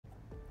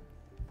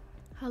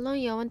How long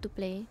you want to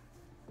play?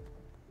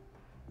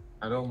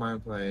 I don't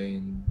mind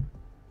playing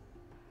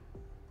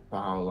for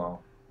how long,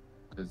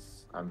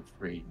 because I'm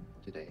free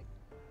today.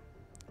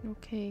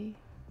 Okay.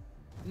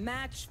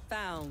 Match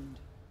found.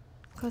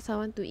 Cause I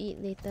want to eat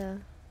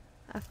later,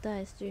 after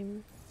I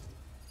stream.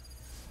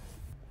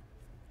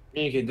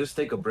 You can just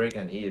take a break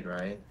and eat,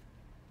 right?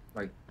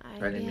 Like I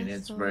 20 guess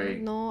minutes so.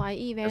 break. No, I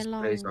eat very Just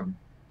play long. some.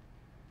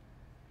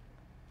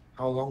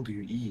 How long do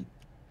you eat?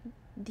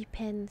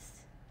 Depends.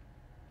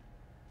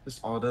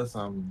 Just order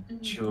some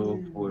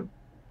chill food.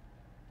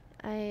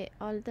 I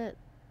ordered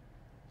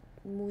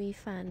mui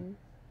fan.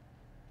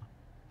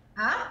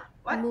 Huh?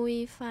 What?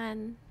 Mui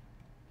fan.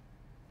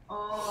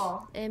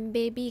 Oh. And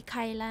baby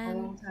Kai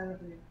Lan.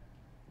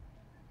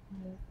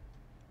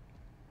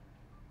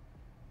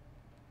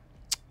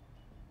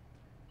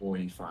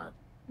 Muy fun.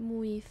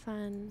 Mui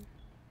fan.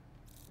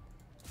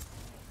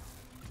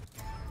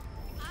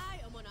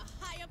 I am on a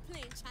higher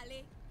plane,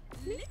 Charlie.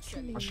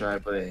 Literally. What should I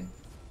play?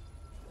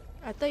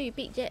 I thought you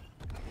picked Jet.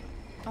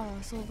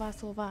 Oh,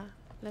 Sova.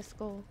 Let's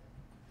go.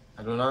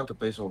 I don't know how to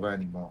play Soba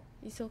anymore.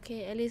 It's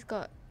okay. At least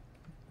got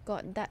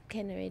that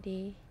can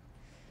already.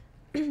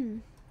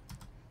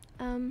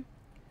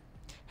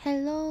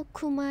 Hello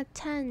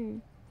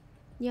Kuma-chan.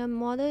 Your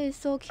model is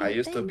so cute. I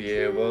used to be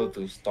able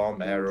to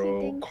storm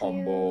arrow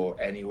combo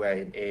anywhere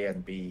in A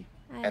and B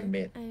and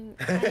mid.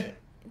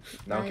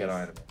 Now nice.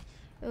 cannot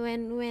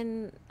anymore.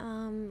 When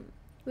I'm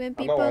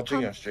people not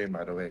watching your stream,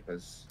 by the way,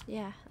 because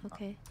yeah,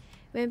 okay.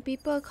 When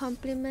people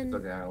compliment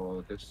okay, I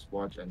will just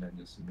watch and then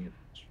just mute.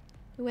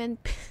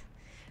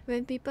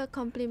 when people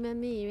compliment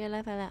me in real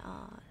life, I like,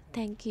 oh,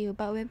 thank you.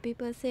 But when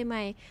people say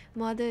my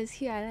model is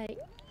cute,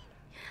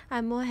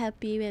 I'm more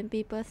happy when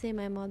people say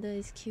my model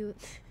is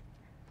cute.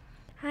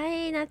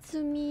 Hi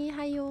Natsumi,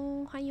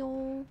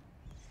 hayo.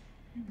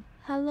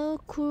 Hello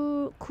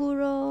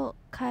Kuro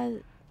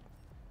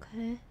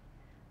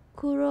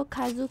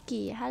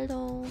Kazuki,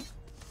 hello.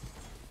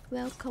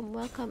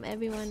 Welcome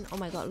everyone. Oh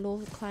my god,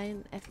 low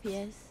client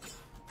FPS.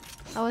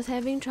 I was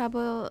having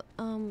trouble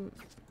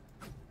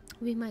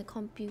with my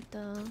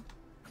computer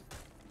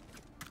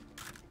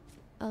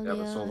earlier.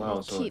 Yeah, but Soba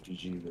also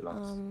GG, relax.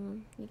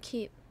 You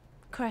keep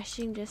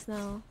crashing just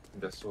now.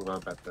 The Soba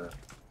better.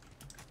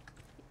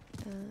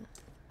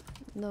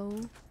 No.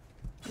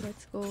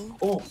 Let's go.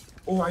 Oh,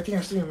 I think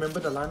I still remember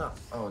the lineup.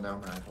 Oh,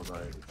 no, I forgot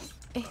already.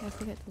 I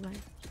forgot to buy.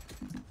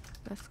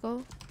 Let's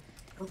go.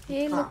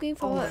 Hey, looking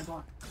forward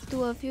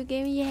to a few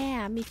games.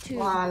 Yeah, me too.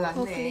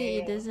 Hopefully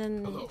it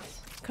doesn't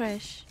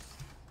crash.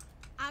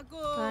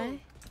 Why?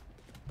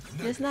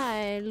 Just now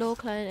I low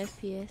client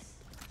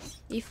FPS.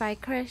 If I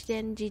crash,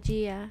 then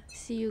GG.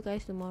 See you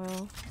guys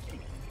tomorrow.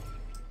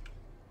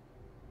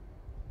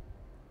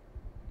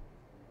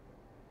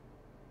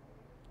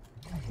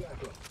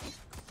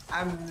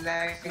 I'm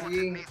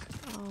lagging.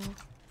 Oh.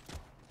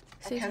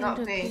 I cannot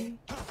play.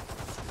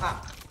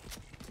 Fuck.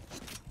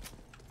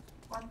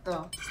 What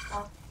the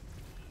fuck?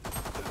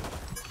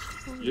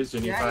 Use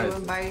Yeah, Unify.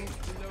 even buy.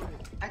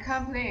 I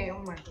can't play. Oh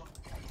my god.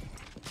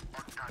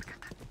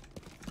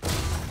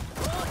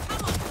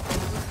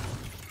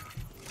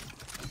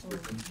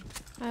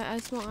 I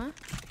smoke,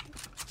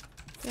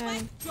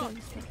 Yeah.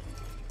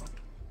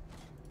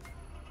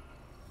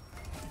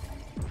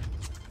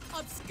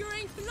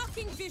 Obscuring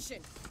blocking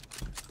vision.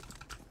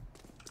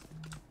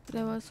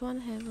 There was one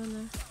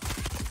heaven.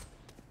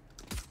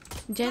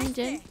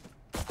 Jen.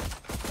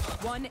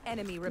 One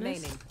enemy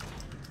remaining.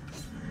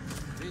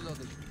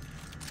 Reloading.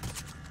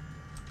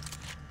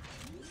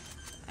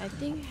 I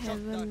think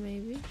heaven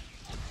maybe.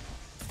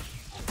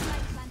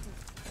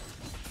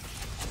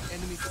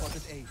 Enemy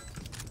spotted A.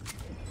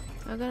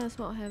 I'm gonna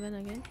smoke heaven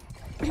again.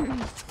 I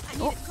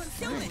need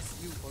concealment.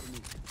 You or me.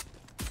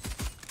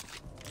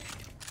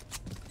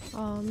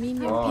 Oh,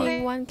 minion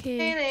ping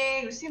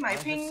 1k. You see my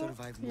ping?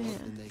 Survived more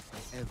than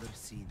I've ever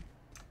seen.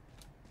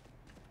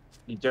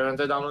 你叫人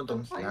在 download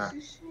东西啊？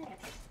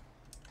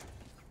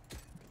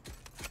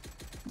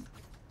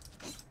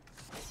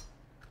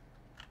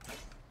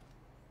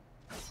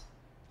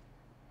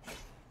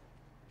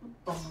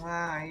懂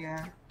啦，哎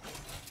呀。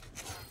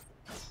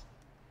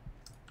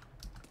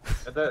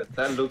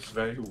 That looks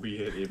very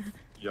weird if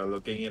you're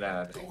looking at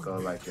an angle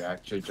like you're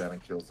actually trying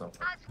to kill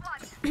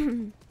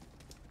someone.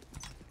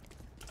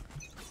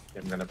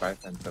 I'm gonna buy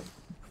Phantom.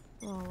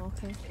 Oh,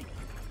 okay.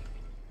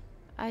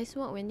 I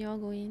smoke when you're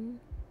going.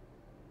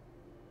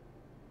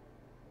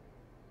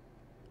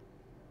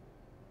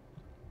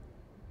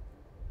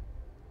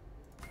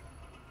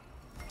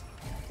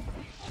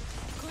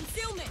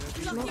 Concealment.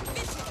 Blocking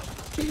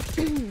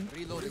vision.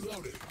 Reloading.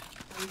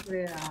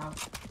 Yeah.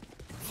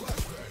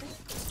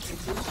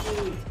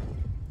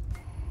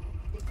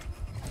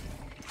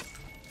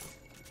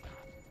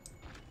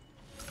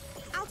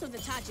 Out of the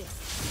target.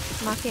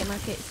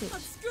 Market. Sit.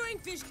 Obscuring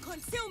vision.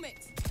 Concealment.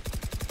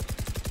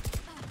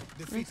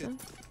 Defeated.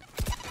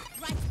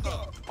 Right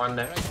there. One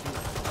there.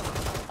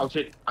 Oh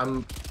shit,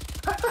 I'm...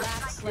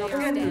 Last player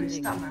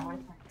standing.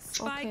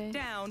 Spike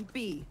down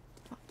B.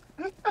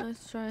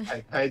 Let's try.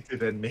 I tied to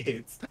the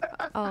nades.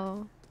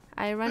 Oh,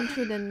 I run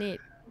through the net.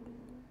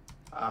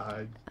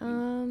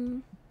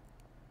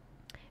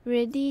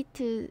 Ready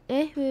to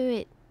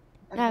wait.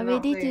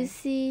 Ready to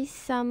see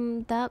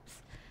some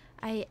dubs?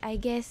 I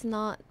guess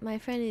not. My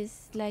friend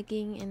is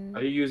lagging and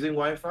Are you using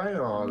Wi-Fi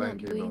or not LAN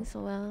doing cable?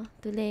 so well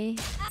today.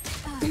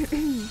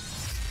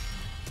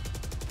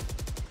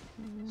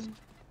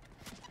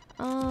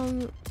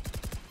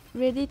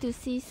 Ready to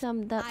see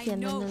some dubs? Yeah,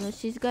 no.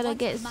 She's gotta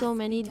get so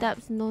many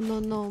dubs. No.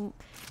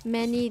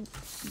 Many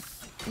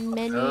I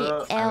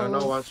don't know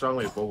L's. what's wrong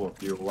with both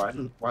of you.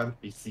 One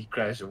PC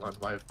crash and one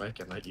Wi-Fi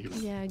cannot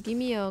use. Yeah, give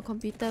me your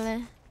computer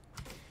leh.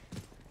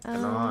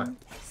 Cannot.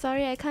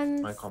 Sorry, I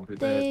can't My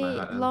computer is my stay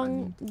hard-earned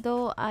long money.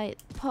 though. I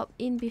pop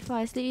in before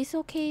I sleep. It's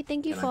okay.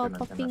 Thank you for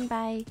popping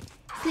by.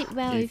 Sleep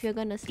well if you're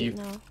gonna sleep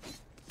now.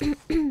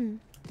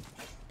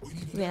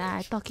 Wait,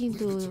 I'm talking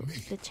to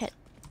the chat.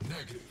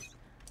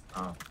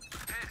 Oh.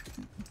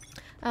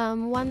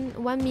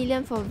 1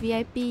 million for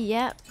VIP.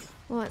 Yep.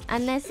 Well,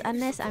 unless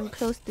I'm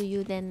close to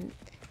you, then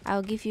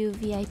I'll give you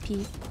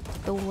VIP.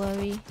 Don't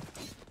worry.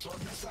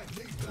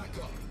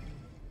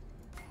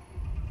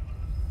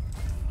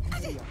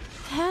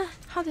 Huh?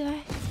 How did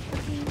I?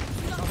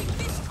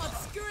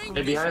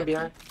 Hey,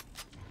 behind.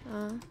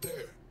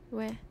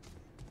 Where?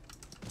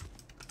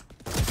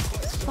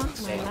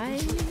 Fuck my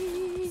life.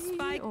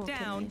 Spike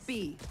down nice.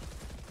 B.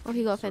 Oh,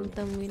 he got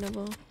Phantom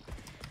winnable.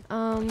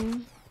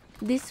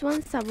 This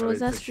one Sub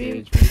Rosa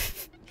stream.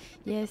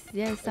 yes,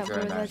 Sub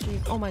Rosa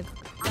stream. Oh my god.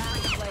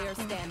 Last player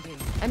standing.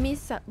 I mean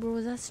Sub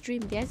Rosa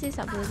stream. Did I say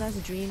Sub Rosa's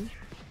dream?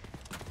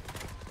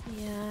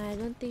 Yeah, I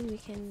don't think we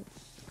can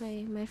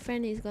play. My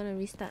friend is gonna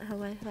restart her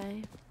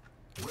Wi-Fi.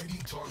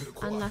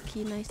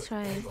 Unlucky, nice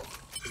try.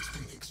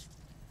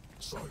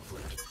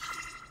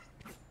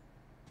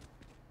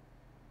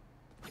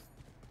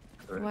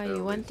 Why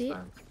you want it?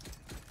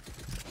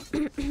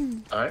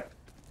 Alright.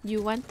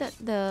 You wanted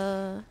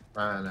the...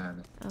 No.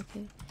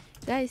 Okay.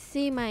 Guys,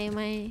 see my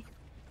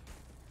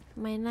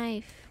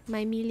knife,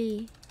 my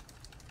melee,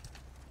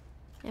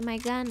 and my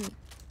gun.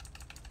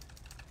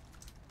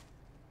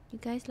 You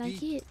guys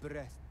like it?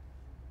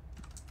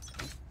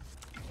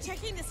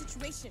 Checking the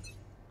situation.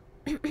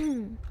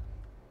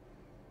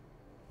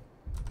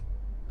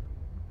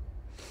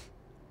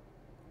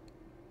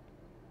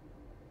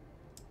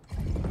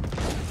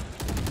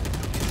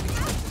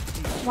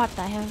 What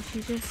the hell?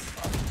 She just...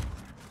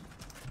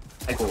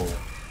 I go.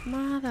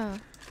 Mother.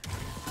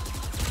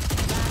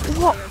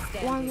 Wow.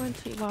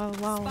 113.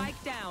 Wow.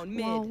 Spike down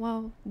mid.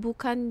 Wow.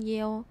 Bukan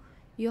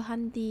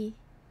Yohandi.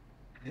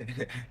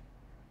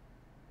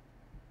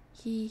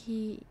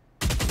 He.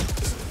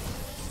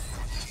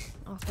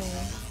 Okay.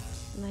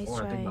 Nice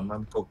I think my try.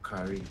 mom cooked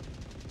curry.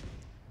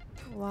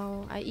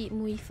 Wow. I eat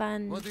mui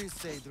fan. What do you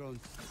say, drone?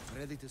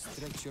 Ready to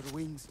stretch your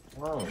wings?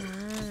 Wow. You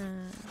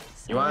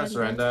Surrender. wanna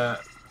surrender?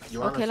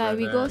 Okay lah,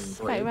 we go and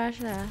spike in?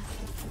 rush lah.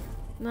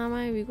 No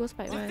mind, we go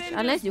spike rush.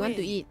 Unless you want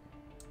to eat.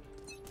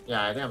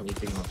 Yeah, I think I'm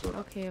eating also.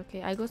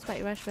 Okay. I go spike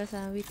rush first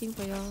lah. Waiting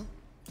for y'all.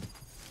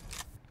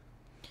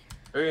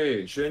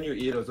 Hey, shouldn't you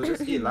eat also?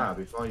 Just eat lah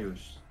before you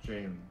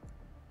stream.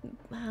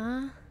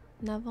 Huh?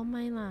 Never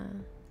mind lah.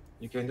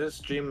 You can just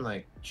stream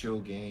like chill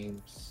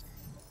games,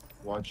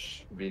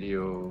 watch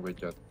video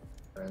with your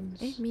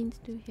friends. Min's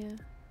still here.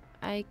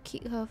 I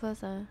kick her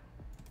first ah.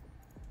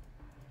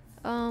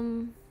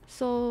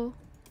 So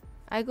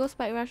I go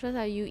spike rush first.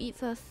 You eat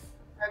first.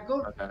 I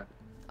go Okay.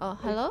 Oh,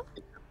 hello?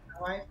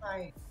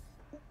 Wi-Fi.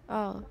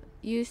 Oh,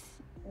 you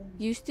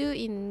still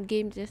in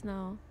game just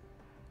now.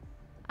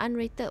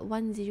 Unrated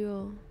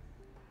 1-0.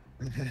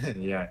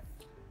 Yeah.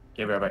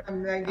 Okay, bye bye.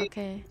 I'm lagging.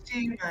 Okay.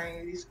 See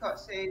my Discord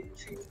say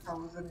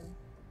 3,000.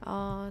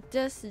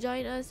 Just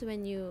join us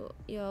when your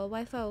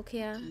Wi-Fi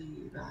okay ah?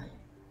 Right.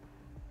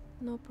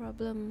 No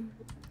problem.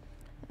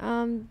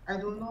 I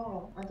don't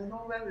know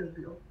when will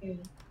be okay.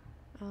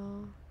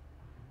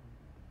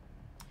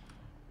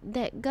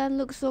 That gun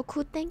looks so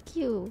cool, thank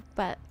you.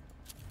 But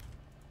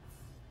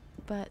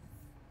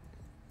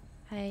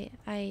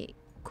I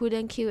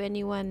couldn't kill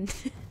anyone.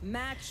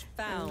 Match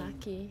found.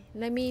 Unlucky.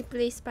 Let me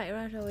play Spike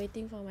Rush while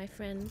waiting for my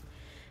friend.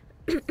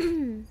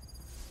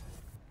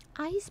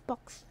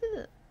 Icebox.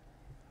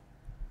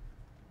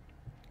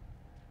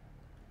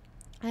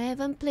 I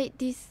haven't played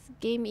this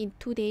game in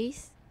 2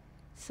 days.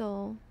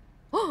 So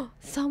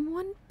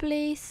someone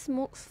plays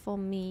smokes for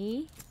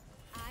me.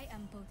 I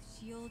am both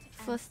shield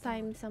and First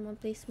time someone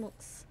plays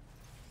smokes.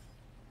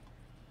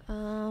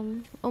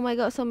 Oh my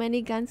god, so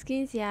many gun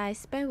skins. Yeah, I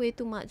spent way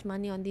too much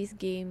money on this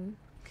game.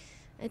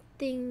 I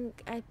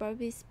think I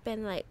probably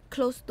spent like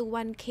close to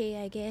 1k,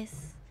 I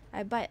guess.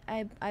 I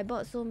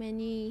bought so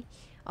many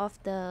of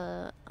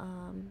the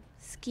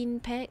skin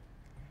pack.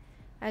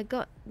 I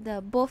got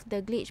both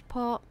the glitch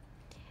pop,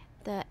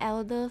 the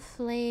elder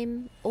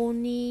flame,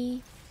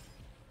 oni,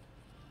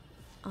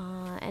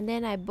 and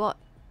then I bought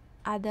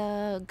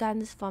other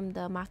guns from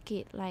the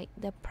market like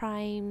the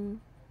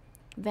prime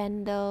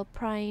vandal,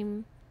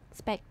 prime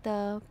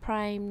spectre,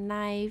 prime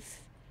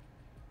knife,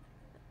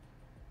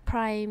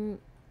 prime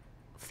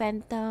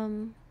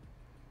phantom,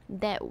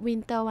 that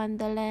winter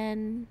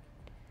wonderland,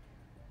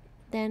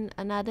 then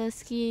another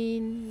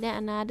skin, then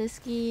another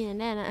skin,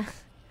 and then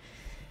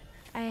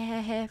I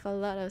have a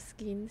lot of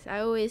skins. I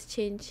always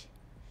change.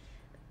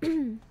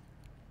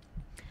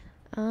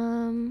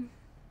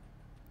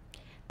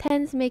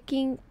 Tens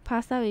making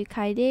pasta with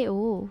Kaide.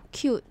 Oh,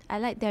 cute. I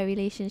like their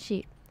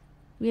relationship.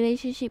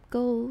 Relationship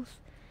goals.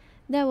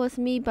 That was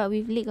me, but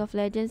with League of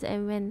Legends.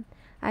 And when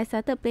I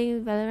started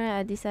playing Valorant,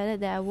 I decided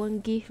that I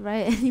won't give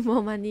Riot any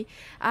more money.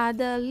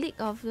 The League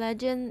of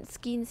Legends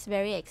skins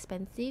very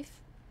expensive.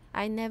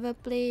 I never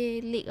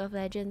play League of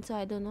Legends, so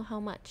I don't know how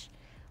much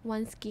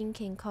one skin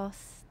can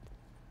cost.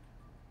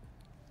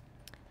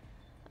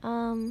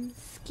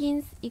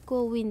 Skins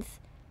equal wins,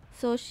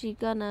 so she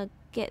gonna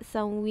get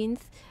some wins,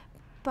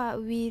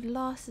 but we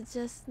lost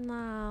just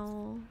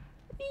now.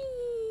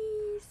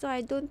 Whee! So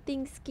I don't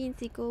think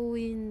skins equal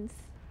wins.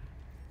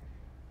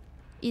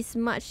 It's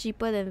much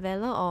cheaper than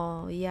Valor.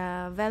 Or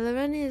yeah,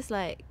 Valorant is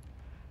like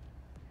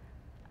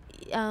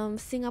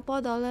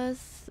Singapore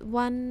dollars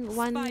one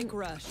Spike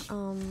rush.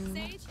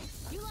 Sage,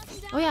 you lock him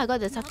down. Oh yeah, I got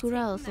the and I'll Sakura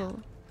take him also. out.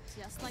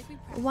 Just like we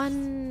promised.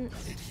 One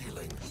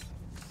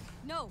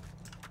No.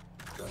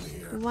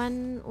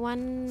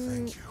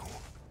 one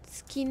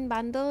skin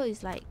bundle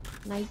is like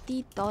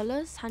 $90,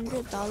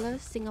 $100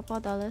 Singapore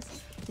dollars.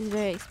 It's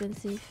very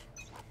expensive.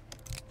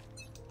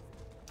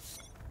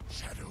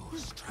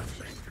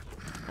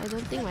 I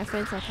don't think my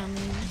friends are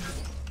coming.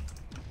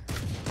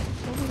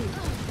 Holy.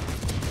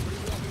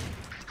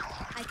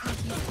 I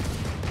can't use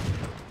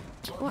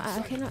it. Oh,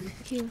 I cannot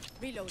kill.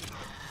 Reloading.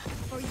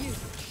 For you.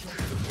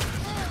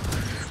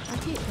 I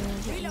hit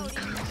the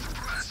Reloading.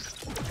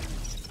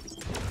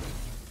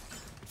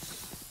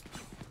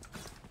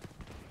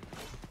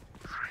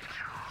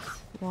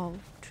 Wow,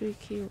 3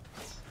 kills.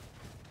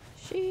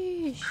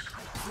 Sheesh.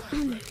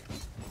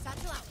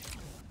 Satchel out.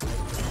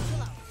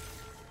 Satchel out.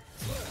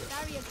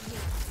 Barrier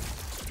here.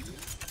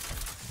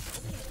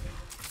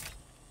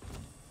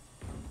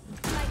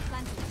 Light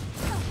planted.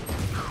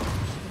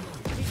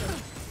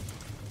 Reloading.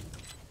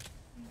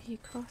 He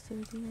crossed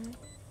already, right?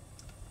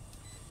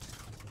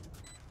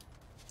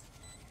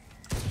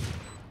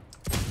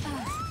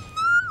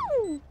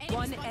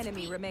 One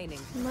enemy remaining.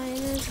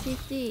 Minus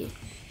 50.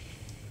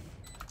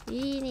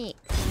 Phoenix.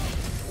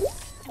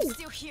 I'm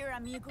still here,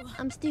 amigo.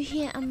 I'm still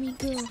here,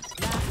 amigo.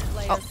 Last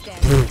player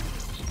standing.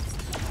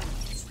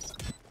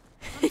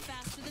 I'm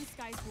faster than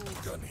Sky's wool.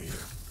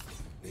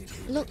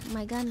 Look,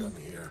 my gun.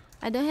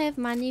 I don't have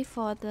money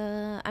for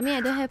the... I mean,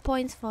 I don't have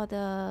points for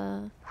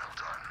the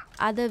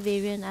other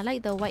variant. I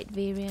like the white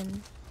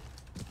variant.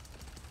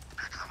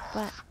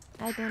 But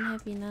I don't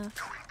have enough.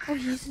 Oh,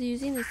 he's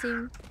using the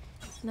same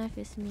knife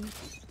as me.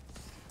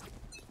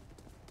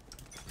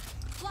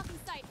 Block in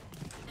sight.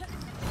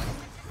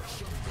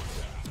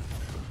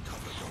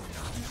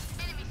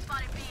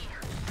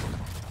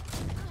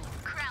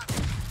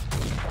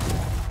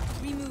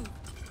 Remove.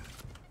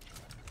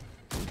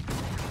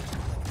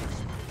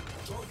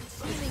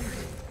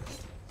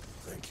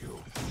 Thank you.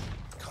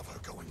 Cover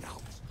going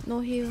out. No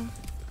heal.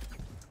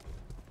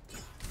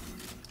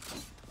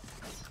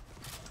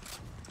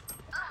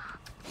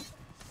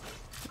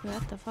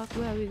 What the fuck?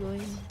 Where are we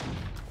going?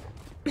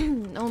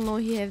 Oh no,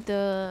 he have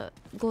the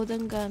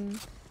golden gun.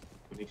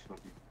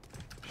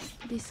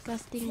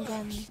 Disgusting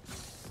gun.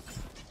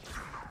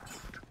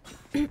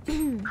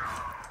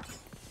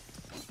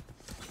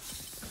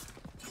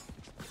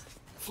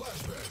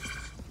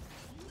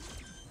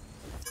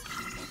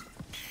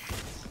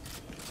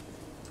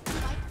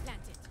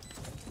 planted.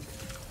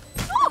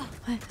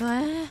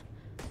 What?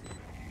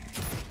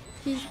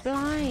 He's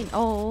blind.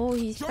 Oh,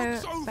 he's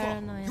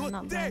paranoid. I'm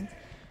not blind.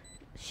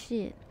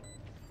 Shit.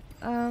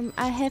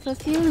 I have a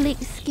few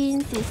league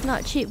skins. It's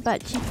not cheap,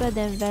 but cheaper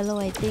than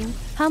Valo, I think.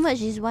 How much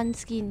is one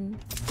skin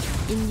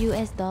in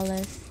US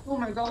dollars? Oh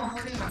my god.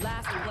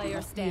 Last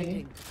player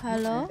standing.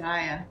 Hello?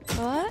 Die.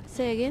 What?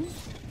 Say again? I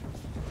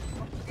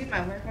think my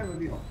Wi-Fi will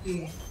be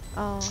okay.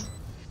 Oh,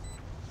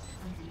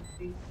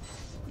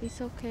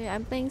 it's okay.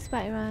 I'm playing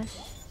Spike Rush.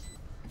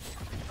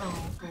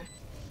 Oh, okay.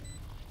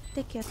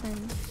 Take your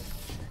time.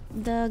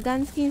 The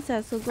gun skins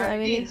are so good. I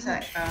really.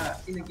 Inside,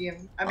 in the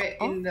game. I mean,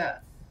 Oh. in the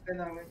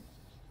tournament.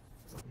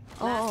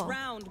 Last Oh,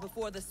 round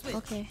before the switch.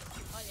 okay.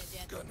 Oh,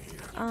 yeah, dead.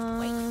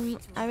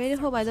 I really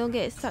hope I don't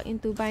get stuck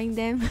into buying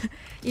them.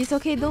 It's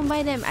okay, don't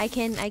buy them. I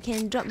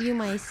can drop you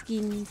my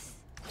skins.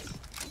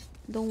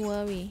 Don't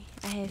worry,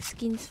 I have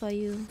skins for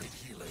you.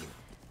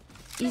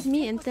 Is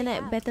me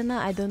internet better now?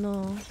 I don't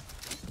know.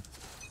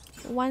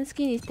 One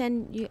skin is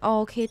 10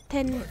 oh, okay,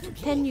 10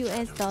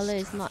 US dollar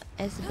is not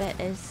as bad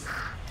as...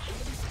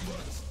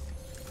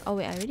 Oh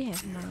wait, I already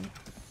have mine.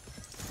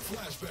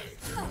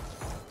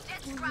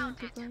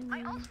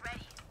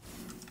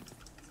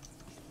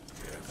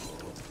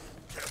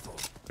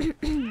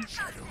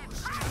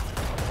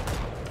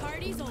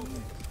 Party's over.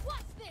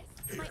 What's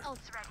this? My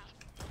ult's ready.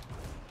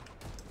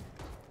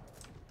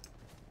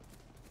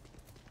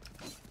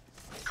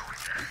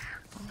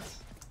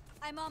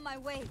 I'm on my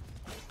way.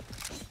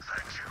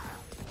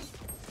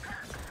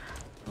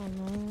 Oh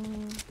no.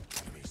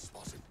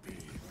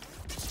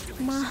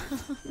 Ma.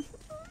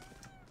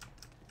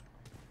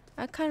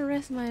 I can't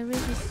rest, my range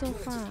is so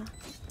far.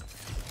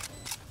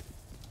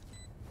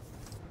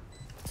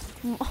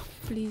 Oh,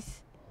 please.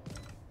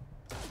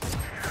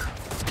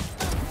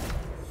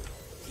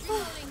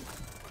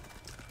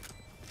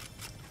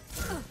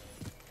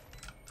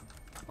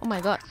 Oh my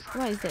god,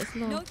 why is that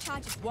slow? No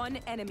charges. One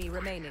enemy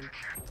remaining.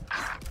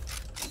 Oh,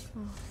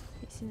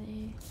 it's in the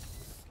air.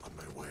 On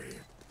my way.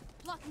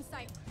 Blocking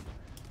sight.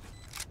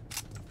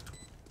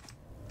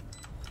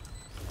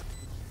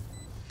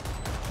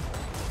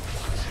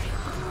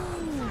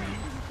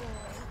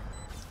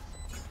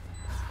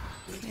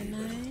 Can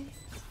I?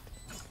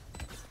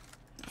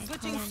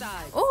 Switching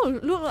sides. Oh,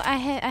 look! I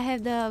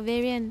have the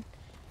variant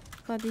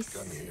for this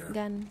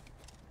gun.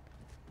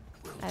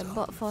 I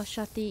bought for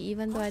shorty,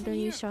 even though I don't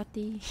use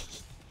shorty.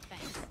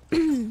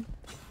 Thank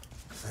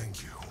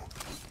you.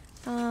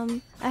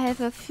 I have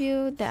a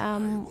few that are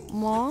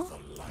more.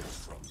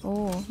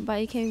 Oh,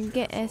 but you can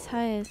get as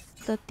high as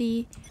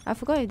 30. I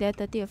forgot if they're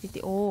 30 or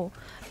 50. Oh,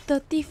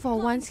 30 for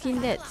one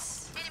skin.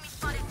 That's.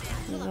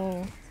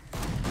 Whoa.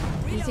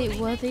 Is it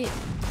worth it?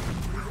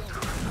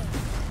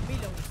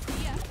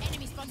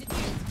 Enemy spotted.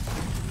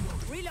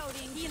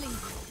 Reloading. Healing.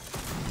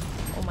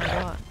 Oh my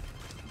god.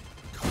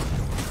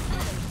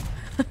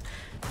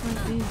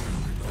 What's this?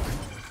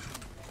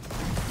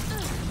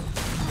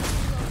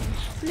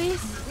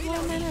 Please, why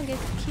am I not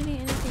killing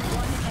anything?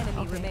 One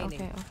enemy Okay,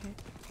 remaining. okay.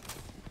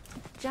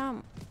 Jump.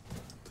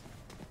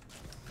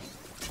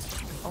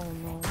 Oh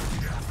no.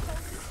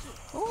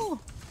 Oh,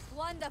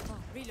 Wonderful.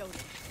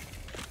 Reloading.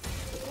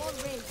 Wall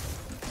raised.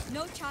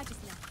 No charges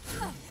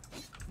left.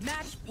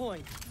 Match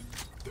point.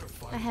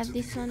 I have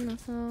this one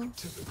also.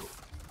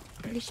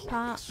 Glitch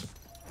part.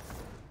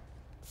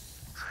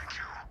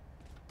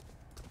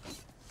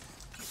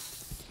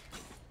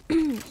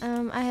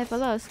 I have a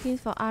lot of skins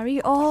for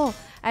Ari. Oh,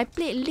 I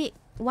played League,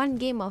 one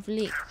game of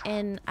League,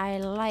 and I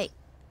like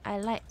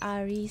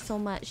Ari so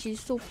much. She's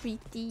so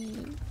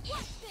pretty.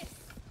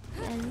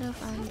 I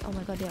love Ari. Oh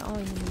my god, they're all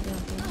in the middle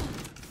of it.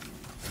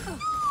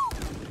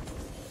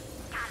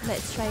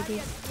 Let's try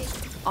this.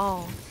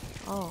 Oh.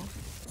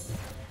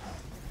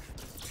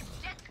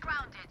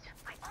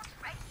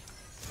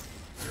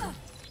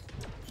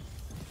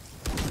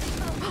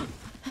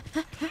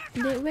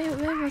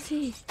 Where was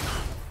he?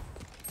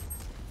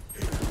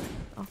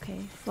 Okay,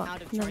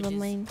 fuck. Never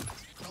mind.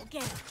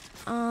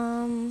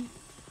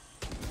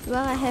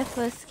 Well, I have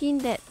a skin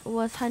that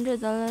was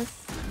 $100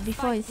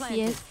 before in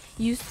CS.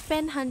 You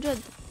spend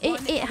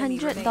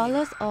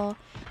 $800, or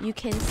you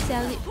can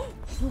sell it.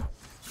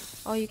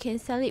 Or you can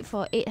sell it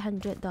for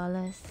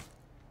 $800.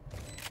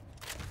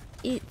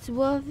 It's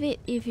worth it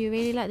if you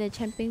really like the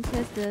champion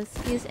because the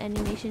skills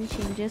animation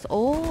changes.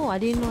 Oh, I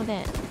didn't know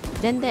that.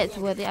 Then that's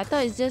worth it. I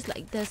thought it's just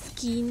like the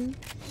skin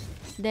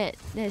that's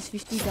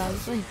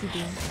 $50. What is he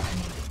doing?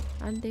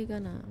 Aren't they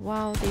gonna?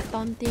 Wow, they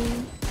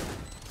taunting.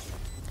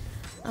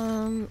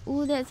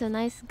 Ooh, that's a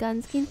nice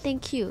gun skin.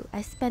 Thank you.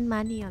 I spent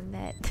money on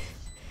that.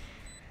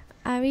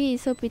 Ari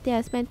is so pretty.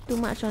 I spent too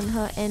much on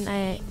her, and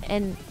I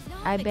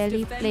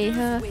barely play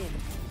her.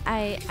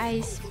 I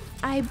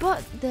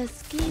bought the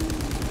skin.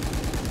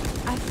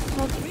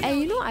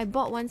 I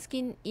bought one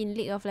skin in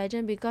League of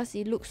Legends because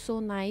it looks so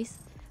nice,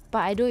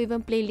 but I don't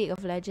even play League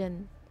of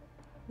Legends.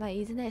 Like,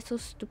 isn't that so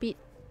stupid?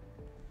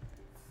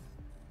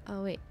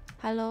 Oh wait,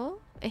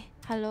 hello?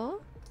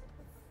 Hello?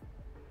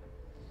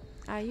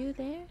 Are you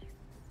there?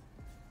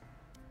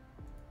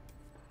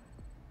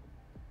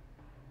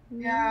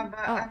 Yeah, but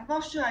I'm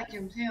not sure I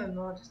can play or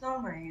not. Just now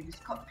my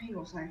Discord ping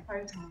was like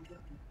 5,000.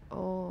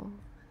 Oh,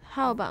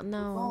 how about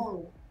now?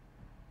 Oh,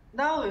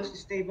 now it's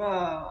stable.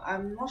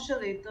 I'm not sure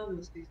later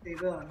will stay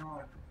stable or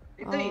not.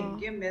 Later in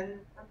game then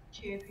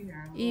ping.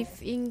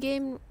 If in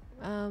game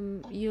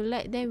you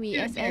let them we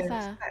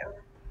SF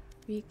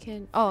we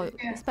can. Oh,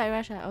 Spike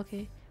Rush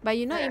okay. But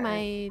you're not in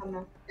my.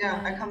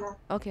 I come out.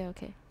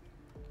 Okay.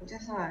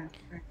 Just now I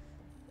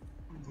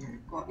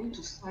got you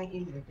to sign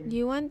in again. Do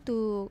you want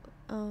to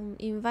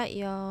invite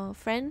your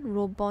friend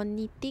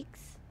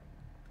Robonitics?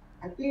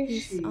 I think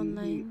he's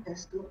online.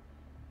 Has to.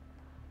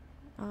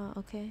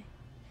 Okay.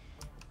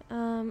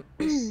 No,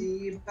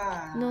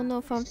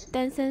 from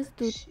 10 cents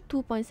to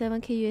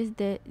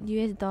 2.7k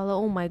US dollar.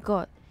 Oh my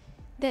god,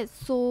 that's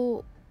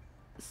so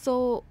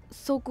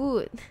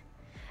good.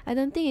 I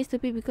don't think it's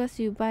stupid because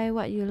you buy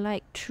what you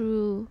like.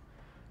 True.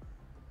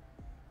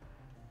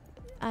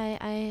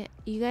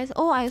 You guys.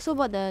 Oh, I also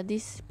bought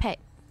this pack.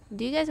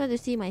 Do you guys want to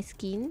see my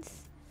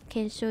skins?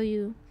 Can show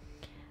you.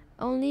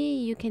 Only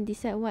you can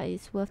decide what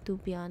is worth, to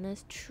be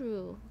honest.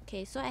 True.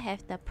 Okay, so I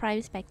have the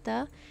Prime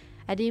Spectre.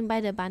 I didn't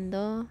buy the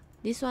bundle.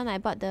 This one I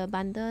bought the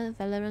bundle.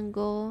 Valorant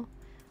Go.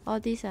 All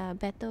these are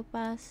Battle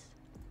Pass.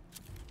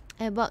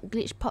 I bought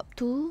Glitch Pop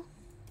 2.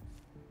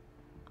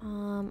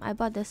 I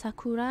bought the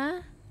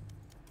Sakura.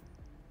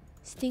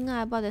 Stinger,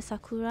 I bought the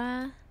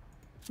Sakura.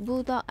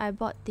 Bulldog, I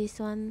bought this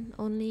one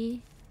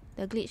only.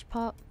 The Glitch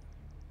Pop.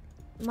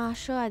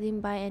 Marshall, I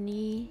didn't buy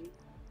any.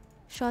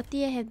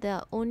 Shorty, I have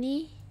the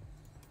Oni.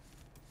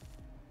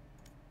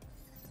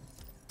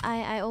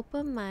 I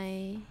opened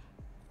my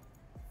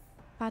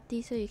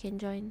party so you can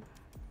join.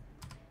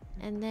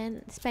 And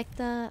then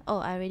Spectre. Oh,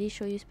 I already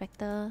showed you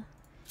Spectre.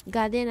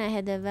 Guardian, I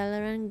had the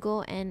Valorant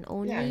Go and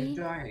only. Yeah, I joined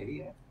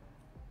already.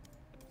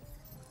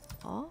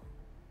 Oh,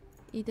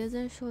 it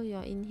doesn't show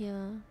you're in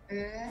here.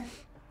 Eh?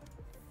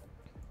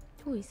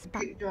 Who is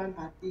Spark? Click join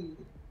party.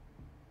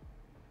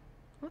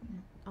 What?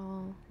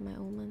 Oh, my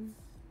Omen.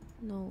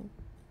 No.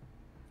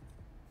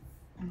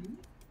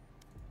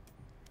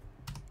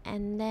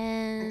 And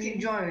then. I click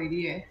join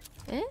already.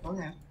 Eh? Don't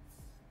have.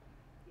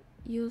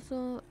 You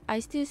also. I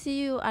still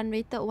see you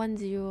unrated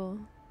 1-0.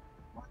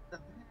 What the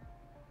heck?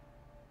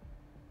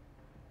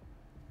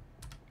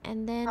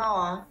 And then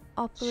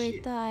operator,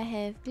 Shit. I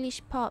have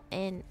glitch pop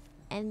and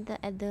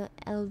the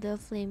elder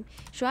flame.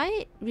 Should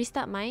I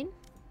restart mine?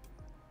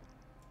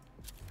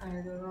 I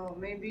don't know.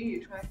 Maybe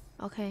you try.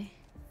 Okay.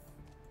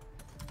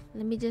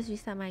 Let me just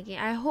restart my game.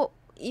 I hope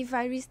if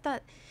I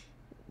restart,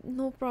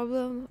 no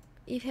problem.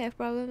 If I have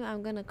problem,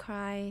 I'm gonna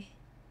cry.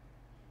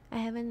 I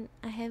haven't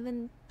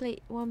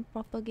played one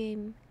proper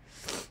game.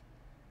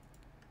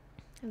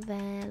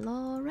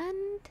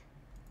 Valorant.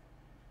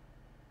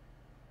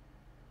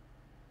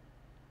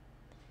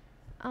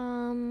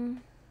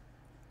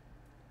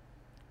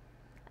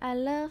 I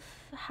love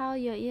how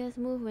your ears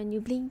move when you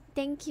blink.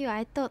 Thank you.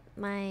 I thought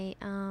my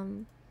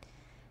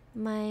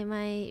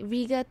my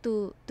rigger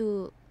to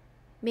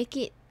make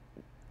it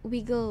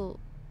wiggle,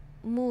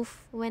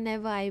 move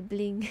whenever I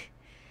blink.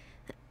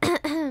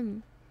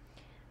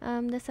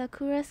 The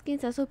Sakura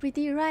skins are so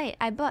pretty, right?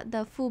 I bought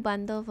the full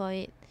bundle for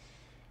it.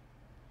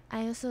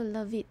 I also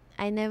love it.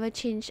 I never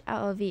change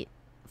out of it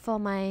for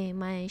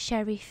my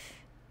sheriff,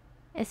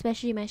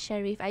 especially my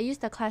sheriff. I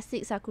used the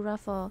classic Sakura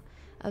for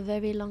a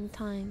very long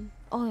time.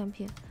 Oh, I'm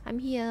here. I'm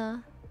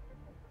here.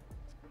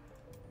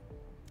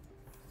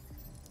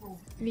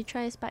 We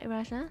try Spike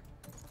Rush, huh?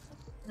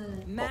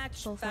 Match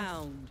so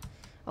found.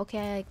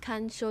 Okay, I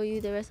can't show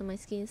you the rest of my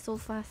skins so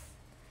fast.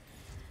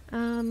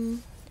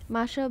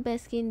 Marshall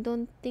best skin.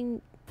 Don't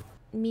think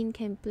Min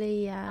can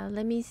play. Yeah,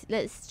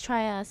 let's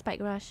try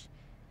Spike Rush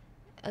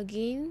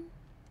again.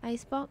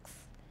 Icebox.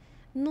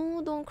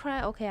 No, don't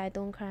cry. Okay, I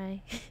don't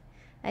cry.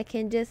 I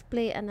can just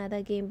play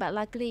another game, but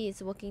luckily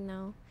it's working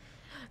now.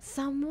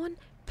 Someone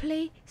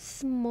play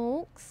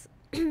smokes.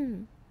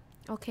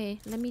 Okay,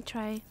 let me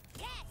try.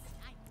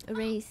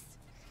 Erase.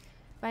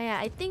 But yeah,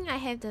 I think I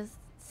have the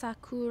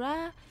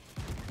Sakura,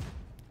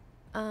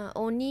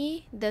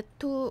 Oni, the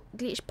 2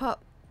 glitch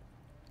pop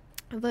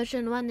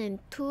version 1 and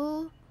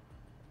 2,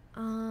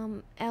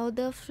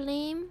 Elder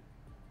Flame,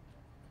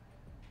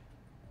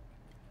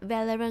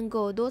 Valorant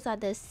Go. Those are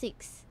the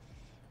 6.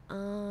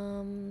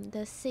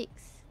 The 6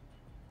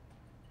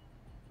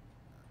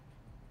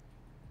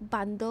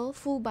 bundle,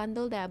 full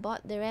bundle that I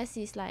bought. The rest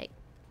is like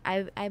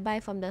I buy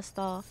from the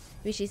store,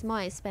 which is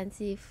more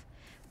expensive.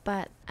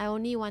 But I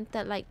only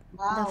wanted like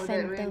the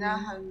Phantom. Reyna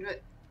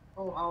 100.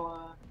 Oh,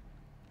 our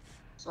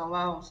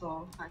Sova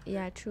also 100.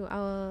 Yeah, true.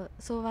 Our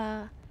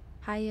Sova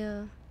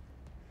higher.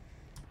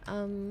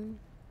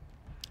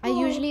 I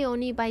usually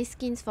only buy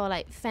skins for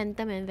like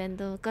Phantom and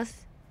Vandal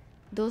because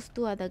those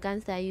two are the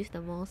guns that I use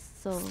the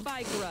most. So.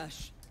 Spike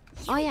rush.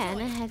 Oh yeah, and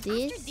I have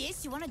this. After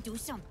this, you wanna do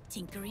some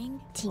tinkering?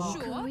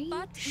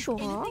 Sure,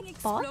 Anything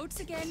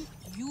explodes again,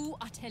 you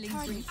are telling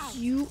Green.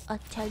 You are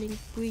telling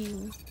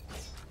Green.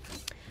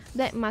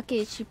 Black market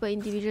is cheaper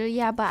individual.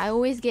 Yeah, but I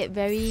always get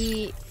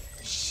very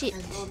shit.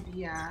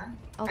 Okay.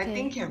 Okay. I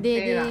think can they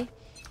pay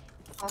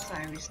because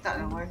I restart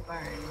the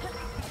Wi-Fi.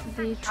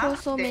 They throw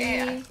so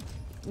many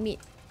meat.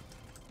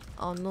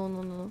 Oh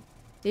no.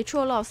 They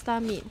throw a lot of star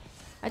meat.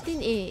 I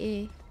think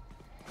A.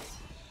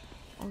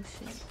 Oh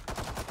shit.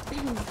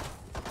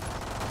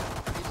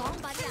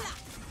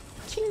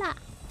 Killa.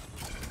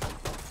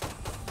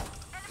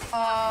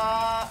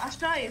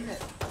 Astra is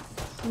it?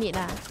 Meat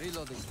lah.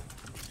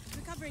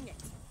 Recovering it.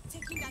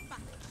 Taking that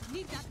back.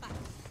 Need that back.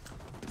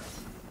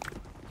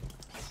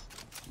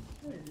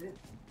 Where is it?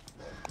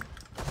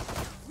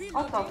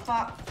 What the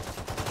fuck?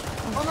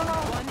 Oh no.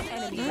 One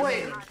enemy.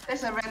 Wait,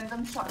 there's a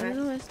random shot, I don't right?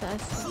 know where's the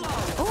Astra.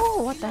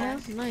 Oh, what the hell?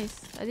 Nice.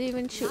 I didn't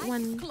even shoot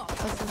one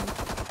person.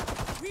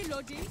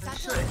 Reloading.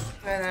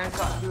 When I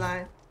got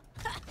blind.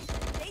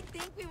 They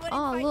think we wouldn't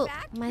Oh fight look,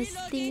 back? my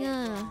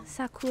stinger.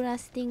 Sakura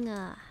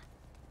stinger.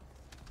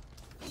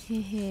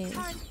 Hehe.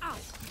 Turn out.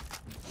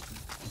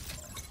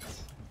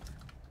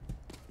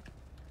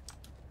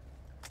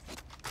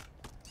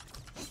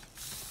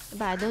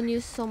 But I don't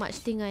use so much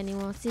stinger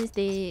anymore since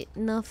they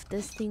nerfed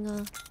the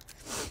stinger.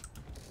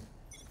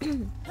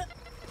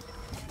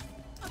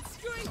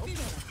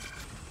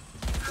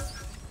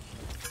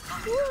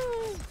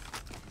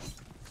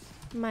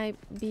 Might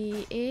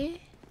be A.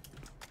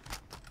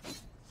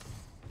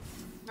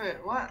 Wait,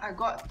 what? I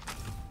got.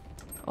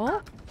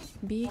 Oh,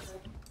 B.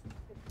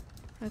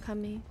 I'm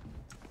coming.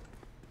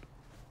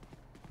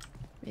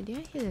 Wait, did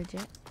I hear the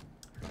jet?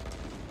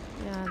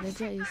 Yeah, the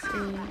jet is A.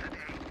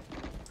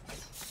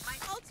 My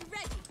ult's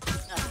ready.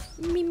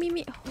 Me.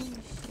 Holy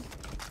shit.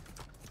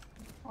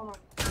 Oh my.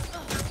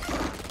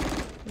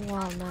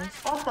 Wow, nice.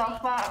 What the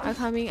fuck? I'm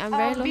coming. I'm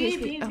very low B,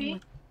 HP.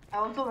 B. I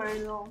also very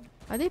low.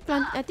 Are they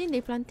plant? I think they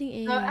planting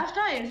A. The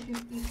Astra is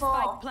 54.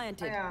 Spike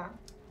planted. Yeah.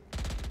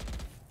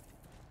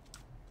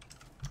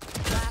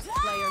 Last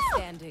player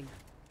standing.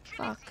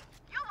 Fuck.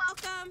 You're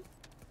welcome.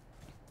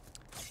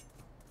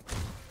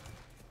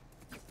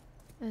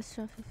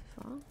 Extra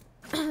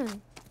 54.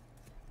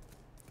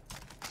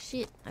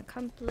 Shit, I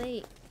can't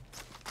play.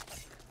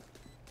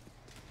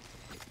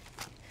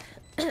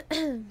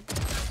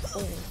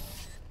 Oh.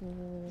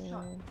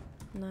 Oh.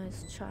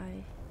 Nice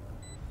try.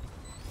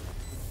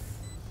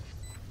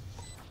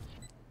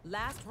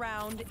 Last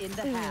round in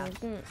the half.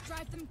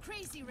 Drive them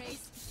crazy,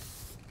 Race.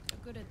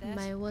 Good at that.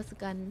 My worst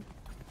gun.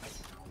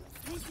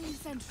 Placing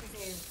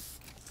sentry.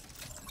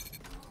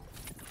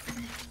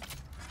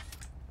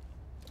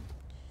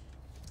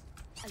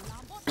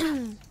 Alarm bot.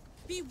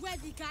 Be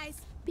ready,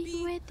 guys.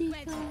 Be ready,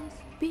 guys.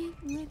 Be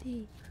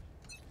ready.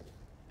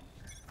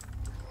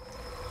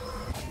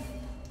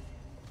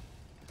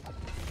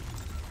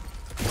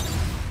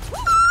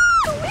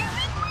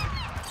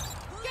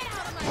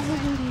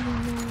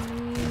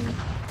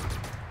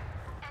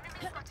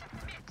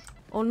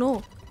 Oh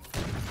no!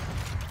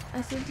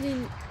 I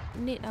simply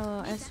need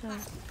our Astra.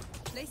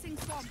 Placing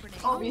swarm grenade.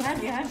 Oh,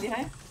 behind.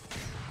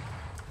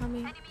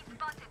 Coming.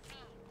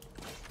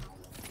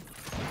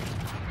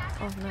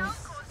 Oh,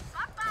 nice.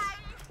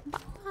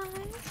 Bye.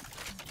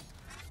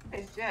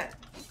 It's Jet.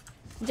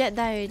 Jet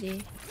died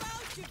already.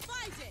 Well, you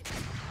find it.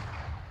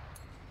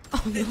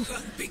 Oh no.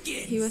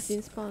 He was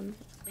in spawn.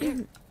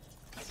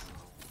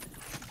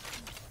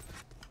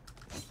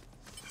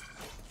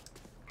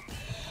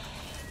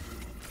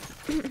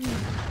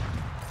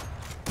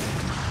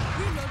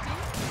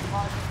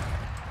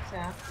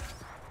 Yeah.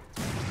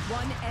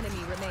 One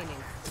enemy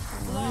remaining.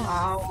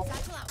 Wow.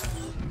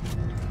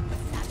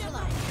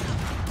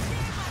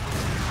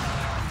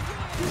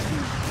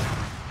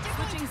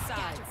 Switching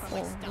sides.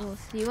 Oh no.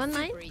 You want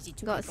mine?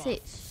 Got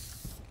Sage.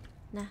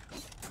 Nah.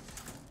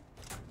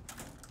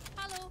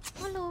 Hello.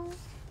 Hello.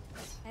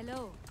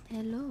 Hello.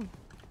 Hello.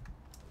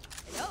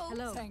 Hello.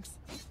 Hello. Thanks.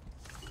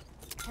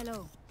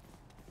 Hello.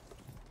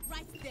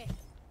 Right there.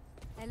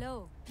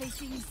 Hello.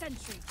 Placing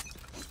sentry.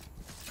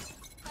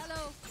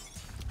 Hello.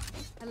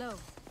 Hello.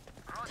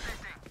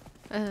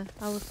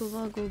 I was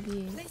over go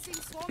B. Placing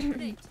swarm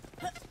grenade.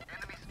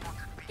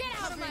 Get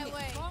out of my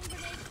way. Swarm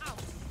grenade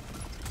out.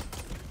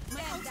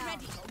 My ult's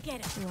ready. Go get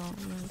it. Wow,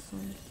 nice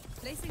one.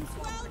 Placing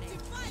swarm Well, grenade. you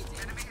find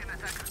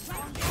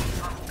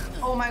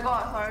it. Oh my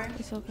god, sorry.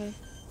 It's okay.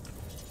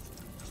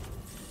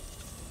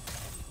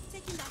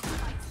 Taking that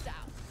lights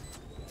down.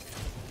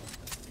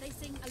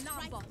 Placing alarm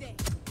Right bot. there.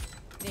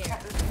 There.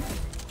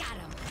 Got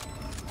him.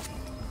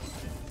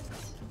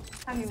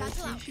 Can't even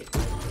Satchel see out. shit.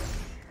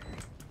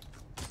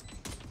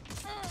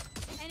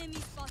 Enemy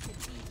spotted.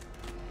 B.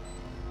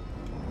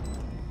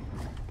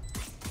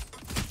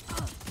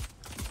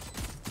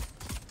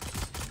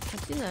 I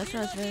think the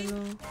Astra is very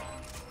low.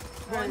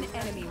 One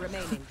enemy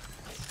remaining.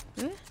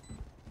 Eh?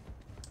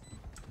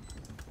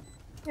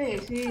 Hey,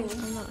 see.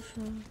 I'm not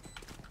sure.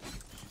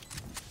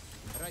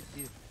 Right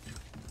here.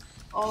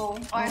 Oh,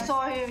 I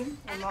saw him.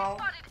 Oh no.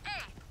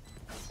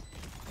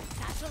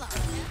 Satchel out.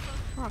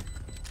 Fuck.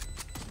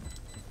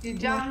 He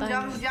jump.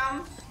 time.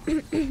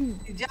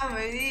 He jump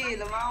already,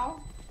 Lamau.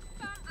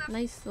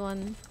 Nice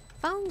one.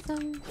 Found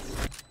them.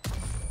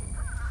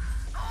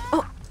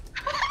 Oh!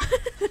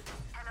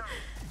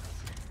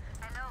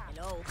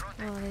 Hello.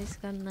 Oh, this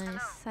gun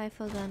nice.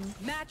 Cypher gun.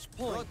 Match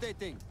point.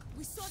 Rotating.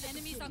 We saw the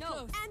Enemies are no.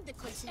 close. And the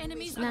continuation.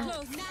 Enemies Nah. are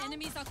close.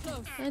 Enemies are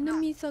close.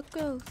 Enemies are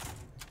close.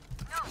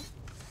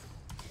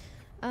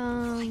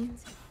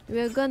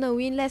 We're gonna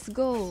win. Let's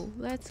go.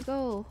 Let's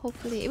go.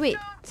 Hopefully. Wait,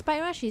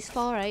 Spike Rush is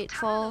 4, right?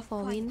 4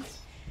 for win.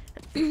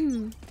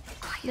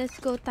 Let's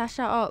go,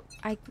 Tasha up.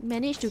 I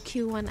managed to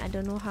kill one. I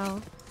don't know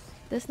how.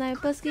 The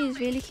sniper skin is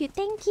really cute.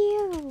 Thank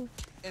you.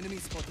 Enemy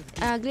spotted.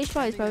 Glitch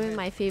Ball is probably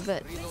my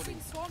favorite Reloading.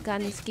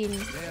 gun skin.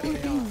 There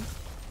they are.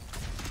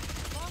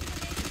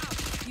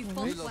 You fought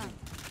well. Reloading.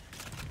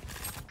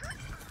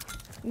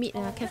 Meat,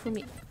 careful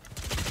meat.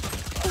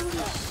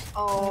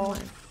 Oh.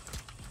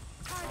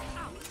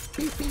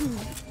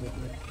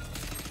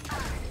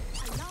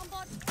 Alarm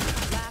bot.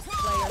 Last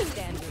player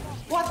standing.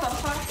 What the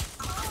fuck?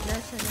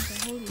 That's a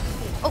holy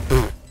shit. Oh!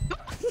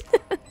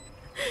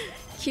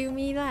 Kill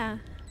me lah.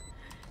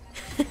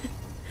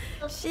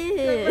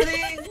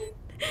 Shit.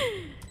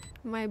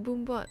 My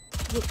boombot.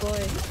 Good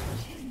boy.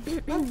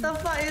 What the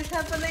fuck is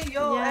happening?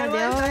 Yo, Yeah, everyone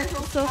they're all died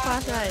so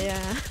fast, right?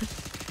 Yeah.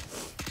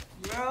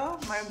 Bro,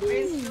 my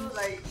brain's still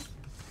like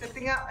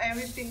setting up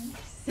everything.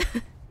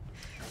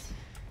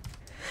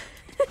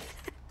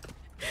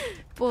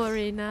 Poor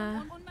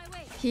Reina. On my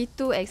way. He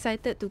too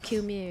excited to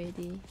kill me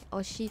already.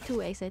 Or she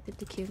too excited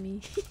to kill me.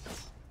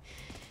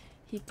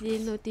 He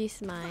didn't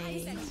notice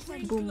my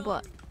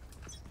boombot.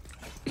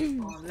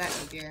 Oh, lag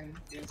again.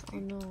 Yes. Oh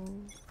no.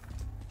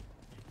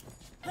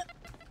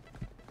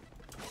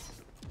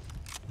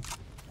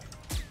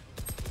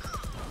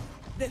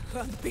 The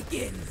hunt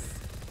begins.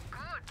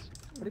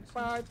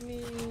 Revive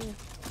me.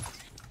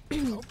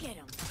 Go get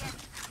him.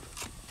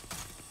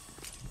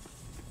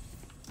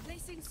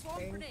 Placing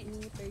Thank you, my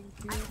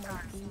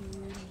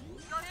team.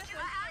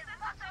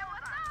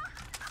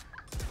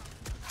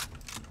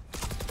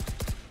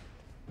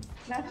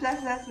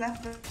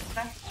 Left.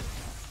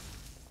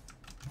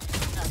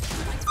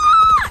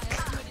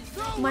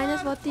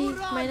 Minus 40.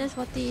 Minus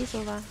 40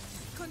 Sova.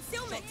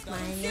 Concealment.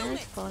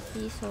 Minus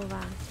 40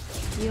 Sova.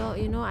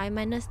 You know I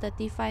minus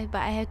 35,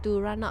 but I have to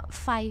run up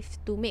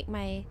 5 to make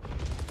my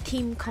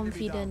team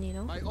confident, you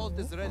know. My ult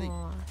is ready.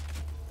 Oh.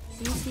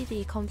 See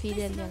the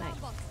confident, they're like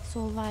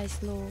Sova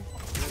is low.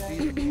 I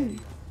am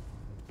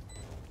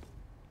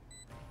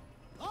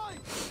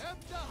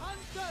the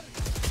hunter.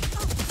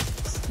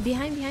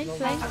 Behind,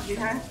 flank.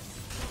 Behind.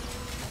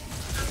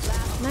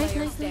 Nice.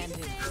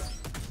 Standing.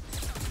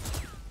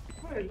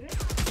 Where is it?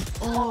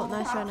 Oh,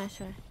 nice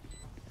try.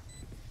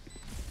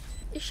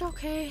 It's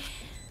okay.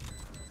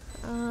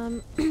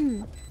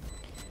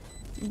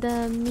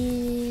 The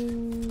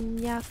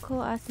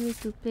Miyako asked me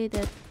to play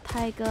the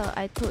tiger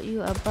I told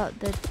you about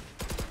that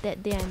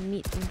day I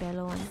meet in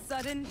Bellon.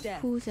 Sudden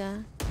death. Who's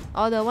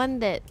Oh, the one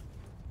that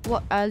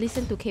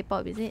listen to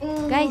K-pop, is it?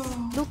 Guys,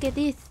 look at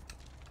this.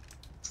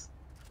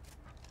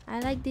 I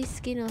like this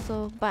skin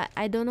also, but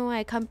I don't know why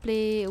I can't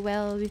play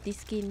well with this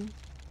skin.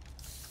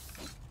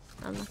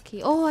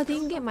 Unlucky. Oh, I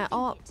didn't get my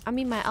ult.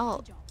 My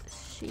ult.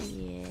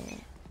 Shit.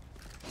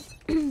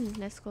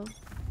 Let's go.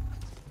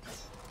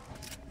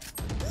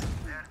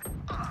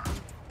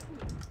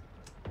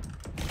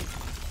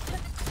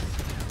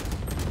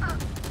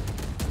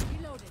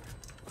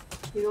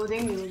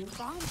 Reloading.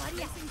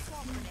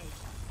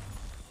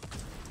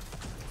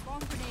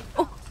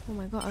 Oh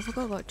my god, I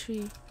forgot about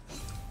 3.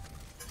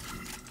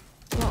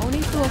 Well, only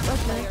 2 of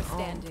us Player left.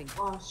 standing.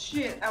 Oh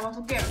shit, I want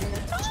to get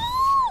it.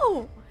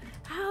 Oh!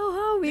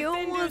 How? We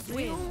Defenders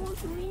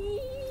almost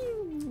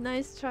win.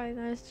 Nice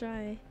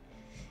try.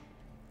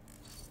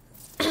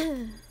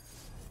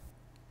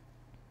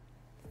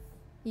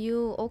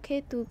 You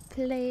okay to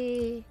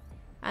play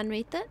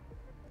unrated?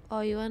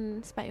 Or you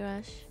want Spike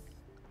Rush?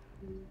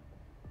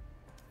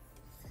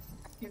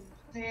 I can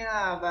play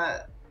lah,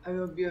 but I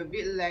will be a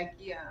bit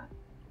laggy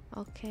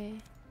Okay.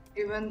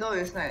 even though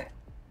it's like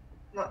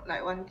not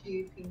like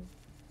 1k ping.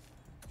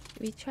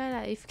 We try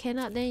lah. If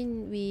cannot,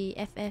 then we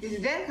FF. Is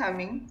Dan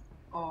coming?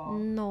 Or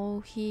No,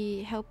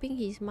 he helping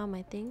his mom,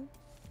 I think.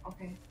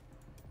 okay.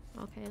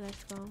 Okay,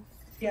 let's go.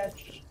 Yes.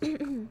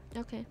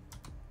 Okay.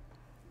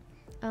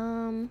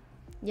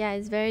 Yeah,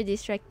 it's very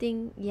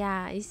distracting.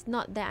 Yeah, it's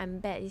not that I'm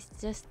bad. It's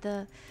just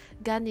the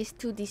gun is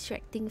too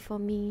distracting for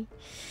me.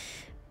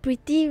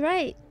 Pretty,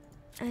 right?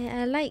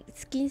 I like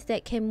skins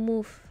that can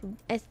move.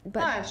 But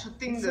I'm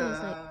shooting so the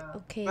it's like,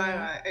 okay.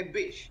 right, a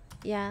bridge.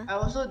 Yeah. I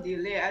also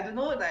delay. I don't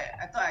know, like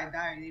I thought I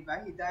died already,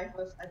 but he died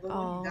first. I don't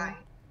know he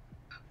died.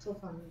 So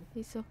funny.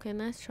 It's okay,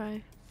 nice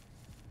try.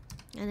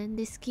 And then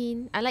this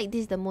skin, I like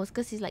this the most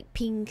because it's like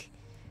pink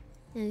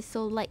and it's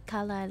so light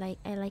color. I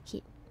like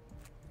it.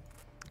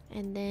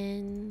 And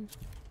then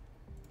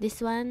this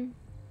one,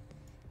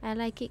 I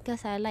like it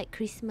because I like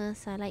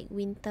Christmas, I like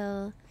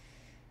winter,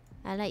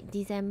 I like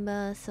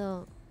December.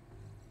 So,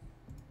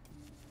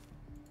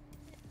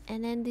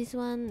 and then this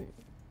one,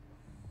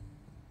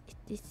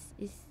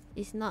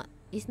 it's not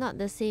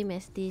the same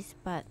as this,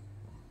 but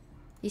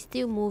it's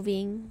still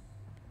moving.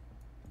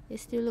 It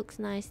still looks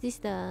nice. This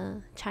is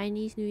the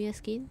Chinese New Year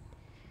skin.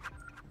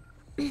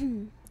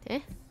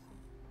 Eh?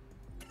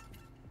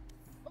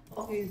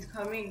 Okay, it's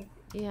coming.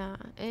 Yeah.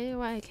 Eh,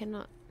 why I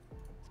cannot?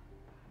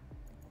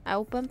 I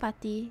open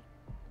party.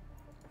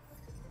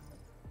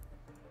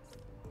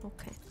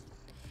 Okay.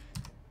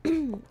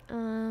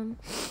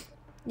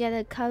 Yeah,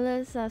 the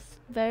colors are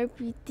very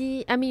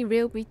pretty.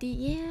 Real pretty.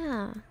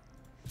 Yeah.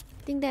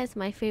 I think that's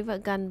my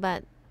favorite gun,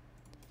 but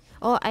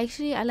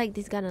actually I like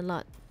this gun a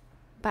lot.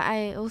 But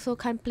I also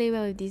can't play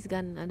well with this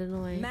gun. I don't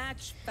know why.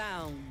 Match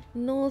found.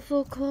 No,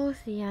 so close.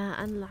 Yeah,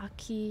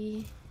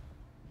 unlucky.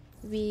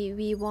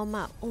 We warm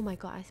up. Oh my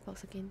god,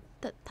 icebox again.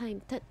 Third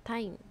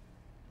time.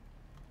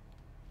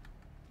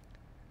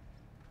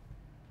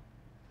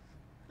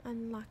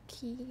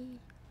 Unlucky.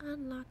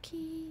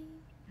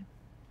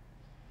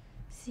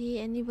 See,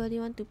 anybody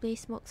want to play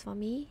smokes for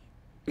me?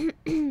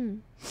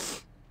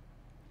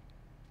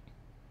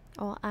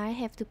 Or I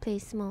have to play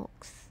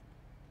smokes.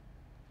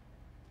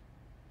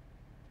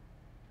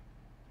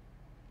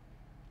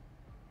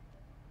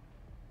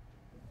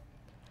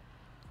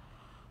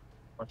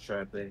 What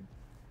should I play?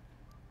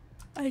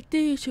 I think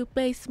you should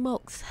play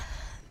smokes.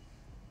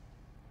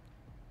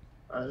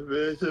 I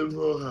play some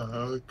more.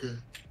 Okay.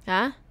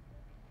 Huh?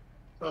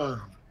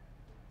 Oh.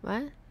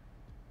 What?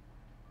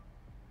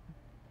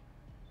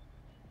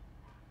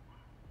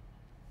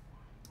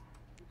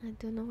 I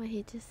don't know what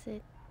he just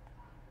said.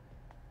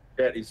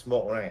 That is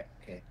smoke, right?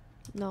 Okay.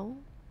 No.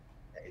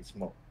 That is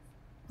smoke.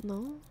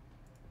 No.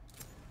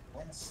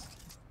 Yes.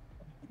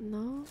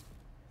 No.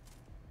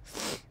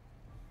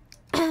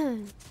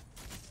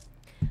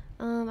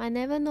 I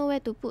never know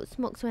where to put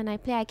smokes when I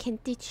play. I can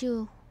teach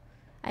you.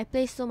 I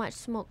play so much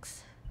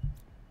smokes.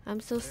 I'm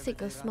so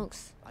sick of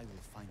smokes I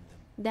will find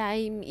them. that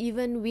I'm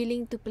even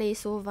willing to play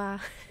Sova.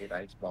 Hit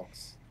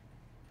icebox.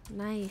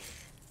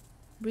 Nice.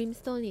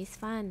 Brimstone is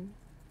fun.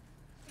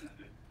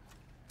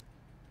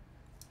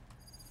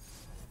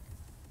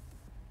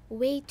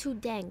 Way too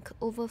dank.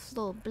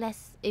 Overflow.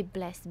 Bless.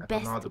 Bless. I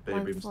don't know how Best to play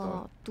 1 Brimstone.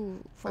 4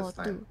 2 4 First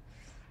 2. time.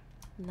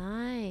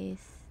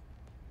 Nice.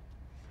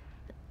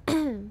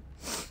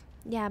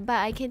 Yeah, but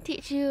I can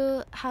teach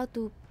you how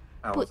to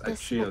I put was the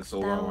actually a smokes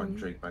solo down. one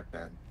trick back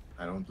then.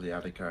 I don't play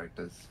other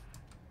characters.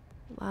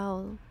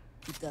 Wow.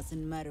 It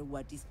doesn't matter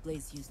what this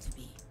place used to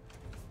be.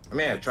 I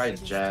mean, I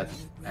tried Jet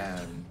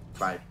and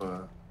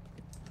Viper.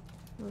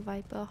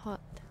 Viper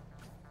hot.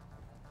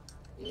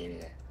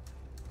 Yeah.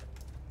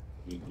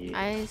 Yeah.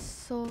 I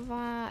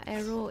Sova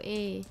Arrow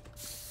A.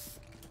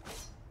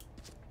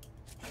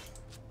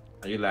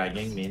 Are you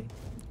lagging, Min?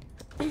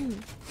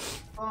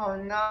 Oh,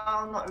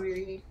 no, not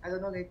really. I don't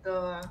know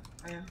later.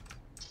 Yeah.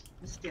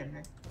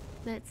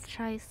 Let's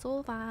try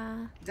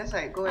Sova. Just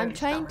like go I'm and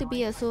trying start to my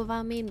be a Wi-Fi.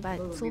 Sova main, but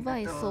Will be Sova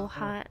is better so also.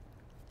 hard.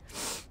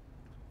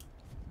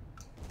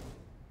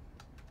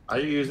 Are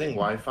you using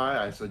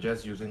Wi-Fi? I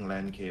suggest using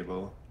LAN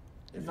cable.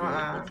 If No,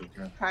 you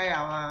can. try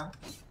I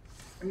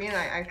mean,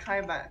 like, I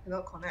try, but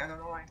cannot connect. I don't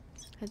know why.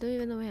 I don't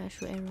even know where I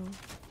should arrow.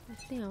 I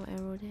think I'll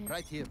arrow there.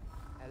 Right here.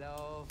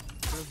 Hello.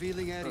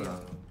 Revealing area.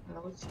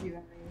 Hello, Chi.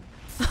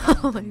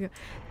 Oh my god.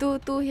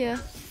 Two here.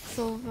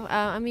 So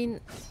I mean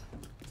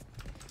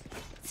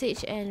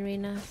Sage and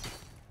Reina.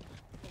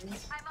 I'm on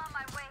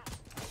my way.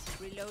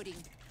 Reloading.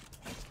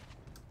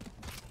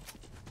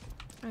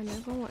 I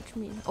never watch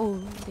me. Oh,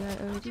 they are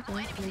already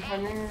there.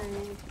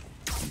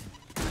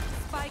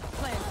 Spike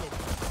planted.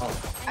 Oh,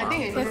 I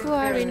think it's Careful,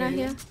 Reina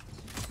here.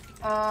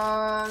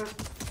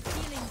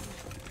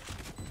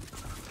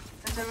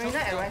 There's a Reina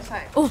at right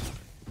side. Oh,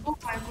 Oh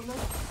my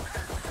goodness.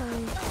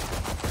 sorry.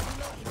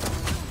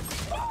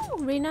 Oh,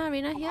 Reina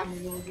here. I'm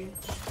reloading.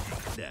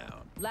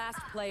 Down. Last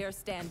player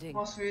standing.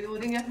 Was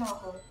reloading just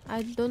now.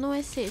 I don't know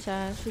where Sage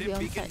should be on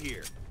Beacon side.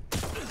 here.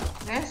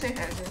 Let's say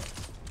that.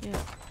 Yeah.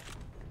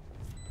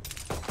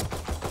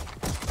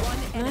 One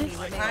enemy Nice.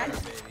 remaining. Nice.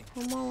 Baby.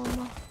 One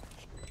more.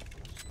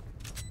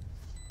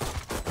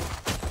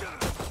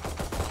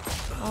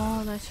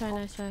 Oh, nice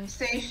try.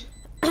 Stage.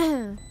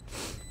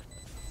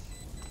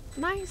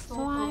 Nice So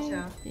close,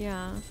 one.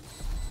 Yeah.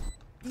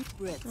 Deep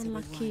breaths,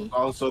 Unlucky. everyone.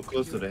 also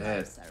close to the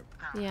head.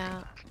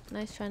 Yeah.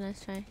 Nice try.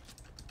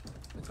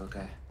 It's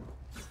okay.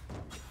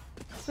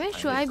 Where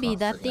should I be cross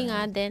darting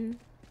again. then?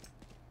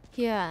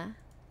 Here.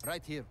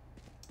 Right here.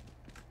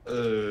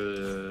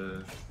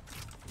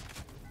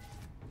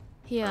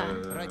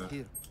 Here. Right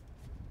here.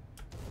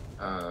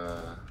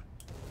 I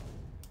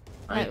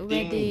Like where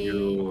think they-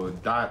 you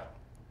dart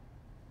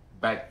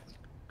back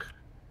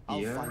I'll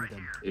here, find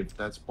them. if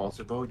that's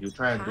possible. You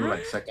try and do Huh?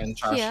 like second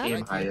charge, Here?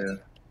 aim Right here. higher.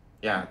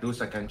 Yeah, do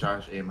second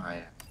charge, aim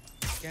higher.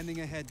 Scanning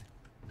ahead.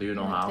 Do you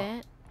know Like how?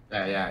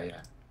 that.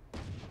 Yeah.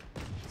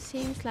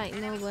 Seems like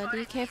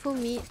nobody. Careful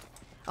mid.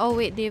 Oh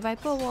wait, the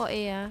Viper wall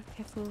A.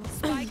 Careful.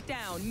 Spike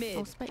down mid.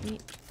 Oh, spike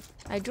mid.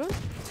 I drone.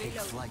 Take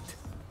flight.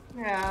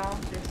 Yeah,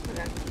 that's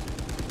good.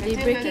 They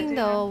breaking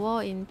the wall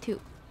in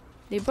tube.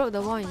 They broke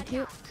the wall in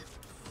tube.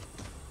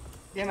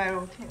 They might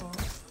rotate.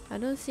 I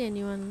don't see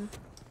anyone.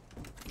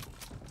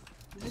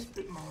 Just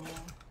break my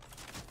wall.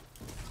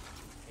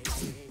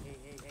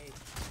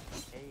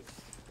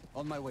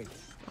 On my way.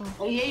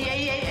 Hey.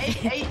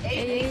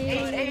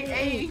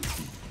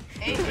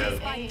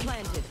 Spike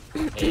planted.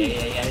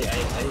 Hey.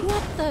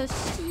 What the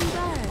shit?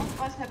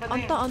 What's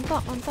happening? On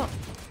top. I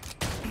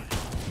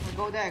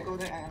go there. Never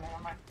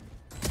mind.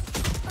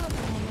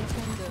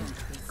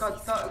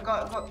 Got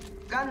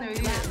gun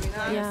already.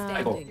 Yeah.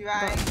 Standing. You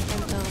right?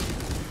 And down.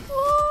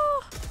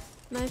 Oh,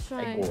 nice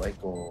try. I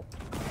go.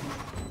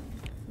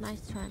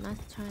 Nice try.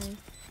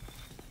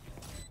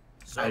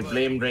 I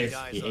blame Race.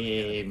 He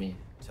AA me.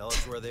 Tell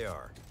us where they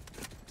are.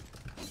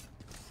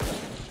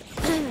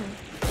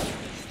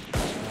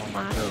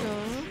 Marshall.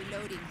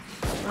 Reloading.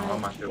 Oh,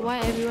 Marshall. Why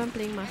everyone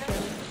playing Marshall?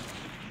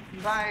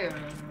 Buy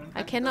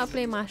I cannot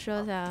play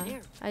Marshall.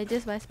 I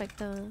just buy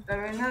Spectre. The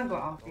Reina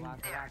got outing.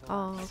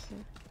 Oh,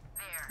 okay.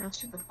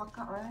 Shut the fuck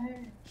up,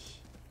 right?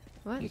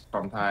 What? He's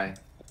from Thai.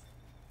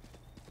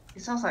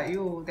 It sounds like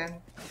you then.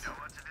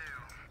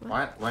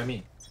 What? Why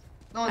me?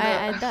 No,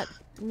 I did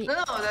mid.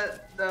 No,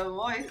 the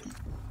voice.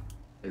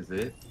 Is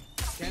it?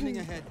 Scanning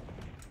ahead.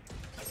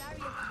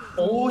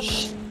 Oh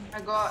shit. I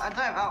don't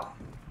have out.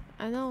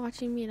 I'm not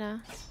watching mid lah.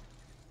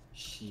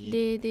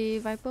 Shit. The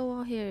Viper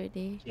wall here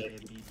already.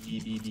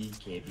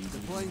 KBB.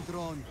 Deploying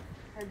drone.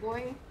 I'm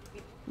going.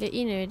 They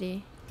in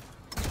already.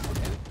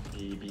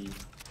 KBB.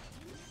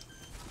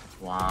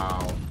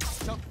 Wow.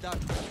 Shock dart.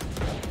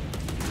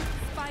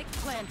 Spike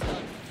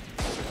planted.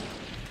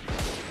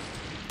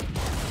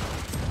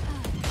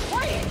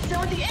 Wait,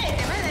 78.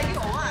 Am I lagging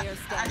or what?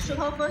 I shoot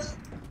her first.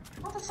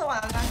 What the fuck?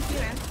 I'm lucky,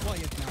 man.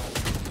 Quiet now.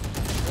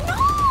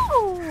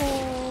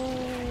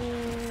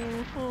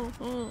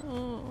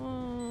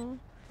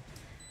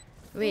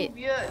 Wait,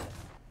 Weird.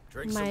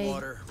 Drink My some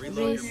water, reload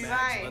your race- mags,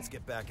 Right. let's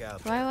get back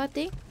out. why what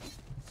thing? I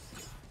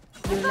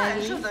You thought I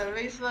lagging? shoot the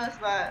race first,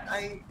 but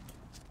I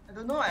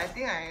don't know. I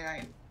think I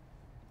like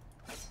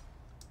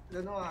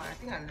Don't know. I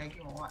think I'm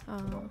lagging or what.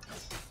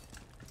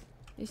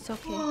 It's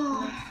okay.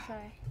 Let's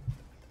try.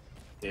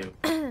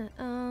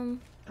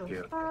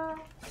 Okay.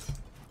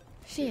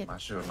 Shit.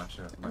 Marshall.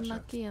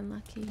 Unlucky.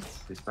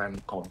 This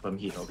time confirm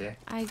hit, okay?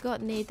 I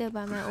got naded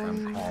by my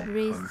own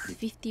race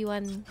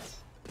 51.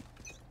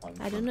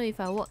 I don't know if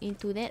I walk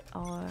into that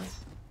or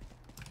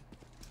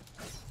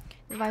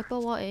Viper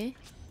walk, eh?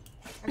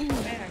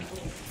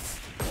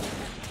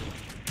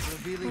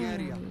 Revealing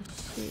area. Holy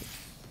shit.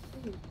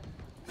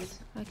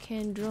 I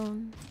can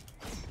drone.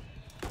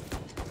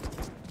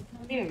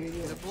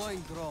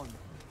 Deploying drone.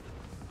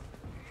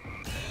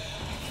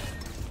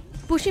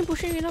 Pushing,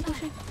 we're not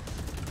pushing.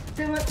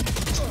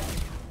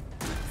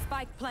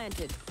 Spike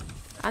planted.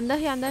 Under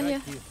here. Right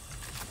here.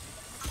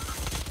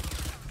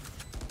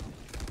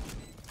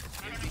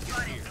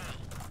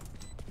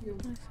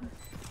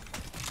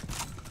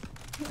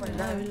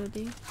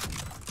 Reloading.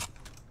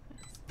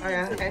 Oh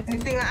yeah,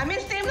 anything lah. I mean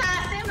same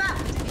lah.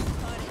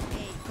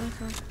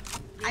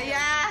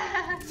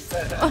 Ayah.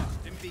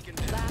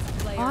 Last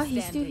player Oh,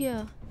 he's still standing.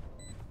 here.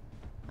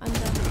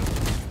 Under.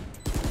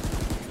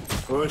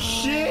 Oh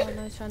shit! Oh,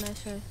 nice one.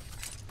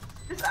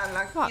 This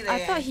unlucky. Fuck,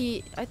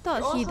 I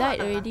thought he died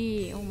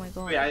already. Oh my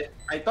god. Wait,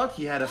 I thought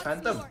he had a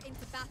phantom.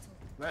 Into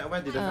battle.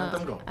 Where did the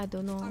phantom go? I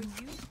don't know.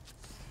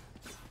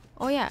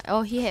 Oh yeah,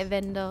 he had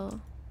Vandal.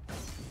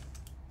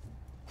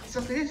 So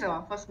this is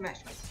our first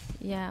match.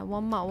 Yeah,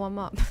 warm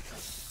up.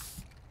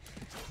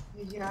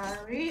 Yeah,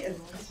 really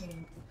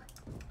annoying.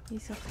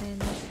 It's okay,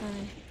 that's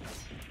fine.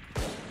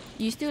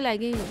 You still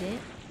lagging, is it?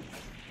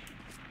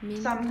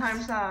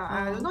 Sometimes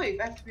I don't know if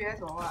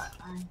FPS or what.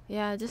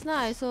 Yeah, just now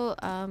I also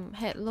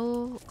had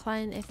low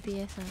client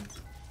FPS.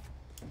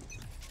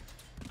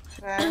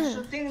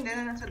 Shooting,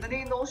 then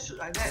suddenly no shoot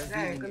like that. Then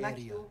I gonna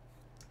kill.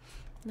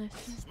 Nice.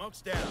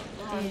 Smoke's down.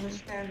 I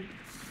understand.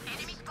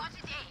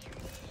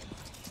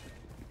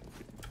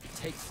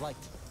 Take flight.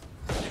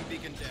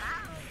 Beacon down.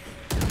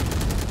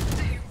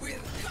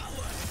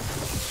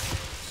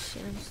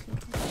 Shit, I'm slow.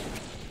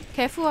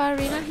 Careful,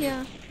 Arena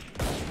here.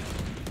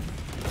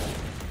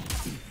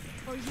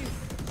 For you.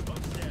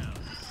 Smoke's down.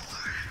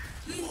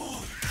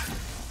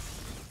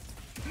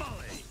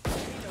 Molly.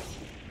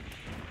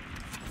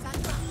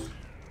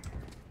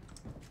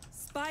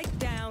 Spike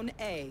down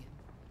A.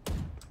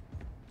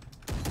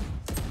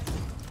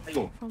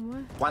 From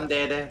where? One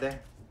there.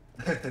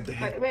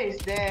 Where is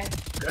there?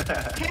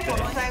 Came from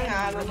Sang,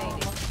 I don't know.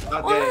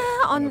 Okay.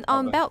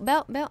 On belt.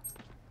 Don't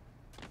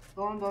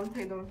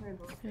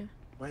play.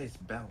 Where is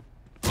Bell?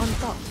 On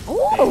top.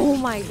 Oh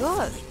my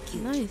god.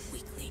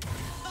 Nice.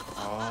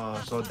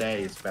 Oh, so there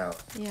is Bell.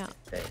 Yeah.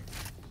 There.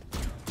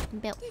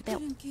 Belt.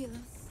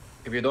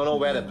 If you don't know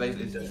where the place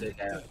is, just say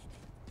there.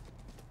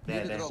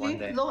 There, one See,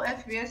 there. low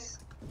FPS.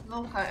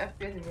 Low high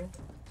FPS again.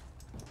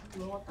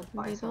 What the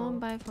fuck They is don't all?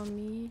 buy from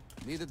me.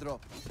 Need a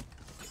drop.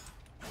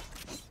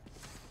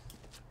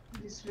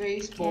 This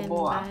race Can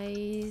Bobo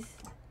buys.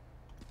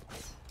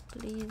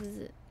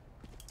 Please.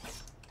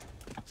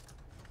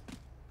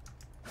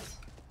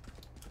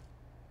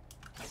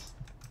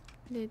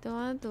 They don't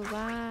want to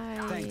buy.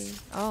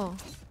 Thanks. Oh,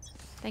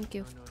 thank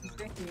you.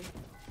 Thank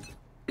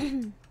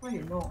you. What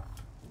you know?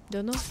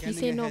 Don't know. He Scanning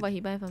say no, ahead. but he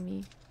buy from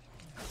me.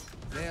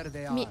 There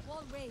they are. Mid.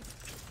 Wall raised.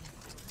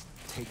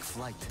 Take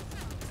flight.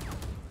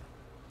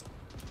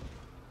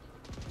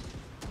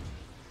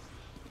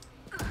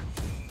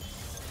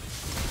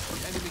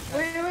 Enemy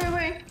captured.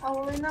 Wait.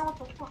 Oh, wait now, what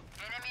the fuck?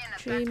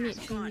 3 mid.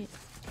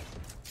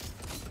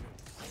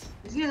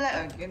 Is he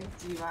lag again,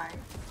 GY?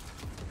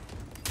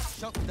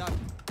 Shot done.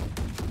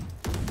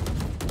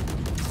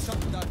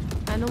 Shot done.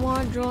 I no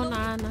more drone.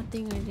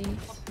 Nothing really.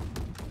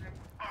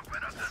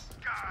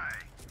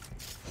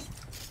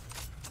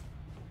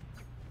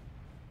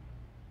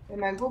 They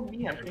might go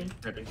B, I think.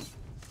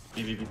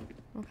 B.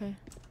 Okay.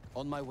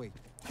 On my way.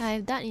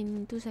 I've done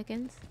in 2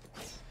 seconds.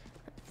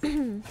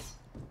 Enemy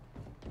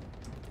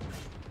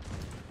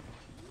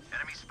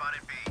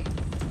spotted B.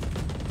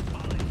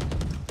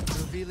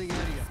 Revealing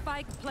area.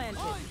 Spike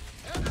planted.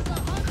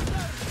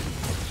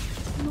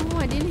 No,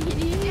 I didn't hit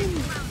him.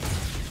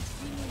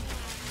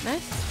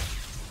 Nice.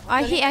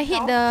 I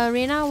hit the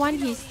Reyna one.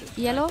 He's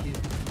yellow.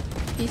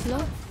 He's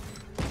low.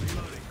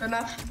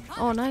 Enough.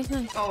 Oh, nice.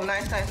 Oh,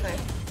 nice.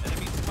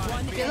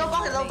 Yellow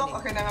box.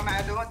 Okay, never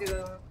mind. I don't want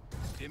to.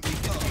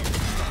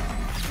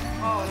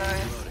 Oh,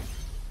 nice.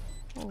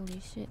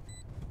 Holy shit.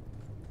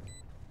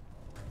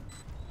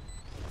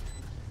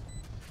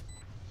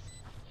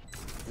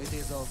 It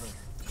is over.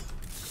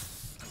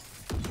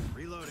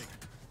 Reloading.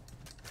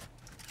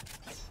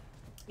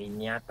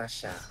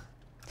 Nyatasha.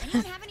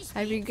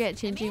 I regret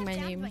changing my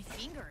name.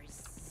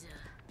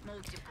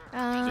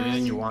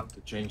 Didn't you want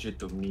to change it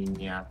to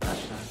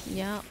Nyatasha?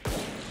 Yeah.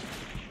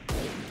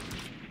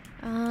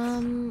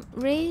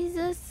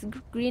 Razor's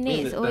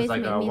grenades always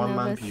like make a me 1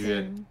 month nervous.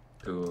 period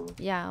to.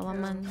 Yeah,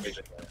 1 month. change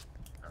it.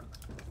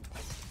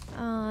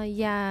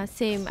 Yeah,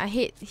 same. I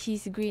hate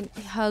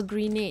her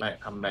grenade. Might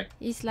come back.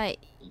 It's like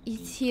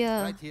it's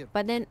here, Right here.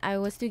 but then I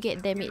will still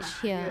get damage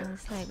here.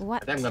 It's like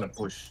what? I think I'm gonna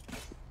push.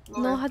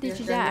 No, how did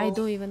you die? I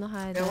don't even know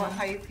how I Then what died.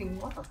 high ping?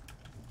 What the?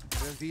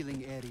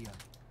 Revealing area.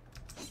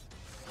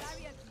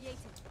 Barrier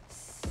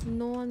created.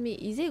 No one me.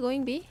 Is it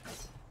going B?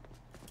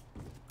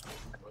 I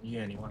don't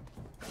hear anyone.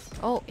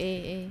 Oh,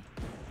 A.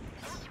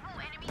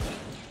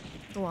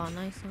 Wow,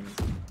 nice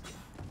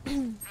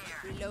one.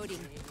 Reloading.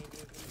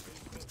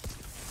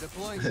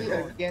 Deploying See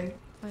drone. again.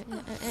 Wait, Go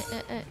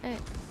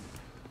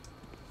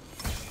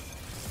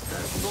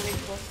in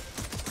first.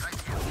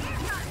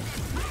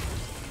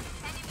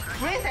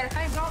 Raise and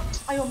high ground.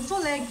 Aiyo, I'm so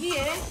laggy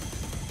eh.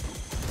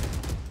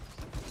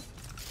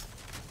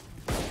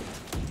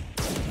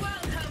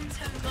 Welcome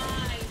to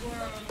my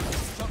world.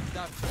 Shock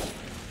dart.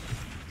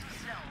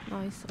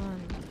 nice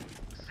one.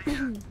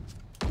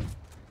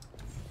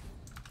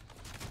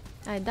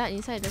 I died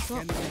inside the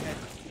smoke. Scanning ahead.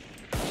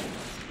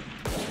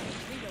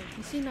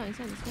 Is he not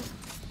inside the smoke?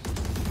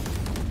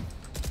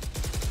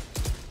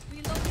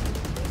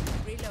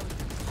 Reload.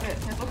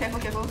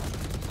 Wait, careful.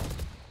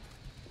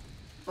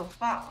 The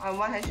fuck? I'm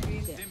 1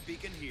 HP. Stim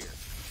beacon here.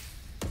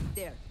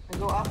 There. I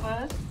go up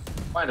first.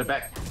 Why the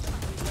back?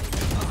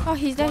 Oh,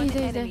 he's there. One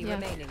Yeah. enemy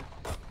remaining.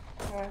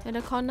 At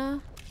the corner.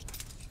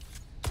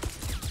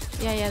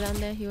 Yeah, down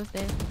there. He was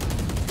there.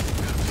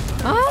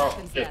 Oh,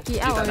 Oh, okay. he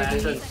out It's an already.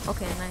 entrance.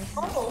 Okay, nice.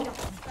 Oh,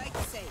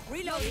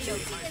 Reload.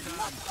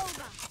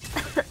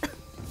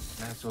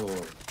 That's all.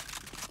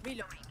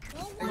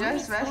 I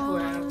just smash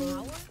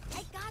wherever.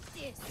 I got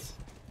this.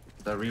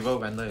 The river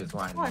vendor is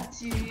one. What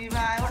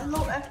jibai? What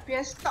low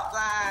FPS? Stop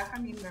lah!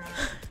 Come in lah.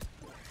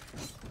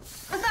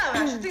 Last time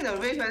when I shooting the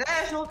range, then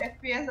I show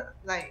FPS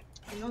like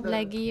the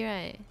Laggy,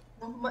 right?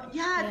 number.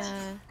 Yeah.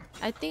 Yeah.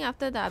 I think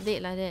after the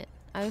update like that,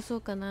 I also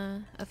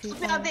kena a few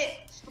Stupid times. update.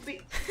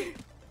 Stupid.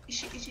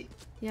 Shit.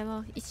 Yeah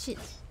lor, eat shit.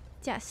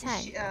 Just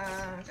Shit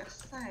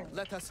just sign.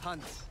 Let us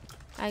hunt.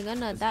 I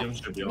gonna This duck. game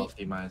should be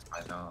optimized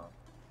by now.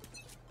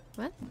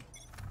 What?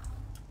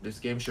 This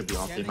game should be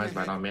optimized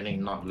by now,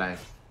 meaning not lag.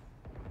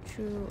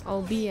 True.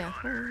 Oh, B ah.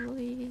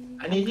 Holy.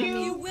 I need You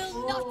you.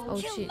 will not Oh,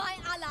 kill shit. my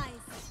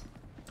allies.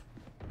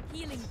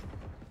 Healing.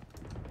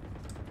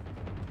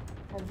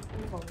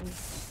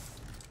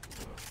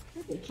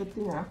 They're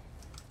shooting ah.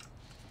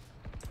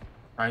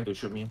 Trying to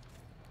shoot me.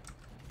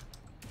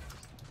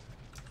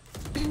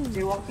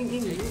 They walking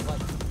in. Is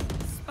it?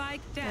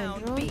 Spike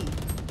down drone. B.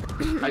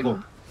 I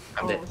go.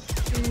 I'm dead. Oh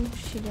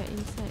shit, they're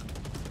inside.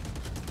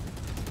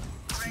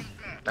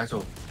 That's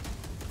all.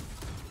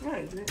 Where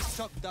is it?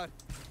 Shock dart.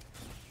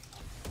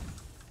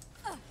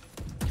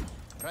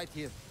 Right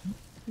here.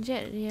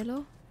 Jet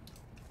yellow.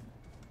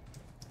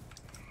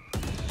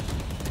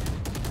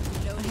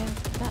 I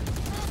have that.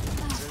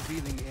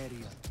 Revealing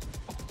area.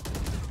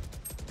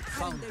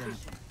 Found them.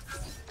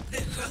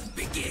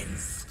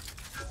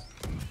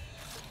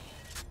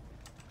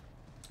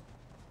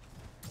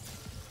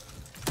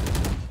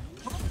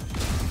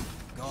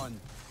 Gone.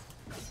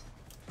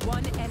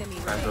 One enemy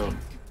That's all. remaining.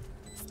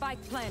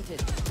 Spike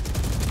planted.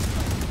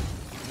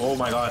 Oh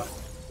my god.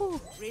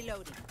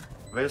 Reloading.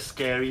 Very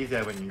scary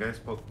that when you guys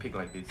pick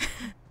like this.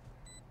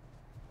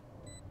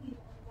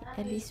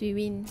 At least we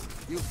win.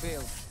 You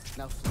failed.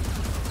 Now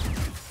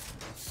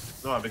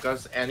No,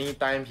 because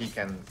anytime he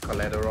can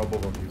collateral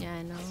both of you. Yeah,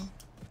 I know.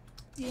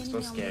 The So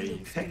enemy scary. only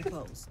looks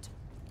composed.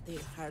 Their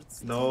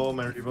hearts. No,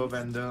 my river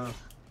vendor.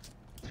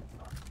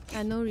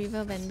 I know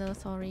river vendor,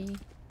 sorry.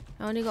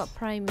 I only got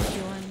prime if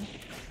you want.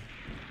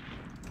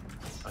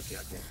 Okay,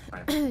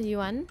 fine. You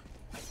want?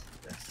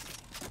 Yes.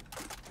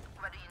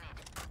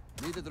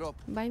 need a drop.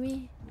 Buy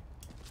me.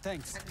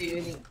 Thanks. What do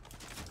you need?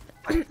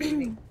 What do you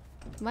need?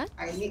 What?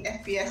 I need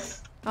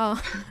FPS. Oh.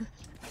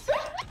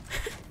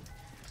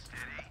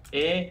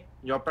 Eh,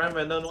 your prime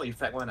vendor no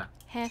effect one ah?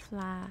 Have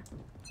lah.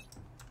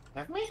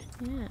 Have me?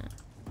 Yeah.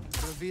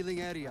 Revealing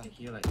area. I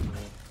hear like no.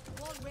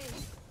 Wall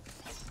raised.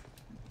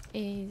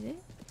 Is it?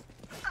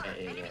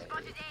 Yeah.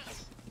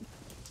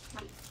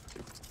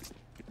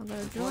 I'm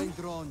gonna Deploying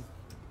draw. drone.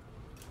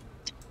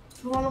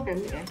 You want to look at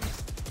me eh?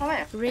 How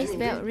much? Raise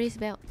belt, raise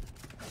belt.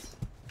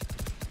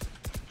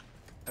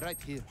 Right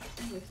here.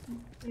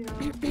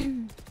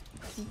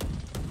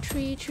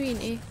 Three in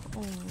A.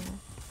 Oh.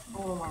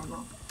 Oh my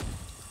god.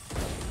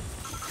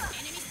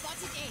 Enemy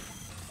spotted A.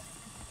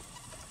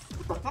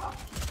 What the fuck?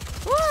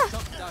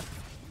 Shock dart.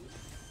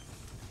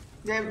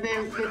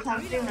 They're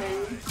something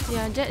already.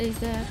 Yeah, Jet is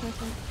there.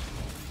 Careful.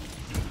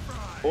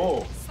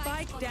 Oh,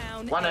 Spike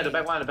down one at the A.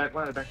 back, one at the back,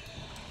 one at the back.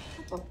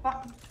 What the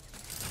fuck?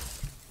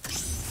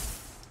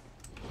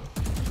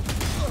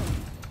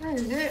 Where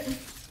is it?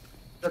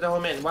 The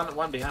woman,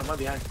 one behind, one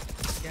behind.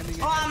 Scanning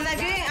Oh, I'm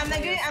ahead.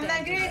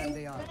 lagging. There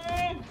they are.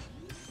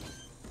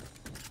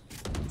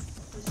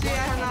 See ya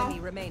Enemy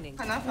now. remaining.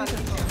 Enough funny.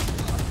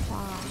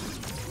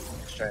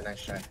 Wow.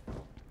 Nice try.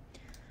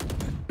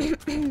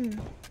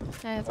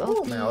 I have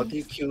Oh, ulti. my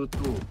ulti Q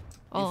too.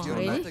 Oh, If you're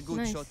really? not a good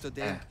Nice. shot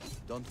today,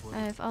 don't I worry.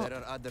 have out. There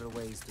are other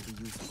ways to be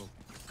useful.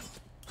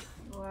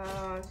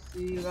 Wow,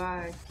 see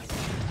guys.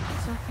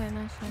 It's okay,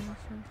 nice one.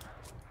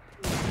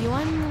 You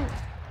want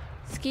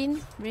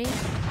skin, Ray?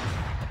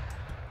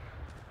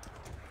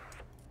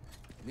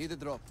 Need a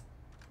drop.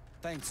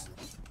 Thanks.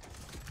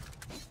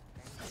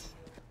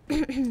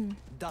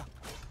 Duck.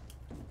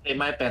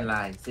 ไม่เป็นไร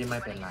สิไม่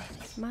เป็นไร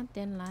มาเ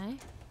ตียนไร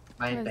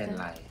ไม่เป็น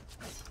ไร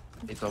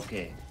it's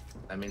okay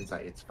that means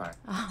like it's fine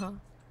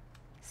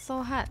so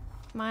hard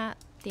มา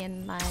เตียน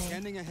ไร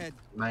Scanning ahead.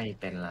 ไม่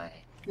เป็นไร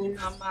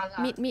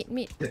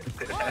mid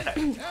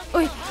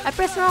Oi I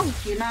press wrong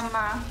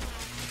Mama.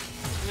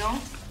 No?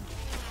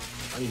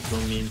 Why you so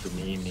mean to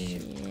me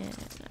man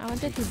yeah I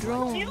wanted to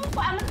drone You,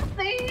 I'm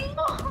saying.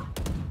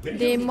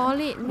 they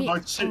molly mid oh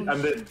shit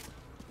I'm dead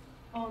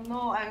Oh no,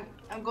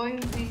 I'm going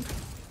B.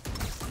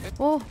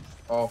 oh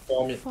oh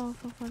 4 mid for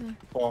them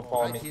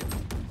 4 Right mid here.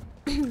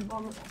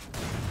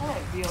 I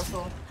like B also.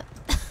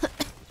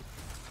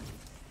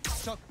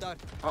 Shock dart.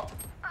 oh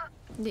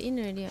they in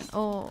already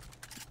oh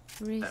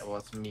race that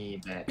was me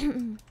bad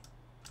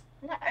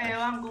Not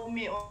everyone go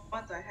mid.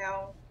 What the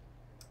hell?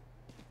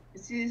 You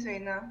see this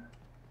right now?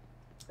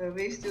 The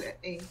race still at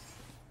A.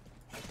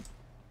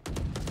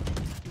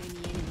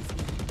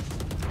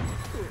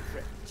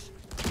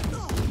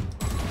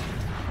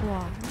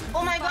 wow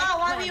Oh my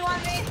god,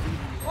 1v1 me!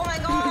 Oh my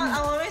god, I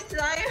always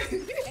die.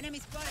 Enemy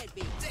spotted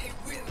B.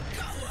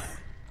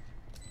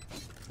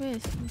 where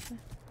is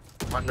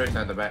one race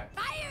at the back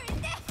Fire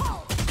in the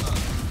hole!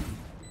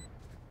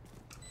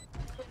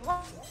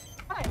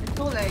 Why? It's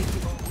so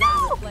laggy.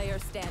 Last player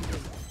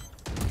standing.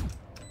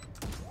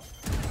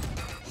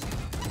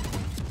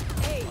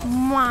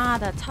 妈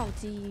的超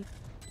级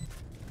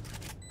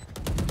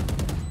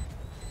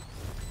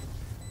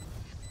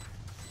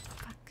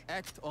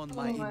Act on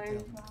my Oh my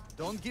intel. god.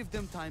 Don't give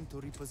them time to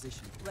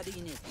reposition. What do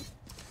you need?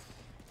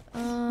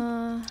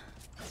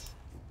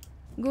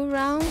 go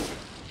round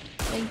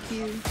thank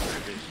you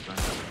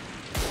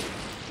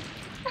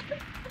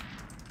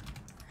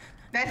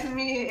That's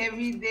me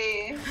every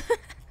day.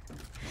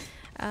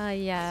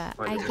 yeah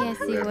What I do you guess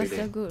do it every was day?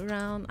 a good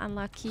round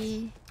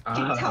unlucky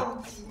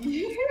ah,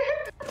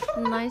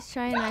 nice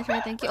try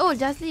thank you oh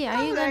Jasly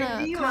are you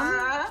gonna Laggy, come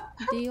ma.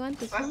 do you want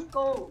to Let's come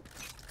go.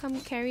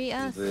 carry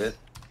us is it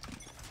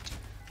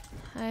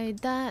I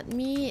that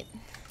meet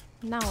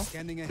now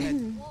Scanning ahead.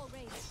 Wall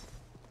raised.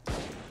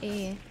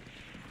 A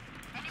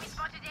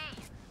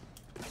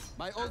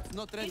My ult's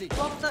not ready.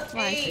 Water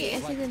why she A.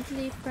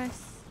 accidentally press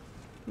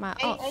my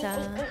A, ult A,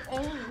 A, A,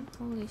 A.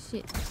 holy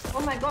shit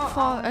Oh my god,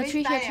 For a this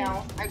three time,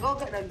 here. I go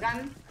get the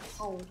gun.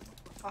 Oh,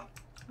 fuck.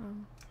 oh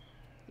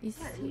is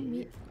he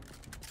mid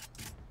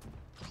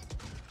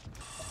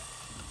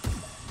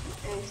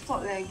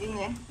Stop lagging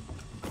eh.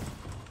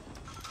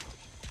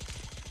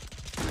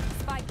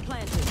 Spike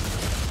planted.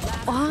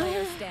 Last What?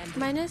 player standing.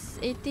 minus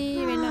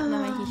 80 right now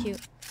never mind he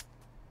healed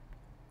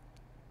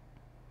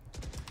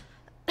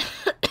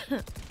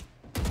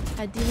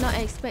I did not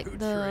expect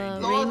the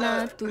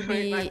Reyna to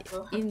be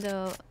in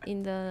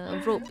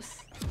the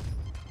ropes.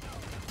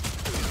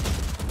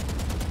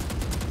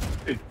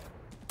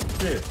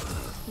 yeah.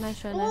 Nice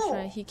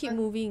try. He keep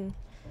moving.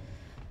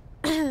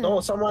 no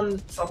someone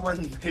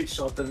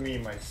headshotted me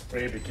my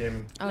spray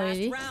became Oh Last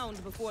really?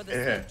 round before the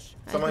yeah switch.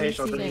 someone didn't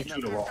headshotted see me that.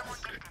 through the wall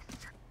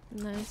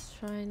Nice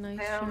try.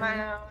 Never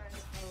mind.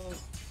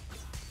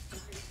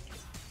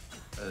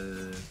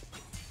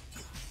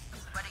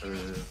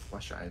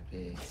 what should I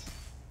play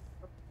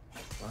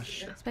what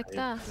should I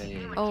Spectre.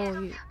 play Oh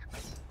you.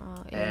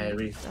 Oh yeah.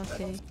 Aries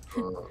Okay.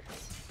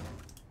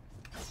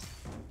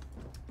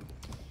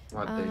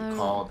 what they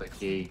call the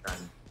gay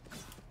gun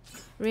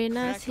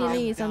Reyna's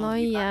healing is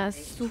annoying. Yeah,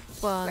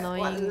 super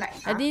annoying.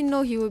 I didn't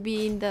know he would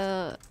be in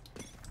the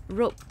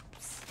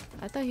ropes.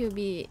 I thought he would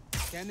be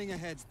Scanning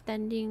ahead.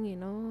 standing, you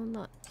know,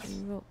 not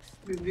in ropes.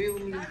 Review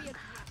me.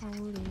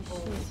 Holy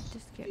shit!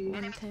 Just get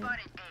one tap.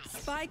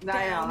 Spike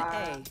Die down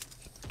lah.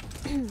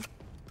 A.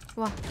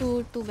 Wow,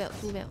 two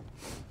belt.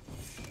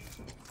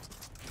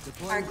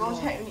 Deploying I go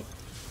drone. check me.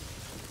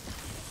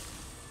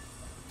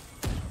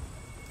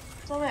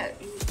 So bad.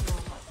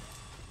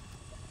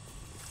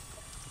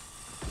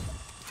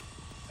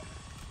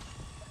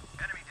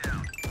 Enemy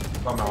down.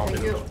 got my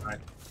Thank you. right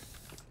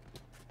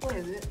What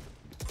is it?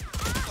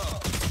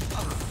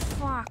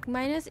 Fuck,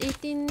 minus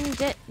 18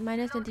 Jet,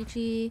 minus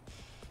 23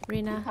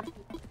 Reyna.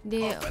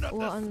 They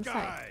were on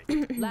site.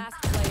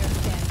 Last player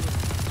standing.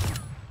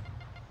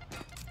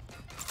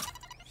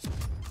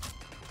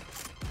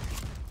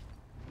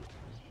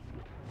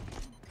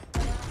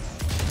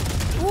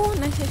 Oh,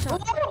 nice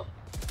headshot. Oh!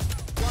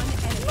 One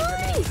enemy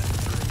remaining.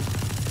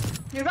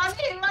 You run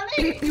in!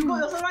 You go,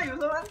 you also run.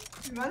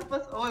 You run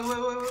first.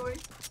 Oh, wait.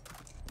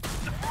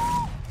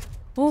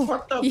 Oh,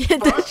 What the he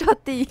had the fuck?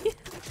 shotty.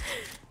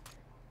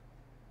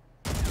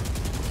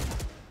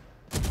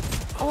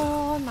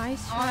 Oh,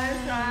 nice Oh, try.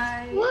 that's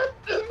right. what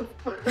the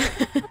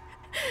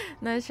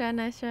Nice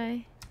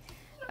try.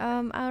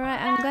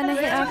 Alright, I'm gonna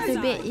head off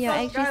to bed. You're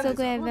actually so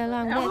good at Velo.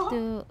 I'm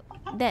glad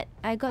that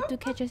I got to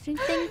catch a stream.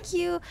 Thank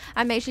you.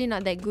 I'm actually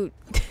not that good.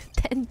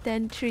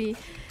 10-3.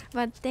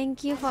 But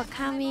thank you for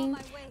coming.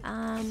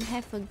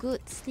 Have a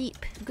good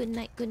sleep. Good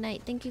night.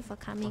 Thank you for Oh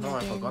coming no,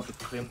 I again. forgot to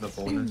claim the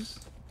bonus.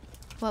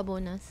 What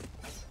bonus?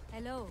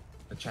 Hello.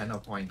 The channel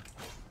point.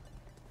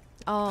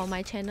 Oh,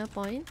 my channel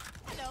point.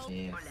 Hello.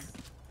 Yes.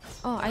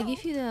 Oh, I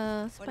give you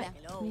the spike.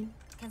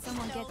 Can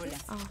someone get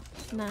this? Oh,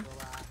 nah.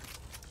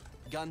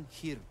 Gun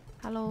here.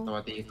 Hello. ส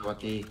วัสดี สวัส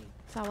ดี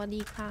สวัส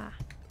ดีค่ะ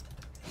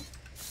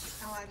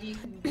สวัสดี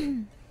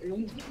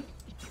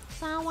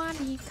สวัส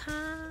ดีค่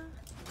ะ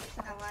ส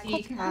วัส ข ดี อ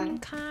บ ค่ะ คุณ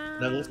ค่ะ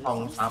 1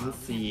 2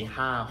 3 4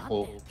 5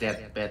 6 7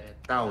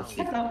 8 9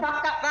 10 เราฟัก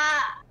กับว่า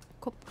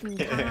ขอบคุณ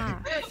ค่ะ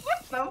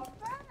เรา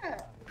ฟัก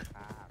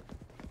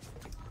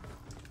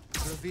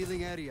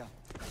Revealing area.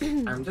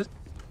 I'm just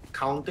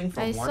counting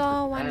from I 1 saw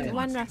to 10.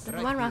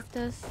 one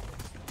rafters.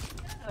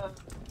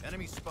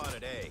 Enemy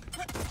spotted A.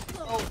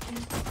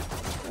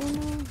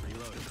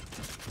 Reloading.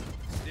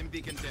 Stim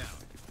beacon down.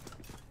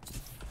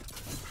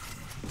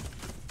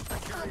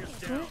 Carrier's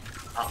down.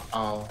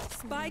 Uh-oh.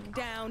 Spike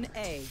down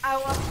A. I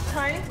was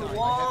trying to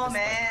wall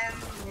man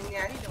เนี่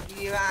ย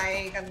ดีไร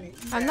กัน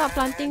I'm not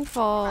planting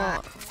for.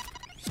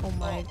 Oh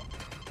my.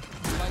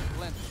 Spike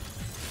planted.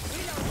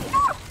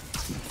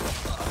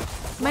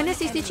 Minus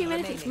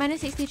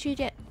 63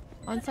 jet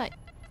on site.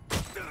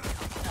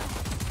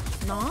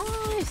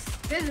 Nice.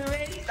 This is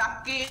really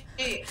sucky.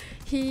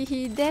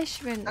 He dash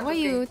when. That's Why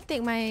okay. you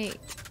take my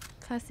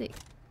classic?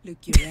 Look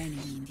your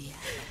enemy in the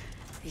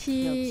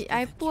eye.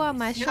 I pull out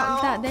my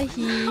shot dart, then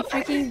he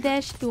freaking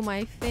dash to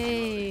my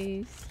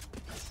face.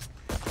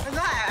 That's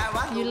why I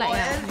want to You wall like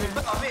and ah?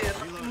 people of it is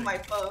fucking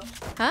viper.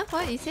 Huh?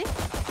 What you say?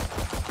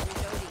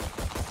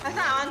 That's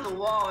why I want to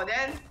wall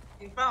then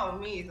in front of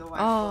me is a viper.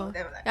 Oh,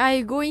 Then I'm like,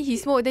 I go in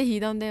his smoke, then he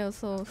down there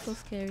also. So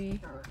scary.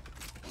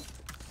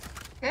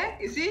 okay,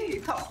 you see he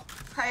talk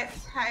hi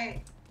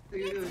to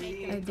you.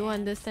 I don't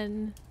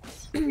understand.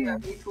 Yeah,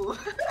 me too.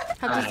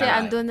 How to say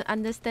I don't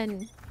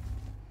understand?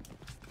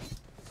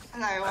 อะ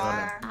ไรวะ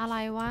อะไร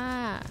วะ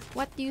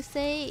What do you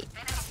say?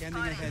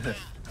 Scanning ahead.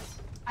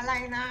 อะไร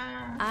นะ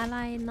อะไร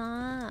นะ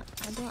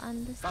I don't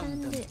understand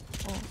it.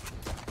 Oh.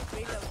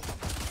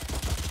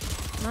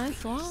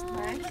 Nice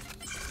one.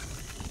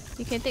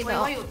 You can take the. Wait,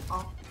 why you?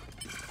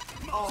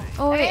 Oh.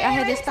 Oh wait, I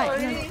had this Hey,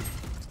 spike. No, sorry.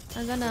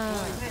 I'm gonna.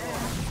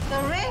 The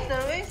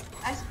race.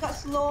 I got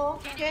slow.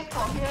 Okay,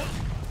 from here.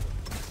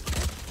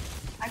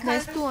 I can't.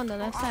 There's two on the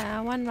left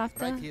side. One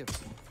rafter. Right here.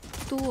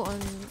 Two on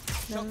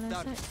the Shot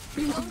left dart. side.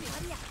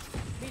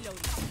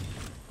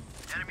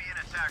 Enemy and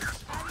attacker.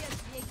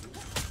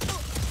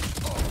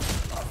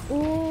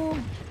 Oh,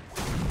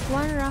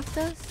 one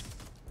rafters.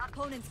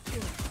 Opponent's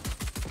killed.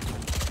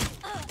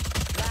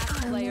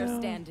 Last player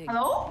standing.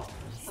 Hello?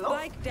 Hello?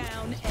 Spike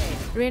down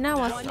A. Reina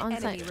was One on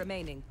enemy side.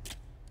 remaining.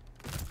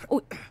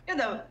 Oh,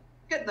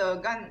 Get the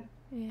gun.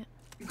 yeah.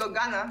 You got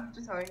gun, huh?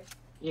 Just sorry.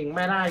 ยิงไ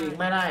ม่ได้ ยิง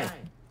ไม่ได้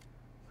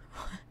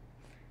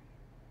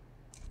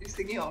You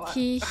singing or what?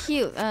 He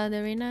healed. The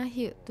Reina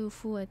healed to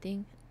full, I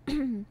think.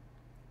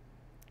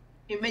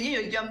 Imagine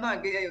you jump down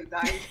and get you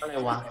die. อะไร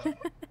วะ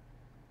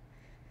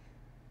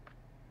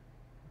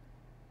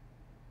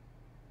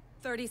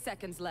 30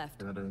 seconds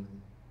left.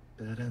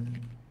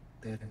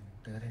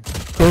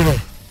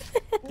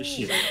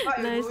 Shit. What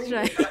you Nice doing?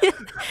 try.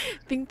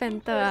 Pink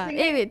Panther.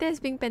 Wait, that's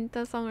Pink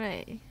Panther song,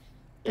 right?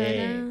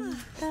 Yeah.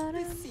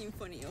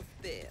 Symphony of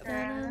Death.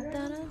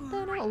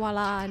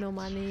 Voila, no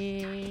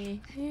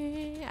money.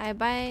 I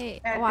buy.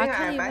 I Oh, I think I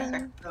can't buy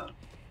even. Spectre.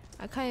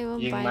 I can't even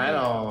ยิง buy. ไม้ห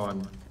ลอน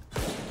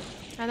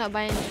I not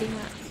buy anything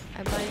lah.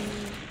 I buy.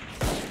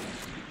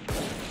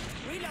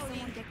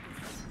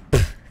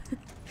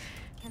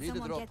 Can Need a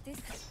someone drop. get this?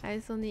 I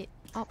also need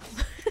op.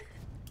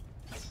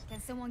 Can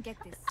someone get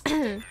this?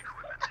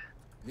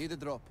 Need a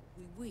drop.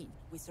 We win.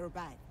 We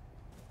survive.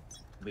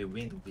 We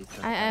win. We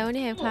I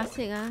only have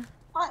classic ah.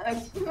 What a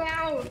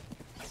clown!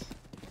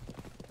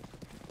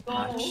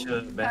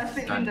 Marshall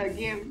Classic in the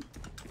game.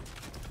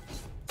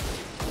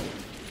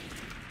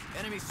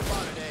 Enemy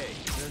spotted A.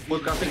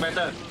 Put classic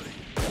better.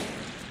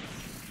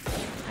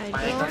 I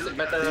My don't. classic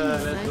better.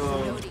 Let's Nice go.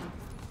 loading.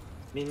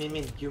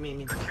 Min. You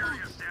min.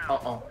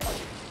 Oh.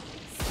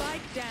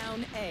 Spike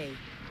down A.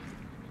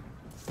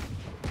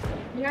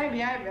 Behind.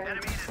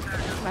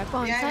 Viper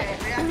on Behind.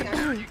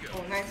 side.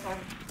 Oh, nice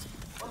one.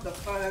 What the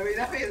fuck? The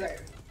Rina face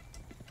like.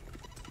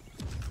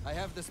 I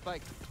have the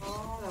spike.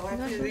 Oh, the one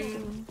Not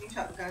using sure.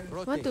 shotgun.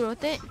 Want Rotate. to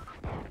rotate?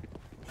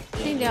 I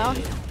think they're all.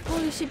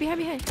 Holy shit! Behind.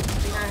 Behind.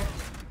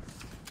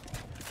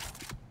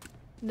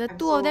 The I'm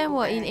two of so them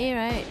were in bad. A, I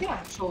right? think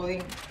I'm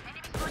trolling.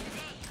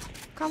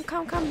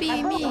 Come, be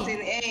I me. was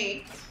in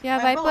A. Yeah,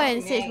 Viper Viper was and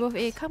in Sage A. both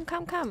A.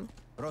 Come.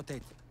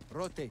 Rotate.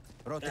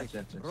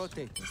 Yes.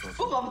 Rotate.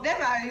 Both of them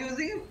are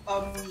using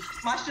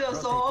Marshall,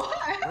 so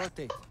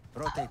Rotate.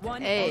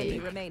 One Hey. enemy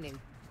remaining.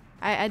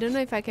 I don't know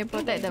if I can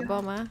protect the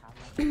bomb ah.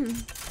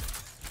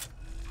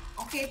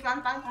 okay, plan.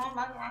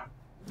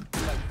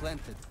 Spike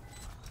planted.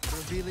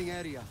 Revealing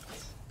area.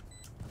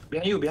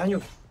 Behind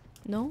you.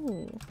 No,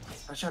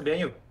 Tasha,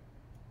 behind you.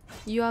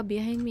 you are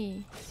behind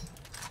me.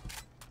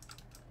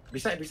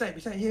 Beside.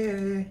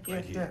 Here.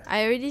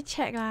 I already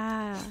checked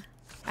lah.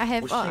 I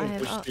have all.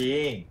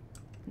 Pushing.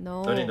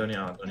 No. Don't need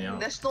out.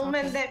 The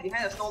snowman Okay. there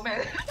behind the snowman.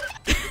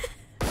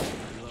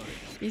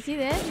 You see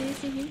that? Did you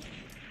see him?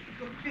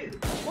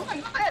 Oh my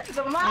god, that's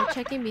the I'm mark.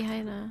 checking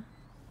behind ah.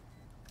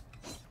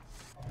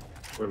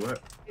 Wait, what?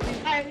 Is it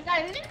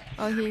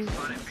Oh, he.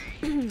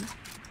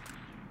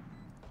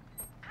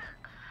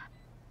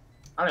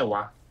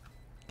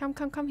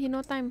 Come, he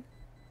no time.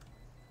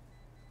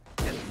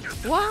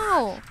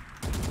 Wow!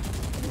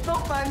 So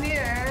funny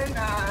and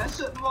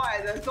shoot more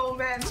at the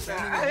snowman.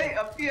 I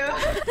appear.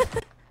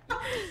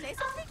 Say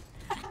something?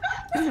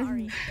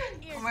 Sorry.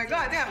 Oh my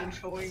god, I think I'm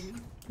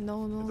throwing.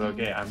 No. It's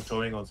okay, I'm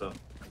throwing also.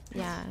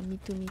 Yeah, me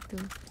too.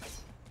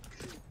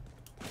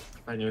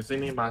 When you see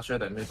me Marshall,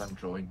 that means I'm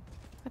throwing.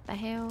 What the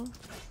hell?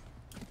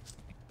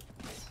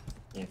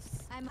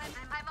 Yes. I'm on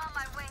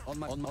my way.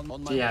 On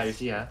my See ya, you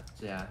see ya?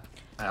 See ya.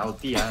 I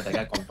ulti ya, that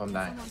guy confirm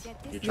die.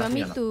 You You want trust me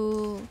me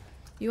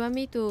or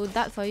not? to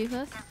dart for you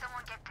first?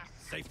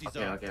 Safety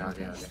Okay.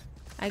 zone.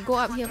 I go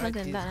up here first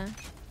and dart.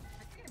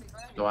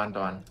 Don't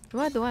want.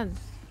 What? Don't want.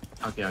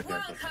 Okay.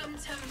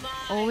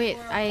 Oh wait,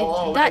 I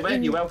Oh, dart when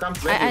in. you welcome,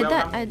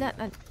 I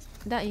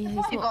dart in his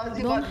You smoke. got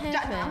Don't judge,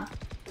 have huh?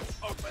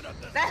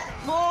 Let's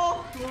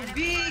go to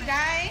B,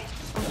 guy.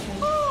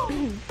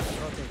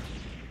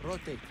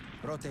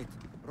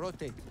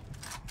 Rotate.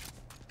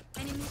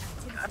 Enemy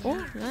activity.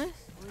 Oh, nice.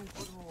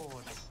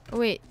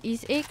 Wait,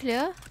 is A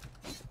clear?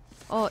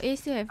 Oh, A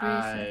still have race.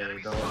 I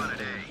don't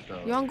think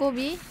so. You want go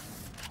B?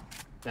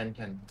 Can.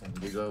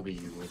 You go be,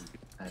 you will be.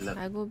 I love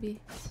I go B.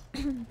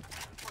 I'm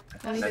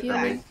let with the you.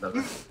 race look.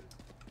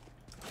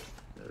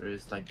 The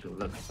race like to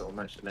look so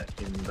much, let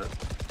him look.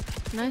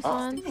 Nice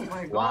one. Oh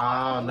my god.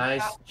 Wow,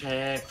 nice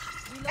check.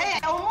 Hey,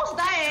 I almost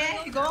died,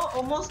 You go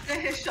almost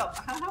get headshot.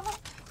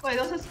 Wait,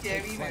 those are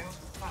scary, man.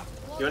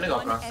 You only got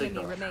One classic enemy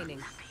though. remaining.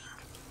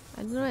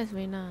 I don't know where's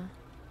Reina.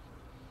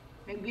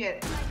 Maybe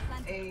at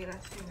A,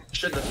 let's see.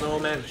 Shoot the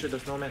snowman.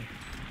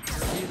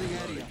 Revealing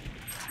area.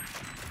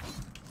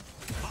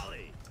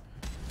 Volley.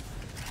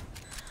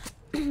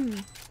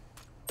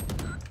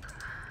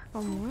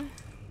 From where?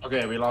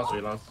 Okay, we lost.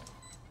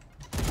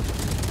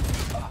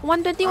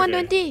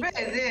 120. Where is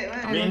it?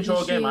 Where I is Main love throw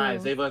you, game, I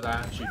shield. save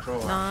us, she throw.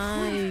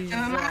 Nice. it?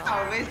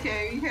 I always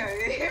carry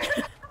here.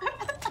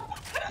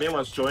 Main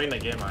was throwing the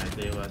game, I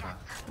save us.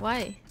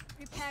 Why?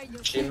 Prepare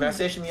your She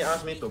messaged me,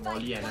 asked me to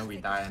molly, and then we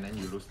die, and then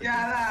you lose the game.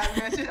 Yeah lah,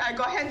 message. I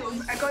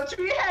got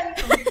 3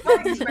 hands.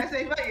 One is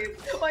message,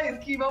 one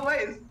is keyboard, one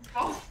is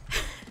mouse.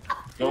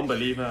 Don't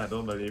believe her.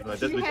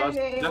 Just because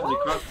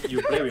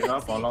you play with her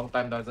for a long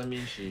time doesn't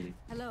mean she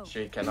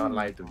cannot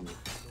lie to you.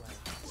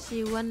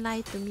 She won't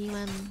lie to me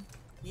one.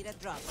 Need a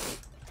drop.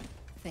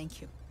 Thank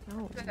you.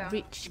 Oh,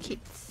 rich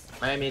kids.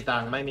 ไม่มีตั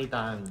งค์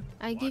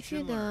I give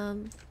you the.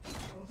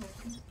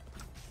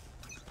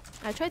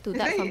 I tried to Then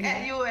dart he from at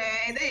here. you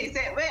then he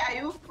said, where are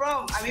you from?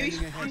 I mean, which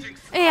country?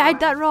 Hey, I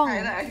dart wrong.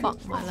 I Fuck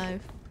my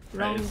life.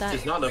 Wrong dart.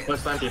 It's not the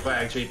first time people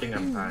actually think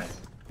I'm high.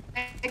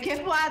 Hey,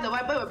 careful the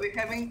Viper will be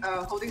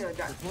holding a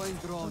gun. Deploying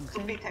drone.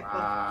 Stupid tackle.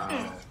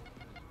 Wow.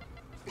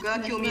 You're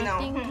gonna kill me now.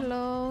 Nothing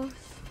close.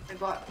 I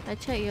got. I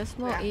check your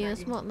smoke. In your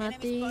smoke,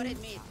 nothing.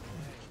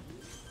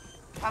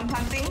 I'm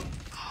hunting.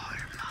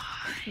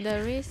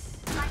 There is.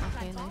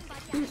 Okay,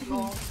 nice.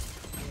 No.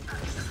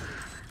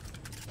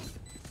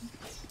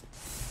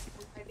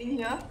 I in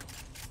here.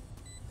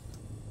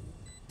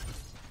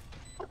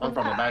 One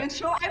from the back.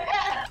 Show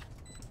iPad.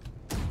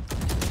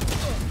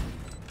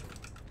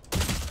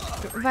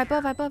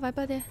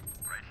 Viper there.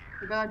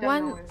 You gotta jump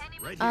One,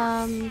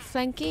 now,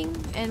 flanking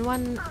and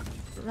one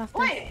rafter.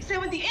 Wait,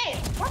 78.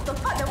 What the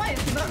fuck? That one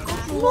is not go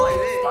through wall, is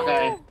it?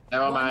 Okay,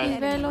 never He's mind.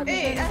 very low.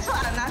 Hey, that's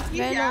what unlucky.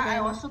 Very low, Yeah, very I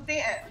low. was shooting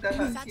at the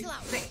Satchel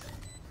out. leg.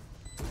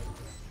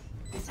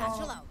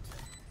 Satchel out.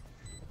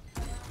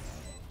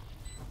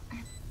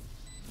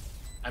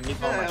 I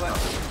miss all my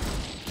stuff.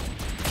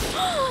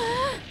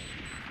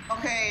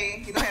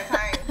 Okay, you don't have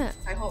time.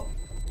 I hope.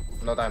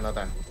 No time.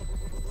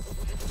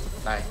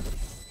 Die.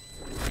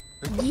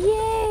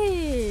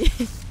 Yay!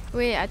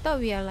 Wait, I thought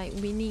we are like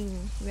winning.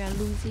 We are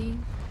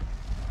losing.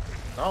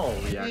 No,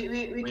 we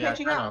We are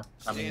catching kind up.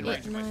 of coming Stand back.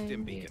 right to my Nine.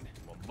 stim beacon.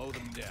 We'll mow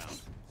them down.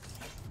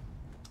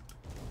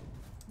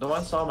 No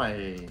one saw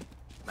my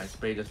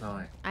spray just now,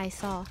 right? I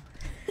saw.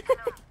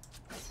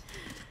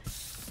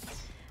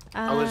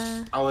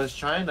 I was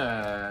trying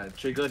to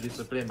trigger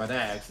discipline, but then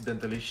I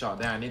accidentally shot.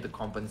 Then I need to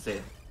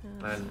compensate.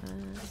 And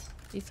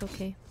It's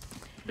okay.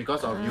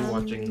 because of you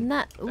watching,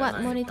 Not then what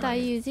I monitor are cannot-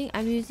 you using?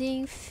 I'm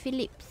using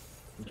Philips.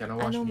 you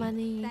cannot I watch know me.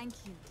 money. Thank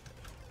you.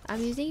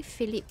 I'm using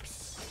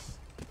Philips.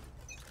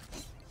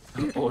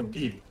 Oh,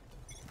 deep.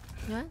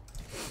 What?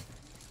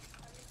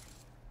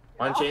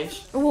 One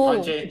change. Whoa.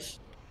 One change.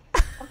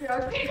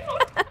 Okay.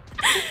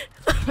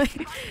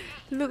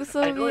 Look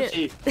so I know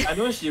weird. I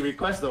know she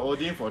requests the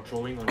Odin for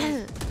throwing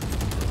only.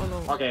 Oh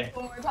no. Okay,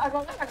 Oh my god, I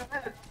got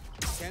that.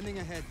 Scanning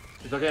ahead.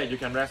 it's okay. You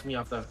can rest me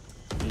after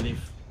you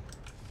leave.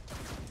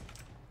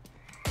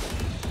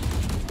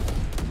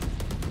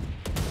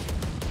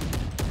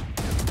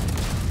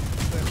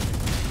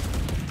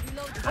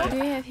 Do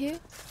you have heal?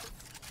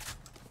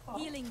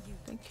 Healing you.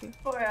 Thank you.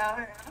 Oh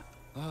yeah.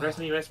 Rest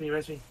me. I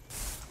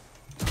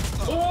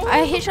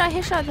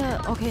headshot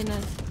the. Okay,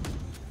 nice.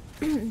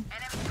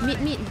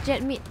 mid,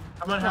 jet mid.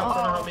 Someone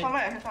help me. Come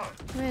on.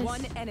 Where is?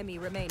 One enemy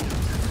remaining.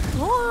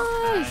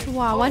 Nice!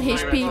 Wow, 1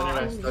 HP.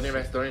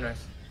 Don't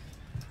rest.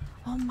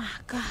 Oh my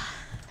god.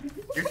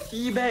 You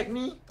teabag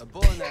me? A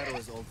bow and arrow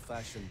is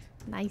old-fashioned.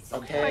 Nice.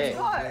 Okay.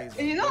 Oh my god,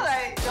 you know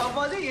like your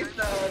body is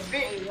the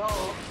bed, you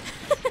know.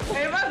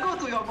 Everyone go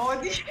to your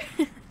body.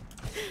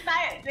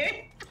 Tired, eh?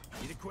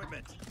 Need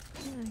equipment.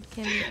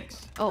 Can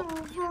oh,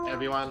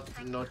 Everyone,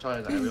 no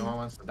choice. Everyone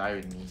wants to die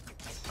with me.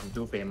 I'm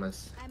too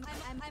famous. I'm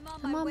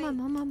on my way. On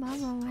my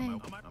way.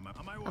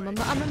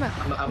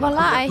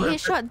 Voila, I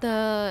headshot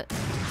the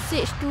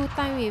Sage 2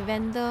 times with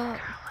Vendor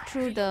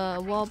through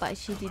the wall, but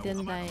she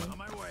didn't die.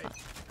 Wait,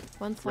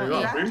 148.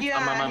 what? Lucky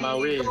I'm on my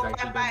way. you go It's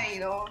actually bye-bye, you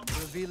know.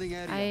 Revealing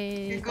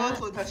area. You I go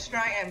to the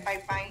shrine and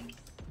bye-bye.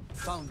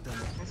 Found them.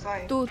 That's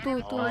why. two.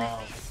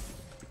 Oh.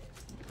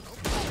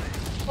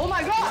 Oh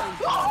my god!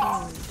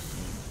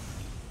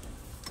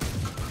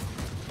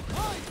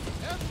 I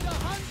am the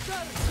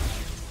hunter.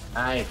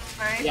 Nice.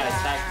 Nice, Yeah,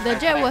 attack. The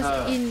jet attack was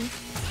her. in.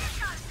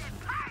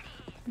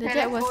 The Okay,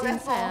 jet let's was go, let's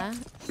inside.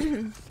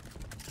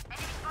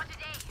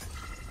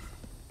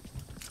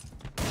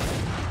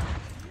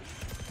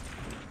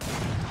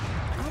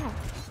 Oh.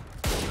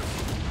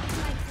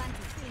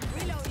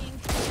 Reloading.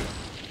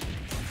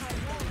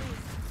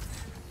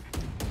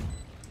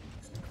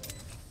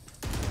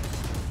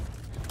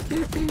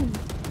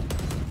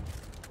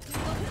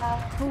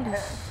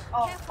 Holy.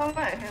 Oh, come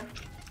right here.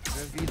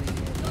 Revealing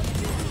area.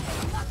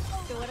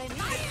 Do what I need.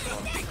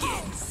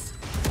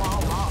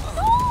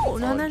 Oh,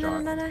 no.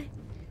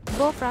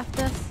 Both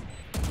rafters.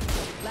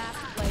 Last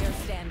player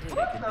standing.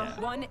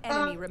 One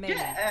enemy remaining.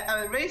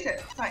 Yeah, raise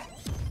it. Fine.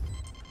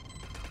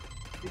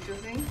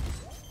 Diffusing.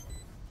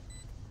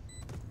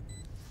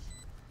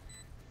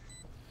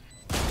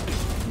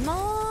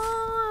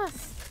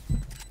 Nice.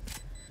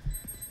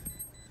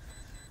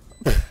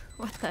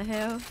 What the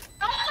hell?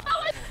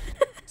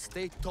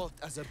 Stay taut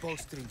as a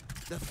bowstring.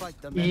 The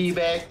fight the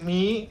Teabag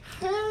me?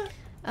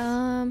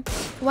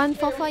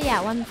 144, yeah,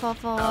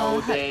 144.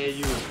 How dare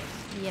you?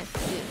 Yes,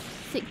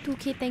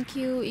 2k, thank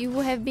you. It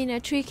would have been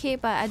a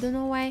 3k, but I don't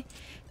know why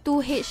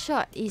 2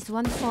 headshot is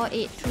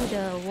 148 through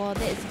the wall.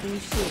 That's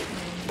bullshit,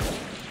 man.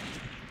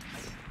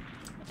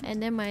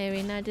 And then my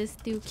arena just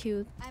still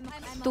killed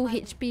 2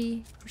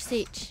 HP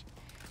Sage.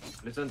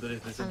 Listen to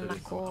this.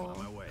 Oh. On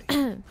my way.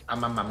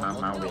 I'm on my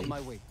way. On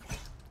my way.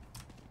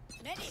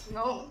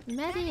 No.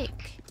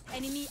 Medic.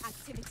 Enemy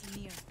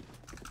activity near.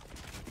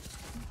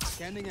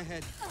 Scanning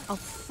ahead. Oh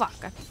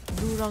fuck, I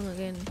do wrong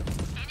again.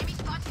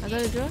 I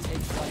got a drone?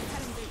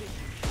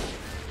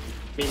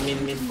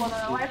 Min. For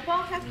the wiper,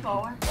 have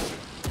for one.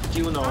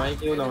 Chill nói.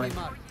 Enemy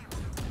mark.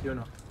 Chill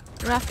nói.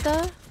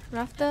 Rafter.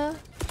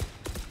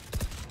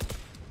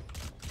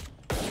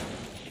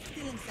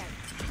 Still inside.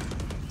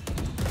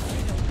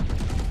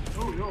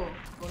 Oh, yo.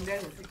 Don't dare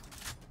to take.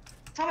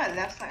 Some at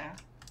left side.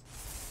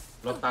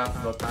 Rotat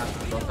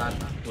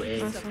to A.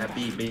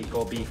 Happy B.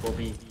 Go B.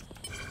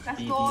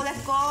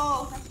 Let's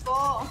go.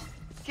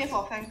 Okay,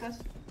 for flankers.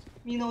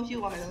 Me no heal,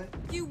 by the way.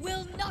 You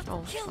will not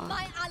Oh, kill fuck.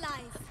 my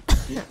allies.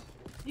 Yeah.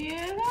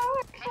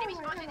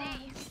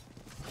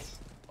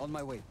 On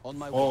my way. On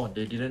my way. Oh,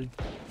 they didn't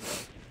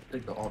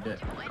take the orb yet.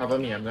 Cover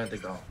me, I'm gonna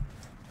take the orb.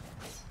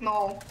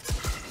 No.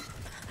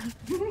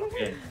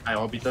 Okay, I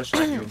orbital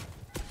strike you.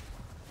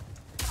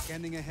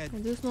 Scanning ahead. I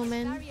do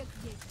snowman. Barrier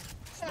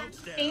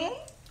created.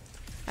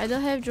 I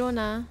don't have drone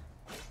ah.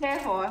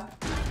 Careful.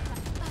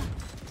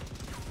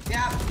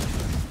 Yeah.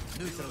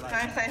 Neutralize.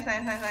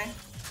 Nice.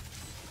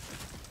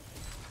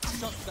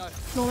 Shock dart.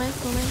 Snowman.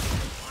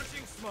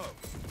 Launching smoke.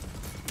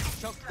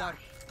 Shock dart.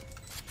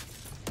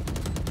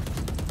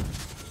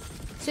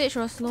 Sage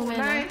was snowman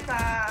ah. Nice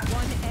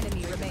One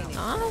enemy remaining.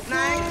 Nice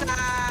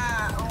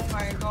oh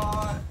my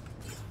god.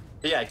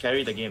 Yeah, I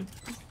carry the game.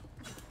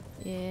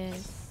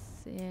 Yes.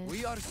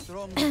 We are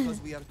strong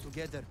because we are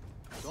together.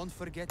 Don't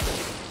forget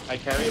it. I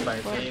carry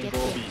by saying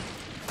go B.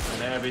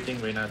 And then everything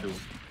Reina do.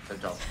 It's a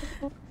job.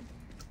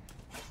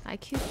 I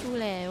killed 2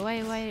 leh.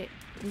 Why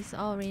it's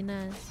all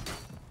Reina's?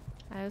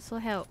 I also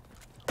help.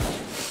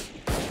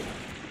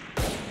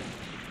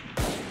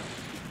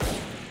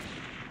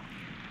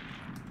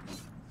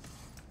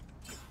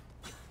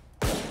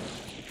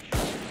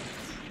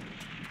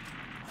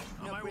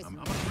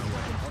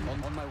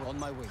 On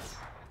my way.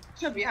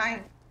 Shoot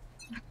behind.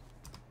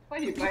 Why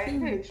you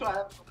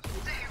shot?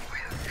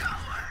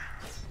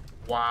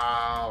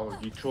 Wow,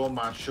 you throw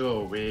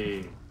Marshall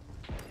away.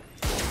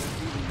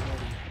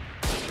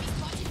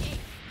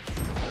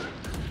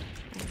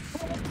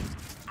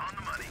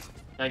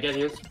 Can I get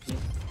his?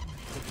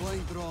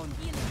 Deploying drone.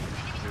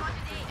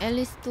 At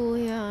least 2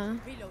 here.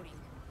 Reloading.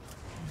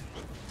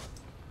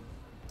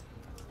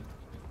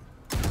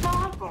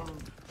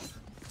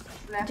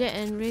 Left. Jet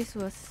and Race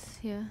was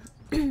here.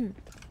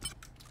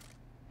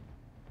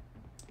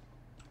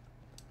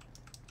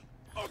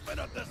 Open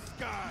up the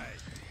sky.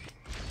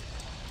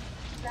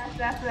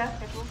 Left.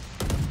 Careful.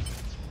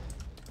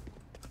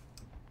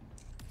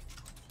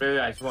 Wait,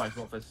 I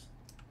smoke first.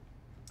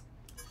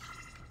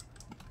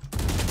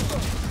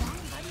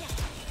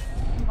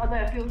 Oh,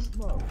 there, fuse.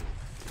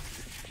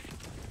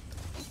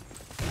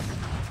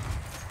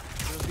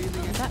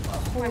 Revealing that?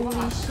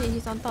 Holy shit,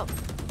 he's on top.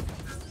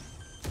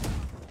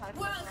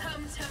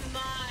 Welcome to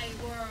my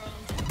world.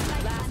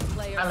 Last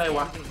playerอะไรว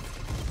ะ standing.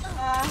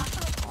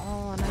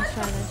 Oh, nice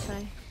try, nice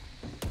try.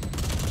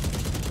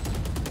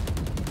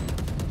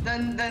 The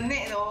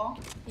net though.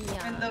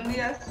 Yeah, Randomly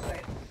just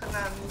like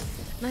kena.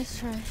 nice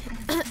try.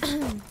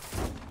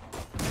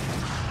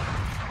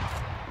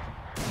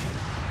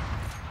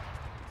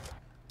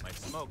 My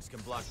smokes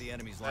can block the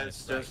enemy's line of Let's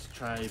sight. just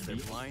try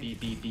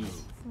B.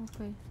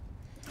 Okay.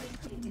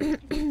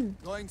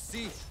 Going C.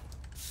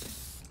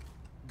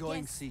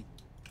 Going Yes. C.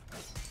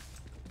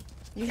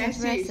 You Can have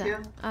see rest. it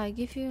here. I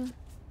give you.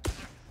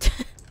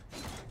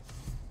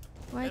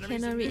 Why Enemies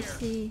cannot are reach near.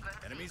 C?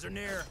 Enemies are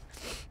near.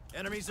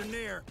 Enemies are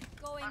near.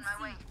 Going C.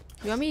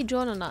 You want me to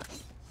drone or not?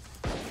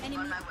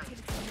 Enemy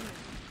activity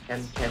near.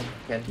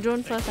 Can.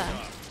 Drone first,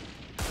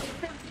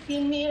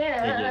 Give me.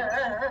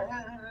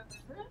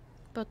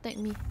 Protect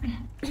me.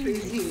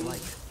 Crazy.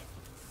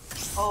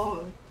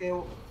 Oh, they.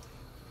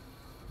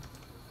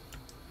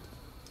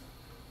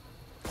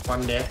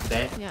 One there.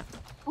 Yeah.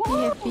 He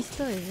have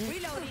pistol, is it?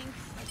 Reloading.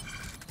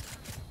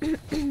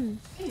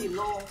 He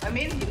low. I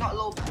mean, he not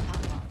low, but.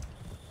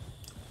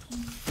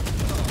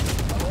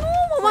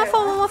 One more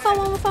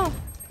fall.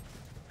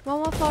 One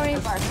more fall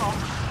range. But I saw.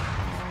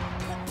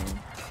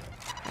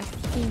 I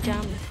fucking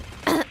jumped.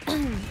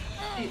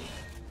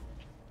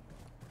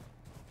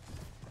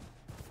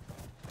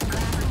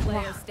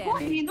 Player Oh,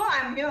 standing. he know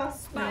I'm here.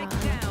 Spike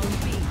down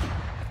B.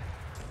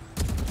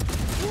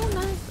 Oh,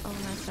 nice. Oh,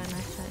 nice try,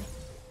 nice try.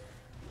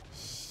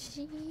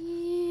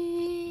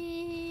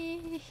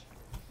 Sheesh.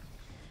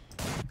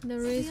 The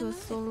race was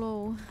so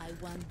low. I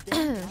want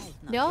them right,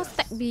 They not all yours.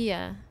 stack B,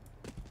 ah.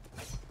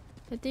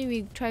 I think we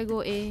try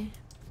go A.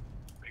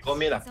 We go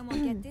mid lah. Someone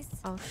get this?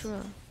 Oh,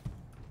 sure.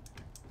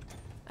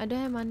 I don't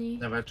have money.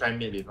 Never try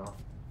mid before.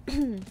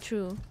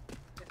 True.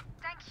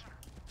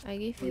 I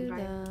give you Right.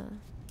 the.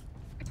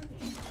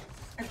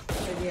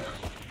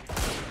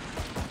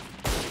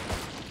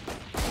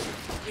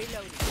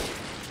 Reloading.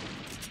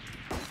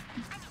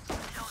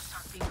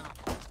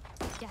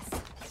 Yes.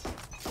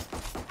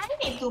 I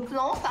need to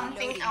blow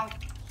something out.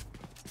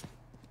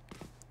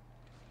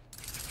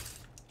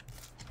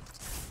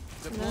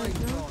 Deploying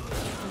drone.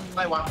 ไ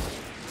ม่วะ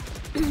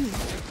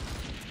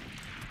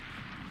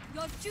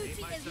Your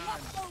duty is not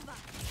over.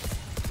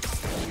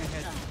 Going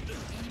ahead.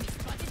 Enemy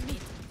spotted me.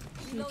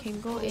 You can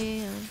go A.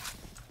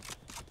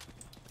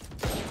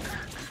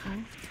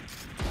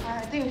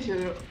 I think we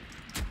should.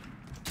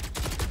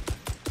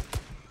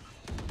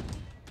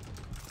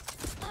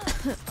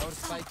 Our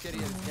spike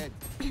carrier is dead.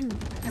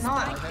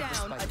 Cannot. Spike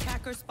down.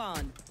 Attacker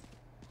spawn.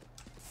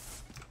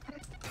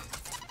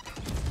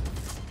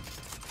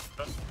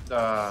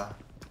 The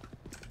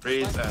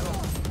Breeze and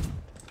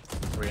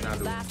Reyna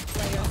do. Last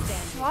player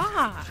standing.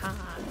 Wow.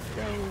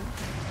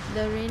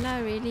 The Reyna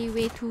really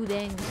way too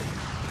dang.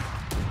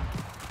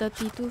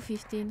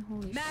 32-15.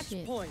 Holy Match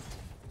shit. point.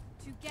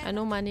 I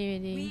no money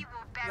already.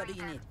 What do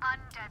you need?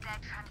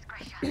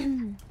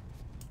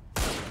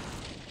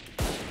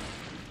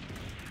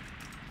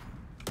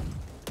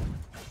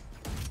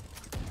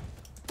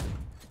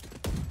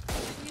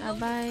 I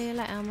buy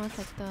like armor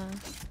sector.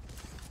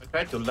 I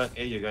try to learn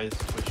A, you guys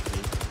push me.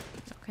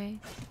 Okay.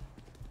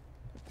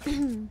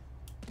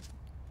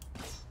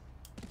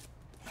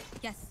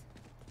 Yes.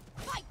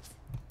 Fight.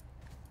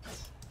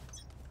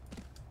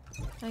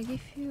 I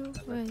give you.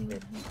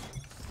 Wait.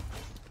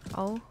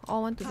 Oh,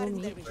 all want to go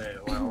mid. Wait,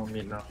 well,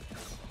 mid now.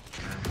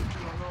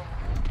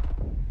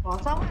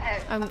 Well, someone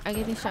at. I'm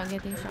getting shot. For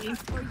you.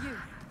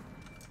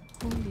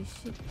 Holy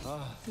shit.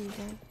 Ah, He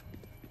died.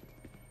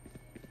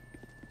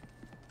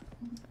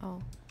 Oh.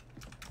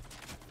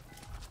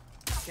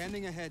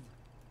 scanning ahead.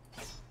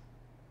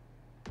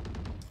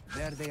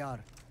 There they are.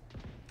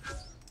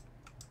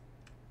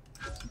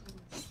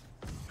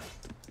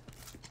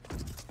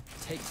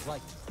 Take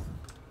flight.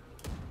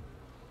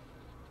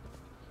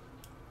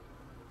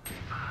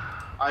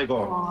 I go.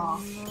 Wow.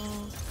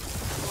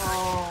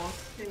 Wow.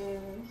 6,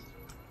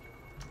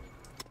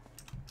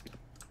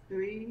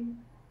 3.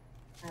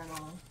 I don't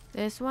know.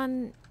 There's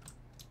one.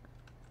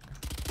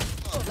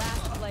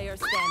 Last player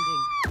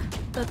standing.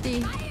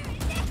 30.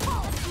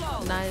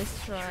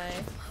 Nice try.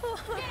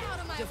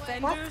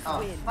 Defenders Oh,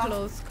 win.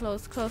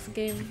 fuck. Close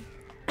game.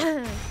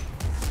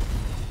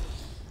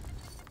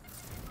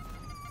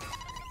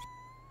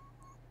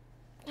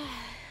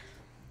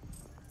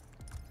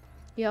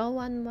 Y'all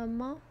want one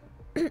more?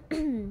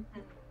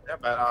 Yeah,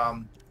 but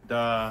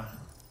the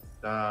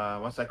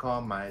what's that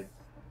called? My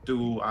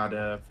 2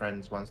 other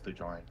friends wants to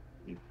join.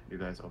 If you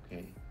guys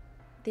okay?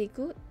 They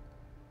good?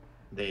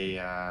 They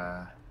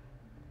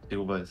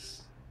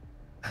silvers.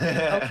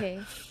 Okay.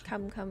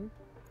 Come.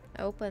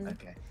 I open.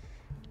 Okay.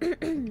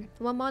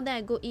 One more, then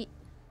I go eat.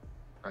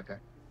 Okay.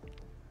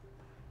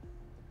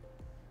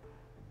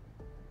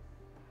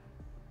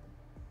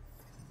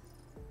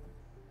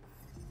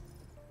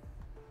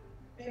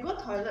 You go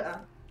toilet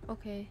ah?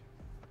 Okay.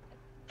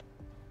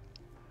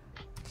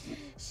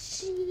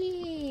 Shit.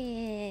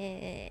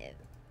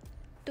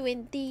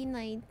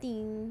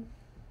 2019.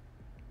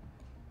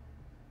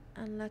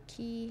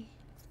 Unlucky.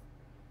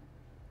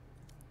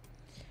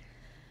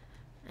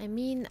 I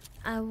mean,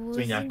 I was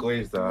Nyako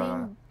is the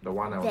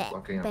one I was that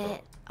talking bad.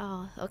 about.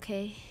 Oh,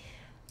 okay.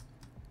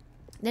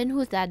 Then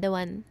who's the other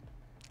one?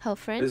 Her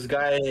friend? This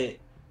guy,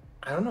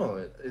 I don't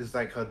know. It's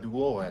like her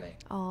duo, I think.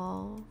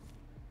 Oh.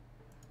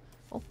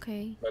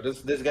 Okay. But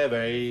this guy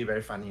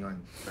very funny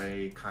one,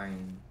 very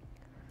kind.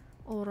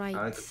 Alright.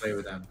 I like to play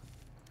with them.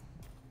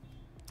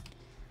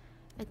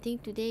 I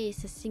think today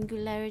is a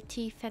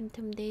Singularity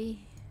Phantom Day.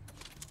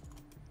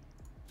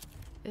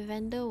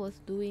 Evander was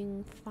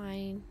doing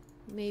fine.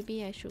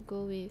 Maybe I should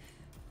go with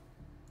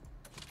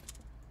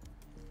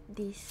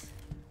this.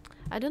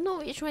 I don't know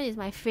which one is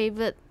my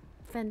favorite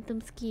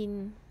Phantom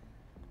skin.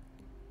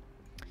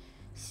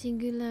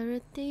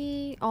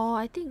 Singularity. Oh,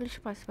 I think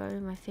Glitch Pop is probably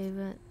my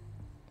favorite.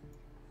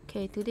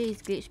 Okay, today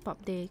is Glitch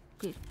Pop Day.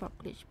 Glitch Pop,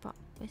 Glitch Pop.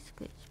 Where's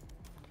Glitch?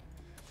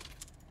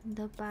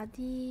 The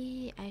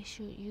body I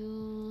should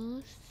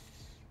use.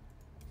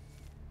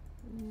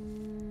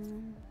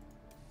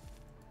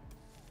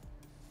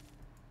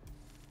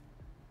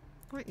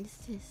 What is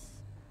this?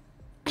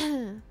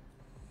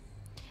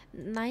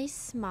 Nice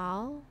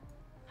smile.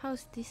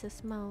 How's this a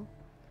smile?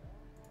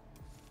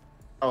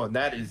 Oh,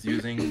 that is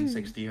using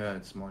 60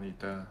 Hz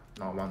monitor,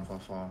 not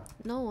 144.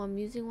 No, I'm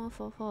using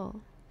 144.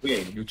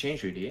 Wait, you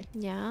changed already?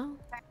 Yeah.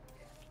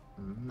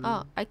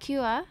 Oh,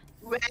 IQ ah?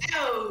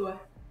 Wow.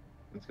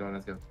 Let's go,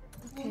 let's go.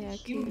 Okay,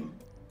 IQ.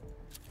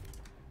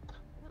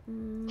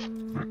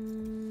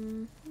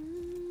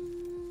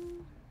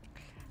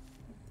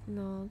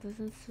 No,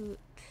 doesn't suit.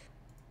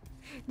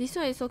 This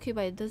one is okay,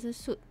 but it doesn't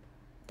suit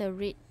the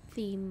red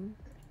theme.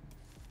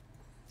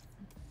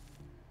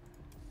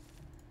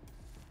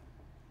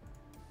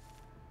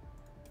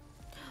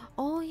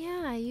 Oh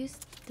yeah, I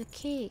used the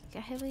cake. I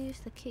haven't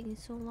used the cake in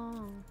so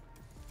long.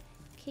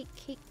 Cake.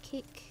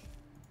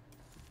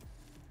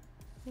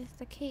 Where's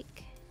the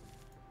cake?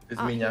 This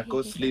Oh,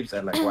 Minyako here. sleeps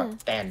at like what,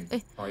 10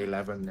 or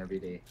 11 every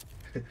day.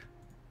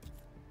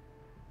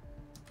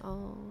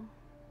 Oh,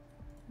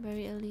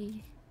 very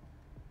early.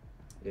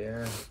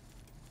 Yeah.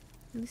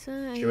 This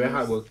one She very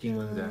hardworking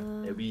ones,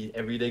 yeah.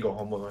 Every day got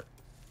homework.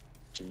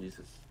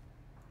 Jesus.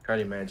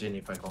 Can't imagine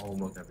if I got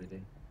homework every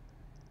day.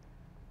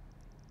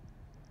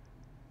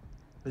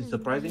 But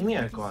surprisingly,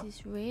 I got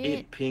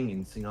 8 ping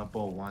in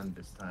Singapore 1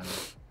 this time.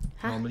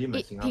 Huh? Normally my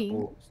 8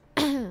 Singapore...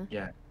 ping?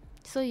 Yeah.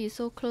 So you're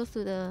so close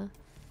to the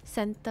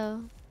center.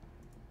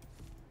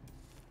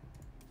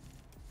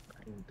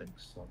 I don't think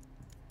so.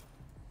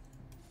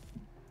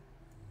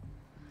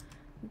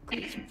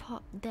 Glitch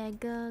Pop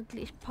Dagger,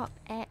 Glitch Pop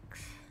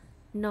Axe.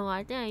 No,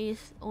 I think I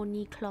use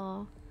only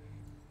Claw.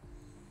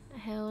 I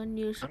haven't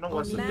used I don't know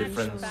what's the Oni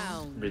difference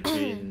Claw.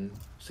 between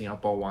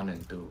Singapore 1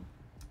 and 2.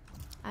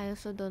 I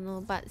also don't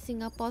know, but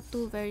Singapore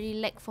 2 very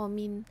lag for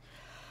me.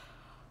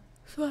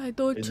 So I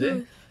don't Is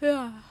choose. it?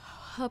 Yeah.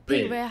 Her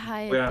ping Wait, very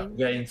high, we I are think.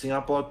 in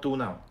Singapore 2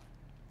 now.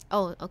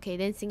 Oh, okay,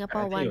 then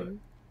Singapore I think 1.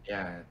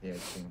 Yeah,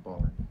 Singapore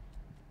 1.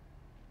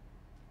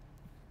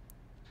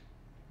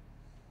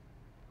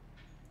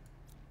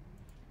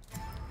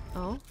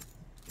 Oh?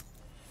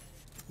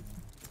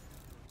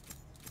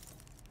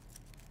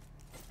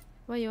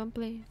 What you want to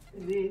play?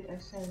 With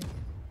SN.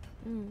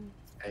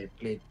 I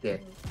played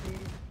that.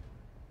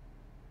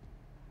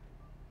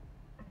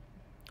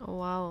 Oh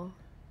wow.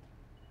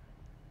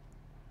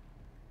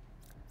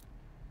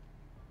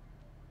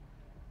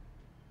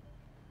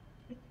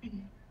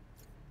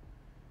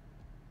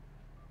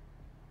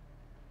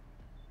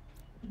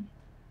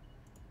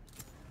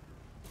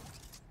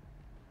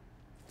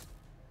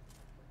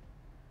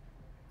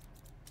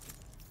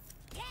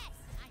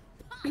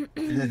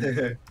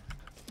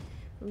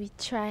 We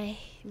try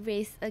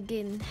race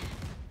again.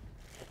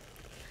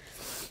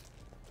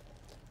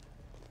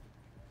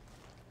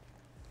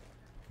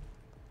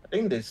 I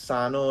think the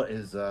Sano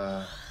is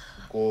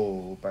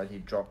gold, but he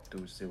dropped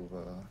to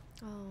silver.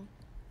 Oh,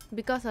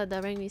 because of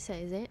the rank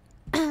reset, is it?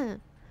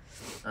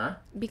 Huh?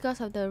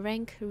 Because of the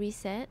rank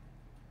reset.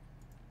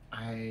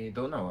 I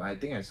don't know. I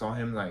think I saw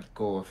him like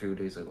go a few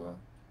days ago.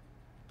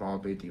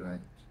 Probably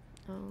divine.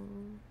 Oh,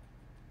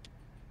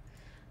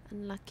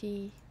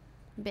 unlucky.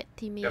 Bad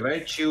teammate. They're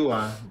very chill.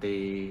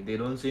 They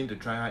don't seem to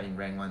try hard in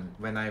rank 1.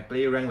 When I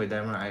play rank with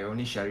them, I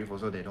only sheriff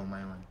also. They don't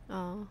mind one.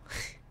 Oh,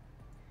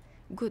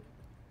 good.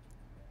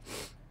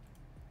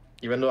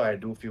 Even though I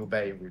do feel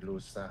bad if we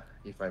lose,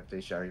 if I play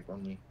sheriff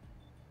only.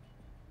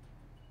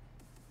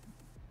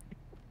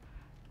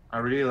 I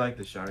really like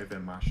the sheriff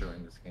and marshal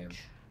in this game.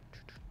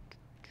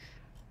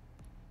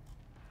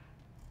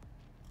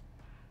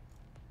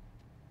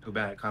 Too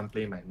bad I can't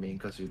play my main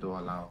because you don't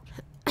allow.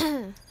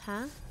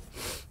 Huh?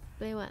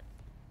 Play what?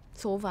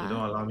 You Sova.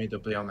 don't allow me to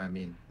play on my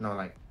main. No,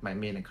 like my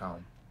main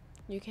account.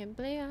 You can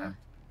play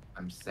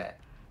I'm sad.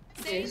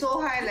 They so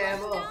high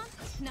level.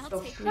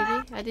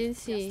 Really? I didn't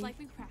see.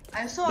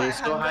 I saw They at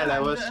so high 100,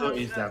 level, so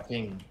 100. is their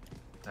ping.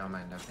 Never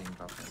mind, their ping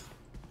problem.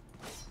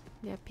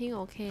 Their ping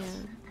okay.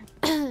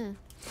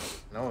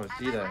 No,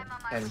 see the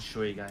Ken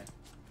Shui guy.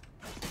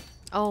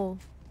 Oh,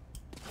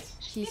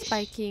 he's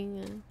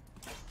spiking.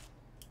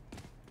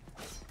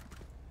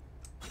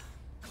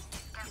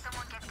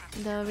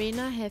 The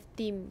Reina have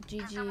team.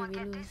 GG, we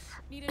lose.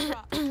 Need a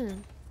drop.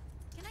 Can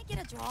I get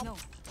a drop? No.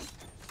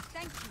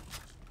 Thank you.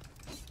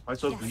 Why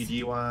so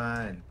greedy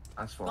one?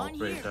 Ask for Gone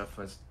operator here.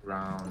 first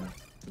round.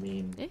 I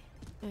mean, Eh?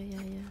 Oh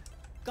yeah.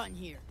 Gun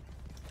here.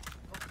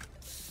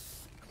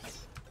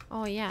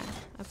 Oh yeah,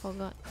 I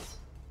forgot.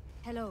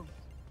 Hello.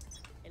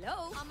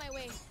 Hello. On my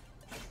way.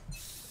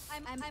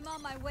 I'm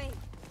on my way.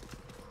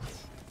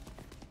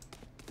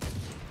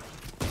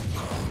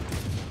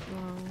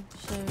 Wow,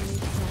 Sherry.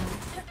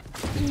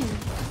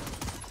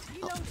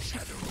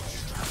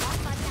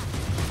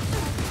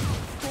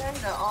 Turn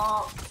the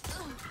off.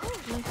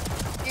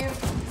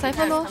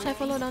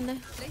 Cypher low down there.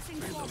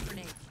 Placing swarm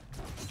grenade.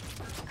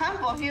 Come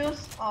for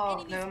heals. Oh,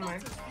 Enemy never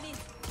mind. spotted. Mid.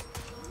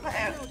 What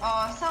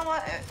at, someone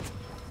at.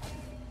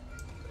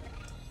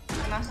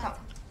 Last up.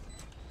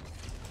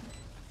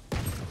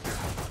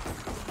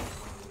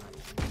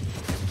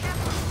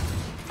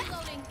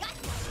 Reloading. Got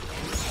you.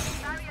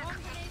 Swarm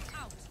grenade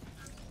out.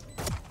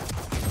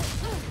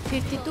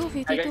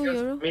 52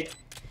 euro. mid.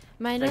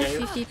 Minus Can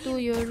you- 52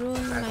 euro,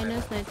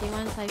 minus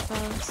 91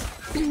 cypher.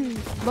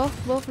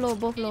 both low.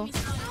 Enemy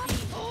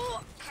spotted B.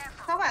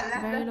 Someone at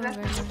left, Very low, left,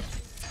 very left.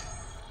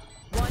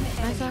 low. One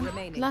Nice enemy one.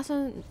 remaining. Last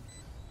one.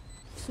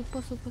 Super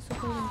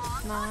low.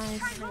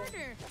 Nice.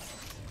 Harder.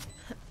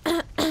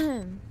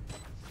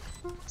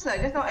 So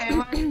just now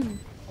everyone.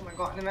 Oh my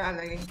god, never mind, I'm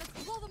lagging.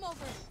 Let's pull them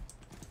over.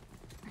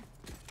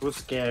 Too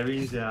scary,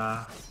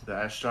 yeah.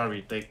 The extra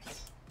retake.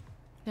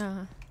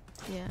 Yeah.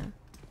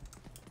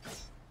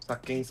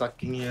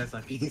 Sucking here,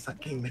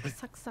 sucking there.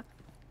 Suck.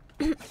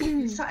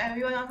 You suck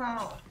everyone else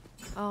now.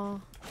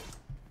 Oh,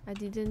 I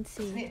didn't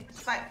see. Need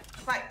spike.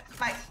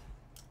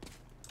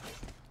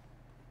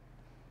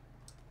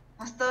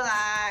 Faster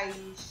lah.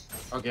 ish.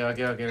 Okay, You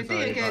think you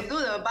sorry. can do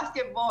the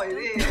basketball, is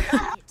it?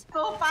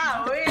 So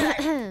far away, like.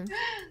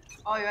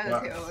 Oh, you want to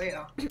What? take away?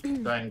 Oh.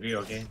 Don't angry,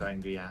 okay? Don't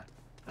angry, yeah.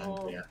 Don't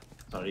angry, yeah.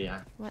 Sorry,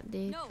 yeah. What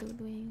they No. two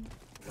doing?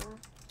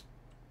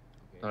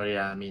 Sorry,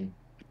 yeah. Mean.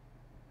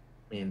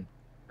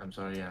 I'm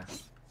sorry, yeah.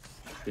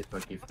 Please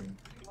forgive me.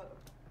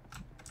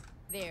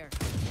 There.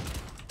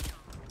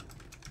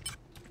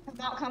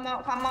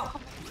 Come out.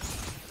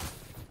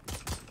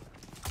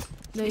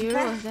 The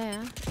euro was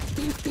there.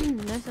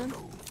 Nice one.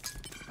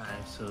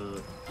 Nice.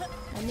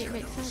 I need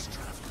make sense.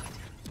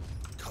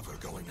 Cover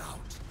going out.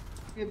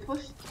 You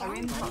push. I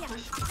mean, not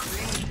push.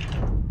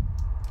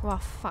 Wow,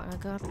 fuck! I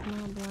got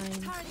now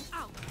blind. Turret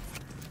out.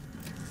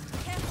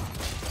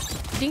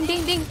 Ding.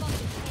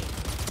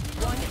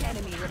 One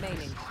enemy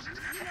remaining.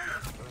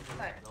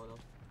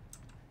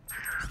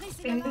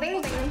 Ding.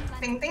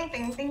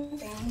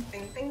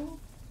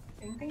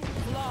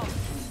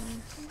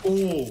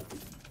 Oh!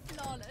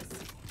 Flawless.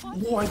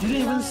 Oh, I didn't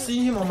even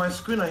see him on my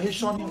screen. I hit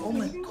shot him. Oh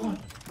my god.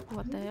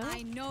 What the hell?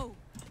 I know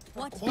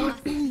what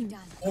must be done.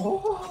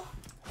 Oh!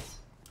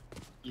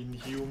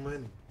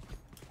 Inhuman.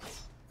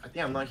 I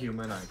think I'm not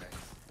human, guys.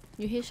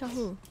 You hit shot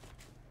who?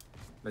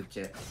 The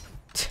jet.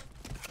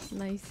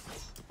 Nice.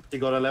 He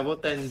got a level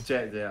 10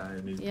 jet there.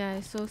 I mean. Yeah,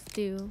 it's so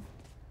still.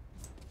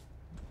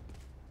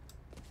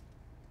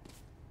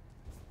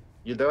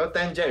 You level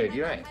 10 jet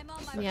already, right? I'm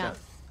on my Yeah.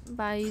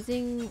 By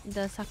using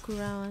the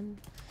Sakura one.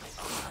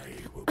 I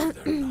will be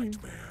their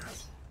nightmare.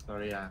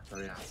 Sorry, yeah.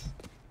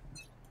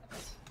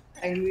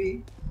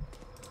 Angry.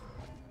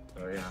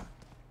 Sorry, yeah.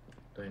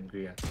 Don't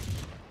angry, yeah.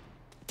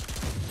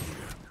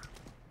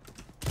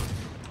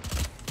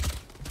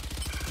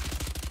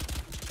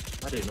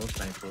 Why they no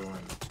sniper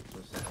one? So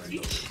sad.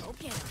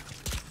 Okay.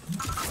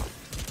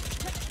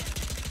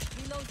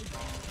 Reloading.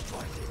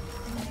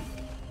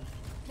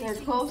 They're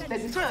close. They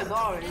destroyed the door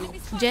already.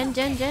 Jen.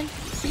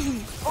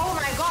 Oh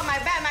my god, my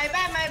bad.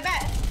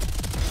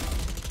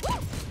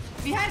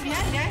 Behind.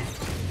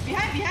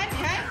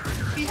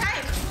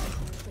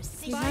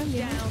 Behind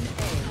you.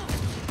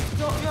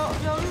 Yo.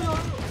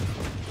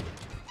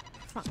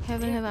 Fuck,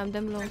 heaven, I'm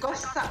damn low. I got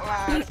stuck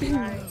lah.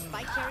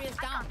 Spike carriers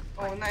down.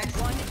 Oh, nice.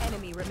 One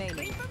enemy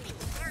remaining.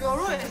 Your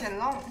road is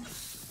long.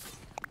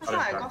 That's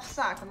why I got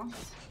stuck.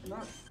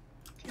 Cannot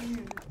kill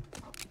you.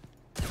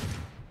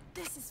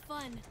 This is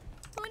fun.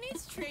 Who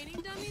needs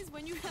training dummies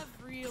when you have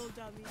real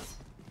dummies?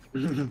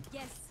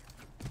 Yes.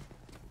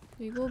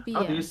 We go B.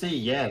 How do you say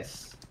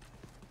yes?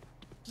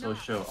 So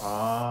sure.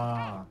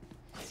 Ah.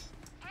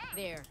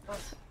 There.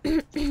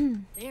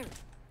 There.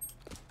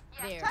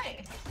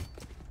 Hi.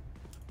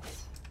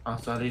 Oh,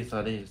 sorry.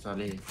 Don't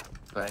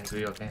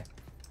angry, okay?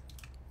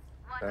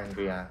 Don't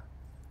angry, ah.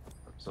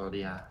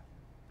 Sorry, ah.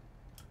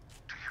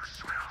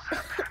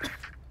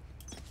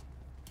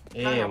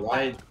 Hey,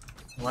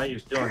 why you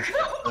still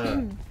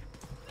on?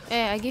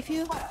 Hey, I give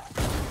you.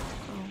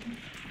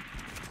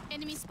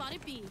 Enemy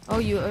spotted B. Oh,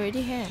 you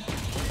already have.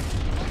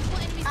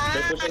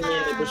 Multiple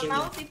enemies. They're pushing me.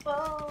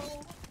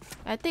 Multiple.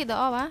 I take the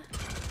off, ah.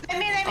 Let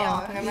me.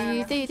 Oh,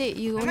 you take.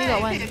 You only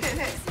got one.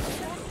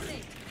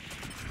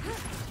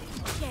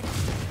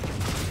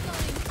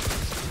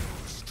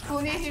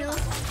 Who needs you?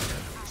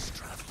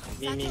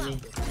 Me.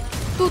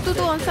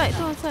 Two on side.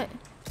 One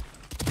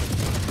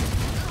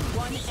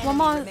One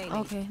more. enemy remaining.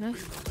 Okay,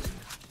 nice.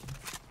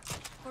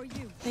 For for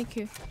you. Thank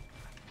you.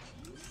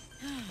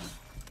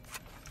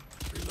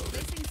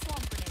 Placing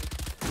swamp grenade.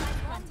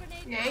 Swamp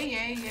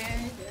grenade.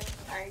 Yeah.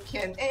 I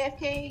can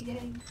AFK,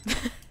 yay.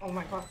 Oh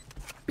my god.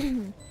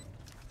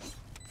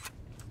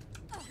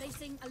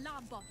 Placing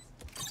alarm bot.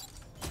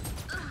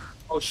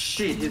 Oh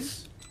shit,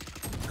 he's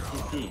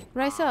CT.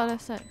 Right side or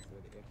left side?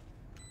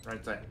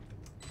 Right side.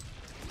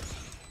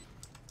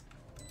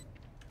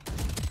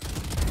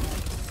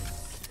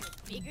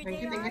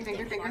 Thank you.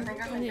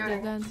 I need the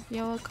gun.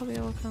 You're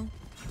welcome.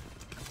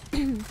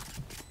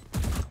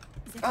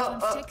 I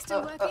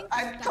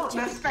took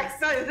the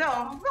Spectre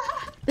itself.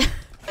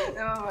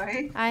 Never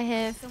mind. I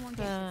have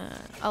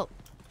ult.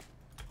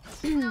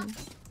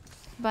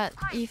 But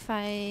if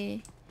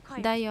I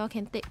die, y'all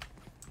can take.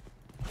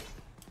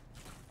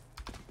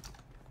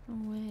 Oh,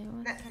 wait,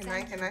 what?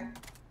 Can I?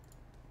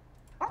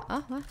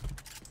 Ah, what?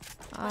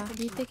 Ah,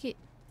 you take it.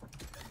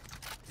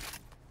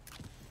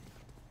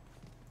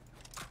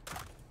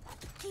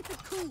 Keep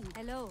it cool.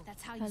 Hello.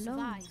 That's how you Hello.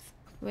 survive.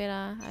 Wait,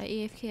 I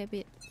AFK a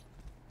bit.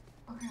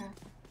 Okay.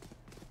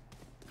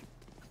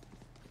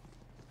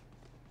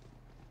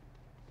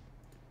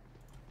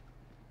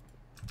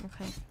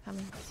 Okay,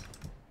 coming.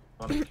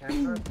 On the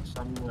camera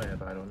somewhere,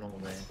 but I don't know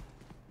where.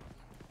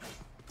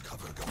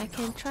 Cover going I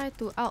can try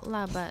to out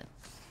lah, but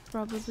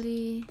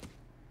probably.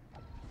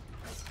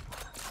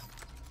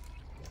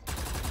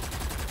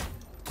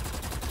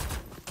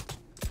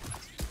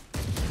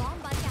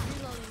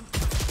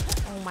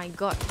 Oh my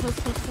god, close.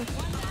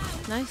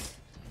 Nice.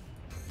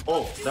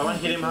 Oh, that one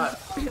hit him hard.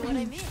 What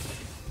I mean.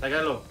 That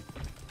guy low.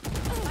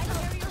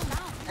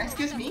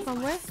 Excuse me?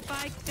 From where?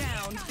 Spike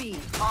down B.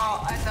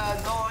 Oh, at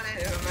the door there,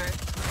 never mind.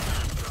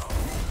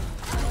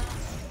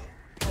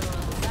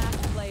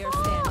 Last player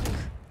standing.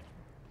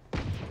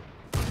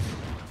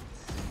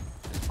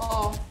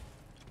 Oh.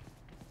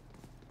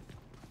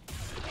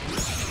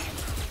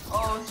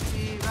 Oh,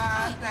 Shiva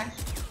flash.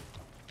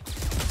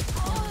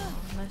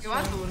 Nice You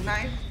want try. to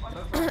knife? What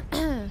the fuck?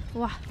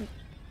 Wow,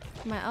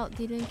 my ult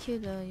didn't kill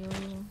the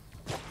yo-yo.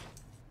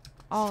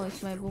 Oh,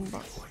 it's my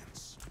boombox.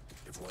 points.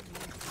 If one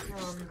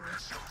won't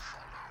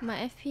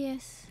My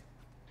FPS.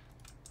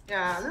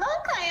 Yeah, low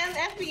client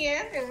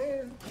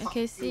FPS. I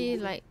can see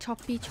like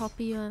choppy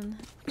one.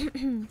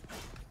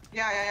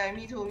 Yeah,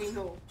 me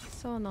too.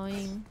 So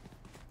annoying.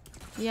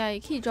 Yeah,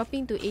 it keep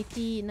dropping to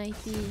 80,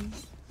 90.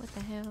 What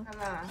the hell?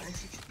 Like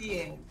 60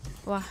 eh.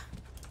 Wow.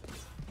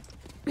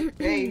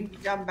 Then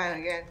jump back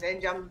again.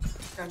 Then jump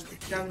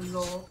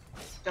low.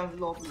 Jump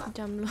low pula.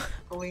 Jump low.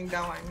 Going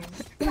down, I mean.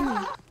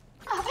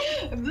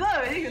 Blur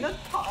already, you don't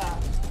talk ah.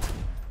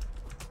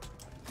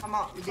 Come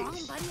out, you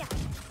bitch.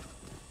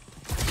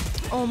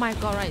 Oh my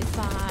god, right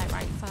side.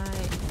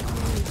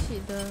 Holy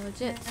shit, the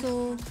jet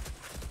so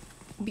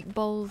big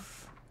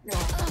balls. Yeah.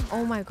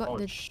 Oh my god, Oh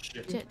the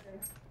shit. jet.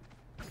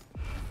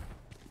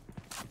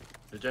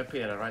 The jet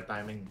pit at the right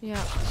timing. Yeah.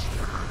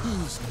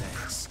 Who's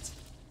next?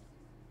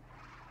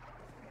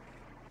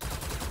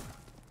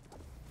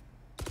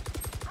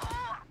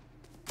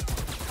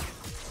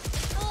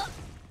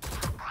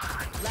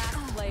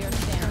 Last player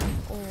standing.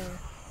 Oh.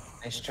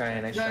 Nice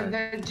try.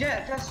 The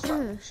jet just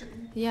shot.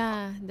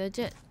 Yeah, the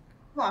jet.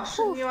 Wow,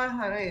 shoot me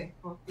 100.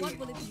 What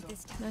will it be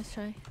this time? Let's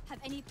try. Have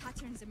any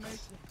patterns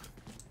emerged yet?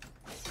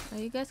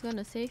 Are you guys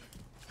gonna save?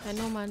 I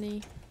no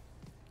money.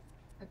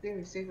 I think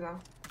we save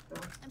now.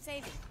 So. I'm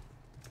saving.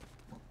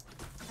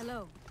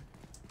 Hello.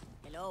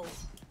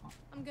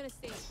 I'm gonna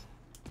save.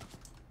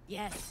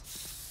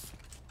 Yes.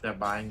 They're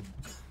buying.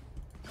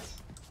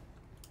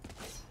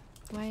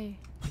 Why?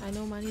 I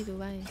no money to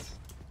buy.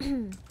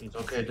 It's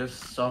okay.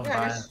 Just soft Yeah,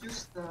 buy. just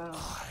use the.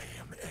 I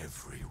am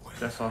everywhere.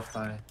 Just soft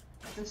buy.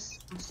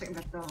 Just mistake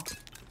better.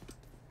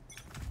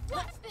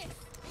 What's this?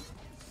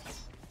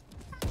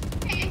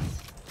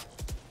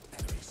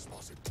 Enemy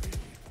spotted B.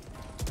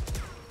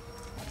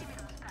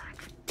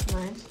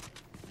 Nice.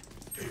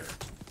 Here.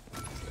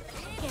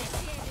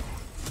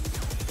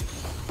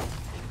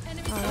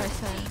 Oh, right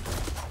side.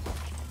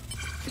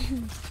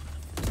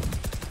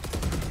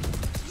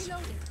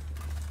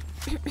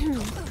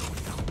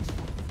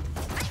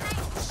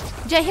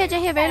 Jet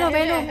here, very low.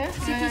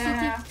 CT.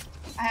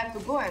 I have to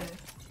go and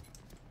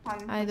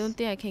hunt. I don't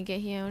think I can get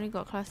here. I only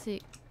got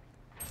classic.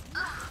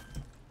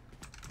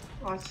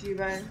 Oh,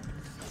 Chiban.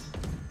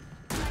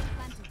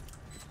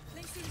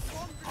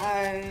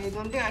 I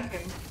don't think I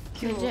can The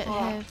kill jet also.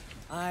 have.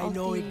 I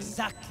know ulti.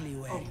 exactly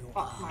where Oh, you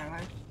fuck are. my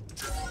life.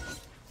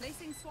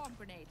 Placing swamp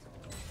grenade.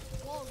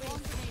 Wall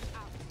swamp grenade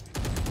out.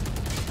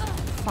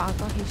 Fuck, I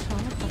got his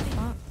shot. What the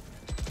fuck?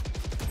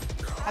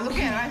 I'm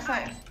looking at right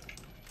side.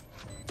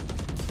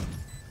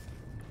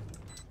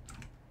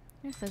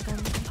 Where's the gun?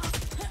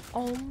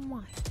 Oh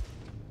my.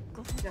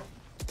 Yeah.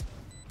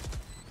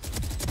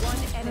 One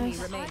enemy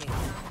Nice. remaining.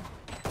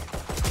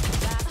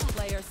 Last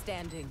player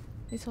standing.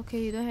 It's okay,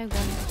 you don't have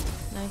gun.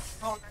 Nice.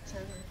 Oh, that's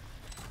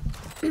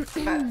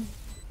it. But,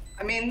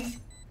 I mean,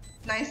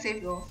 nice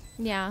save though.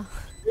 Yeah.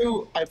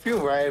 I feel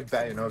very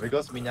bad, you know,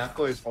 because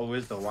Minako is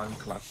always the one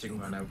clutching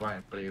whenever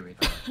I play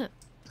with her.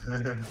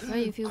 Why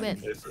you feel bad?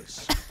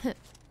 This.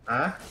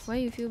 Huh? Why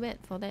you feel bad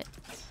for that?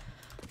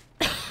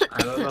 I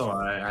don't know.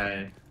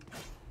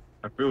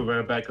 I feel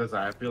very bad because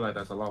I feel like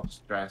there's a lot of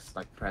stress,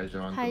 like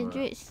pressure on.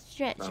 Hydrate,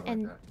 stretch, stuff like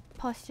and that.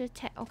 posture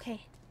check.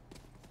 Okay.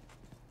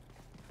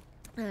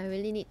 I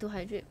really need to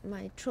hydrate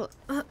my throat.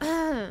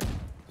 I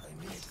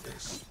need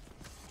this.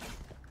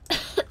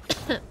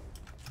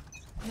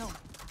 No.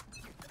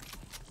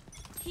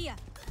 Here.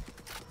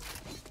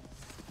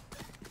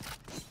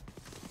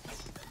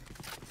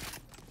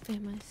 Hey,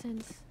 my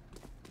sense.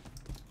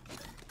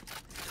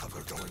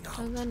 Cover going out.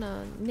 I'm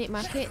gonna need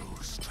market.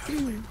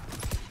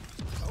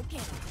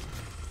 Okay.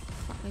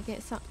 Fuck, I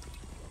get sucked.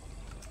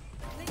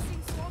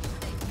 Placing swarm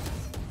grenade.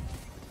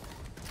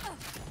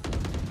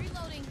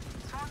 Reloading.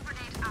 Swarm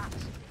grenade out.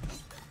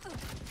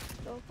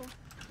 Go, go.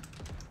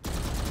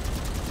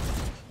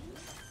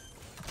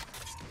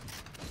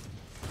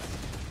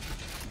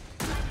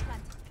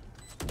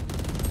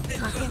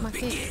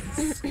 Market.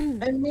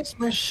 I missed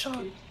my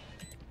shot.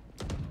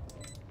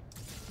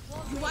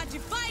 You are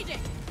divided.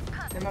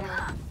 Never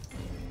mind.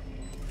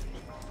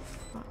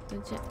 Fuck, the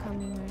jet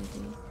coming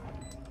already.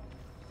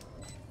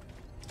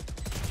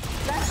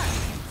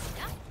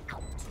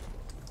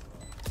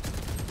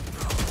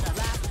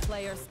 Last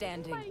player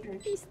standing. My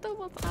pistol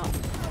was out.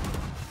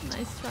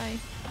 Nice try.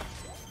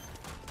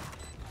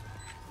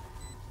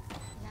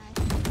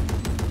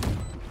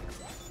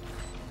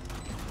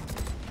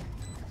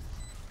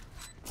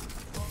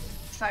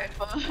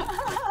 Cypher.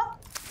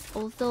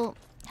 Also,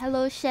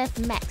 hello Chef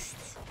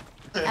Max.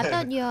 I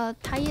thought you're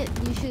tired.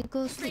 You should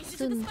go sleep Trace it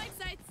to the soon. spike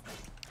sites.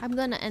 I'm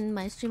gonna end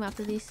my stream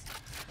after this.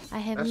 I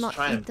have Let's not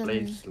try and play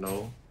eaten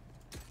slow.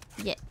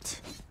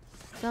 yet.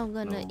 So I'm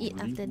gonna eat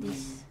after Slowly.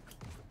 this.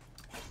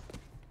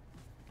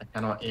 I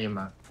cannot aim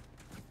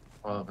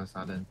all of a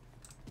sudden.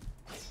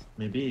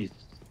 Maybe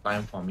it's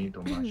time for me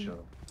to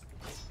marshal.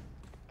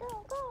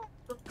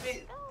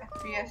 Stupid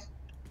FPS.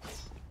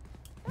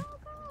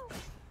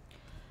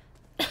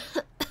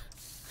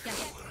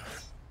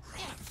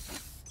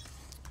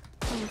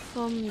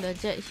 Confirm the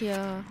jet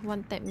here.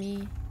 One tap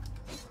me.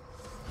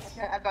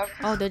 Okay, I got.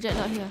 Oh, the jet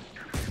not here.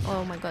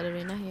 Oh my god, the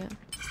Reyna here.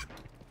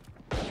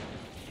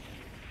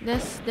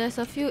 There's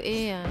a few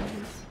A.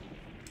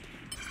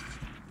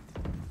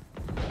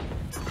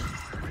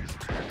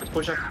 Let's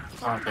push up.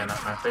 Oh, okay, now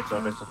I fixed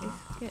it.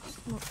 Get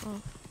smoke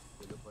off.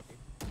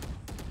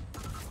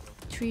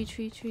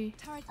 3.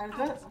 I'm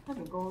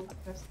gonna go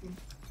first team.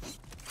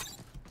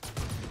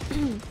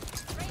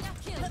 Reyna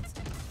killed.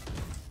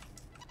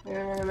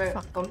 Wait.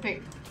 Don't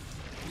pick.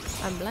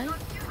 I'm blind.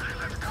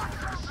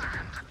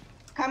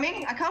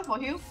 Coming. I come for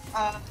you.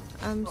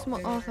 I'm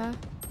smoke off.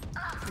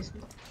 It's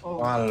not- oh.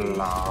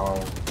 Walao.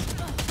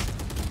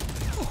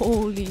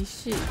 Holy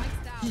shit.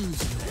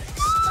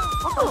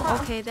 Oh,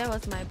 okay, that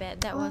was my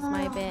bad. That was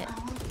my bad.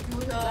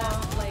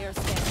 Last player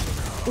standing.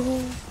 Oh,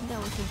 that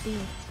was the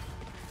thing.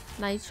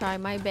 Nice try.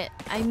 My bad.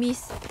 I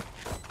missed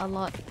a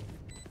lot.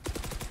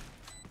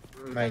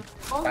 My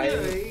Oh, time,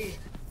 really?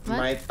 What?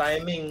 my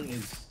timing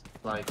is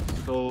like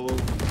so.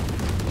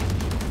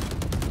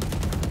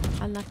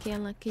 Unlucky.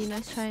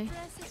 Nice try.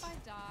 Stress if I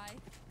die.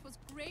 It was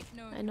great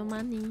knowing. I no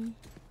money.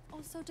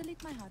 Also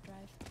delete my hard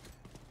drive.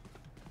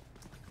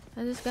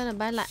 I'm just gonna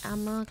buy like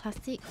armor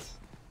classic.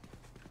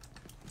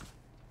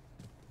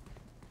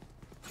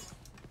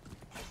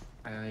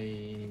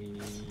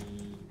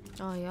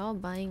 Oh, you're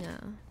buying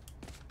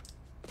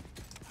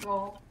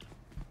No.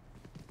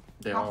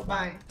 They all Not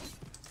buy.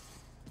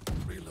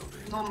 buy.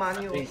 No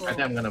money I think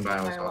also. I'm gonna buy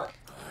Buy also.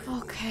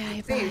 what? Okay, I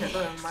I think it's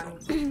buy. a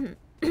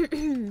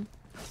money.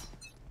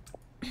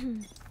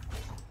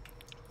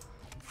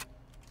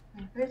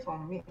 Pay for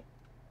me.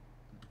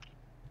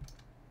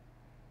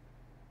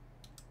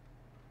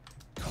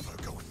 Cover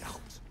going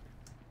out.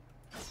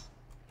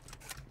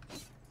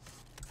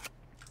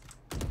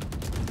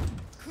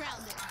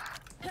 Crown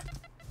it.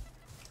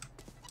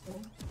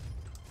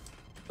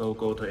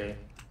 Go to A.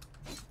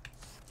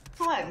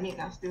 So I admit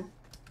now still.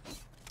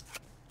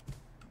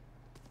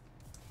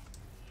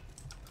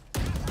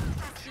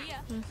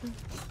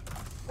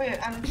 Wait,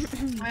 I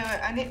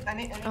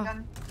need Oh.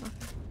 gun.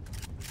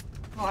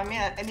 No, I mean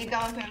I need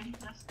gun can.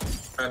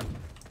 And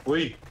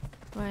wait,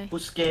 Why? who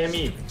scare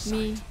me?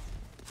 Me.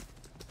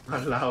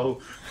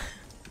 Walao.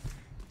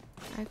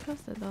 I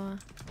closed the door.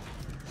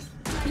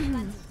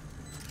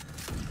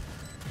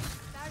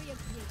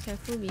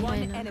 Careful One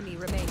behind. enemy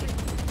remaining.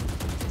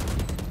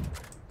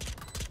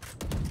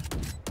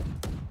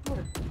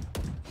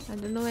 I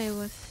don't know where it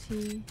was.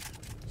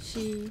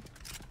 She.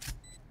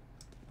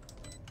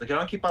 They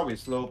cannot keep up with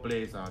slow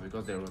plays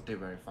because they rotate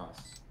very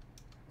fast.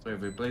 So if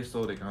we play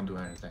slow, they can't do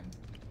anything.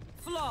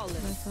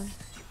 Flawless. Nice one.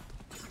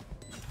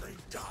 They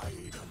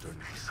died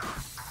underneath.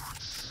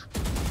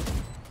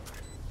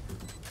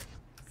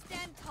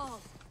 Stand tall.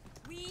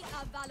 We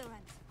are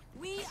Valorant.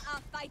 We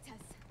are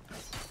fighters.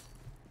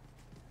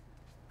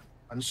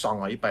 很爽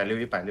啊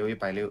！160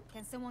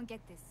 Can someone get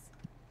this?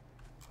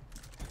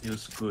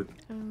 feels good.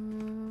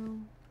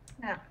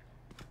 Yeah.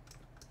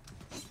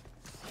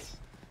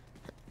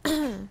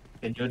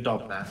 Can you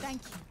drop that?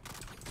 Thank you.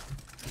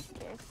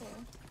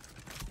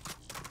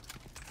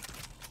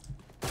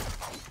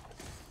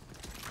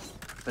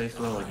 Play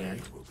slow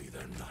again. Will be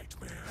their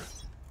nightmare.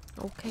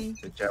 Okay.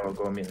 The Jet will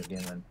go mid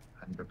again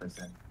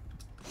 100%.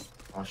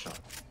 All shot.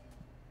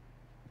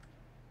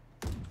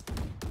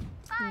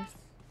 Yes.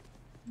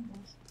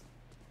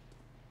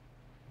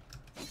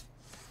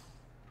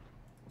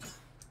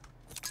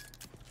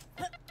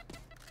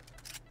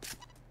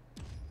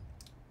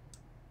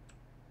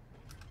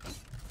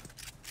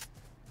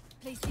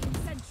 Placing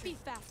sentry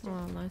faster.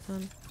 Oh, nice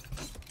one.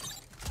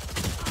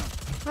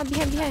 Ah,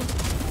 behind.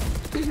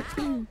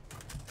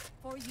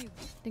 For you.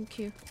 Thank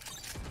you.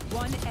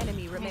 One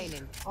enemy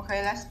remaining.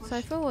 Okay, let's push.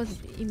 Cypher was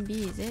in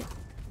B, is it?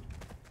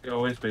 He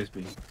always plays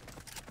B.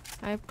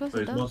 I have closed So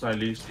the it's door. most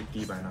likely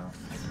CT by now.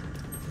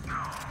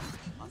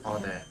 All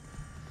there.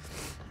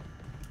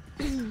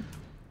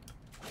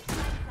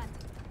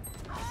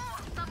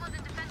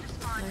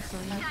 Nice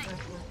one.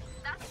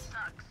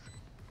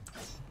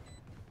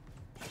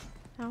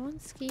 I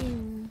want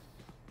skin.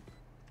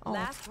 Oh.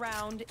 Last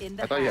round in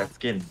the I thought you had half.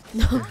 skin.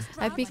 No,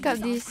 I pick up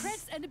this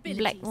Creds and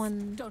black abilities.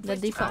 one, Don't the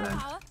waste your default one.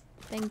 power.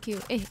 Thank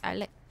you. Eh, I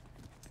like.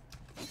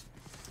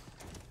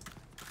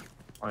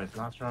 Oh, it's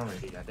last round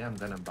already. I think I'm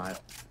gonna buy.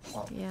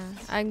 Oh, Yeah,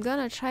 I'm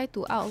gonna try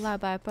to outla,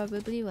 but I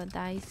probably will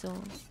die. So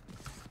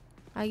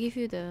I give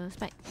you the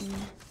spike.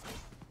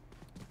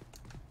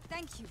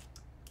 Thank you.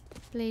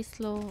 Play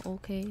slow,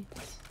 okay.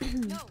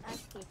 No.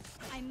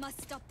 I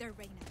must stop their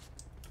Reina.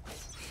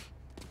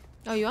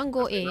 Oh, you want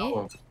go A?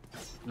 no.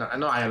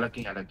 No, I'm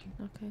looking.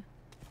 Okay.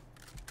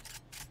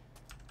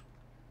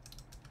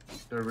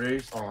 The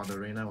Raze or the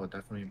Reyna will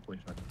definitely push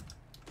one.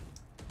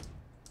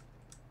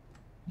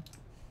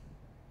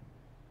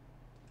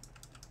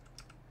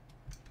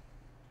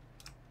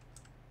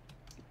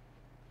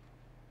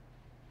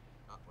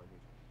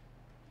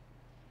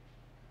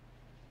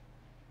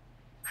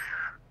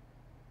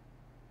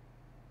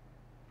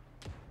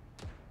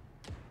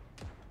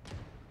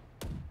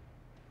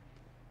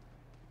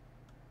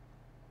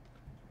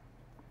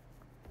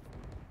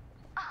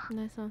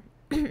 Nice one.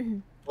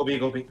 Go B,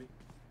 go B.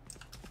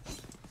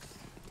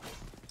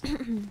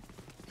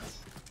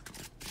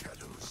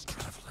 Shadows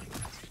traveling.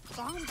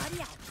 Bomb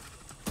buddy out.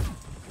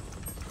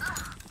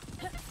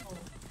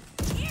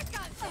 Here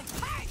comes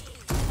the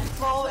party.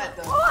 Go at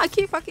the. Oh, I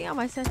keep fucking up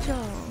my satchel.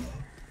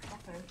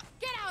 Okay.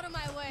 Get out of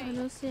my I way.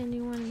 don't see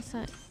anyone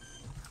inside.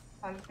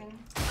 Something.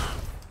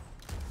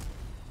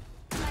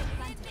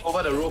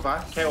 Over the roof,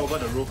 huh? Care over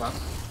the roof,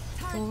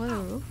 huh? Over the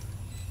roof.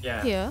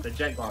 Yeah. Here? The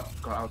Jet got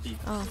ulti.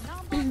 Oh.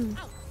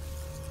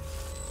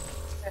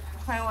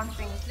 Find one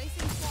thing.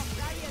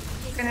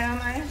 Okay, never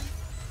mind.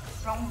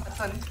 Wrong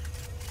button.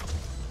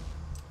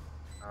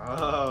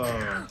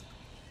 Oh.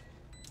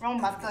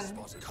 Wrong button.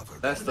 Spot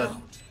covered.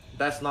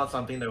 That's not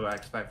something they will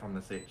expect from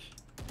the Sage.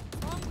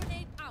 Bomb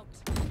grenade out.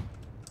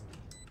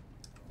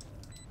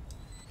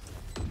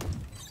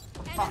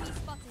 Fuck. Enemy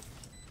spotted.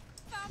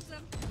 Found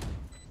them.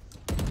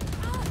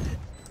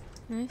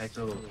 Nice.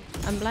 Actually,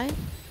 I'm blind.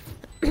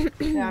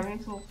 Yeah, me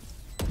too.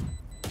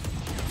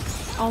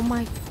 Oh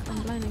my,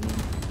 I'm blind again.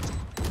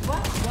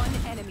 What? One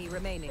enemy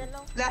remaining.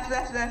 Left.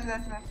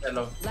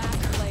 hello.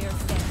 Last player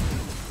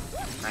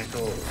standing.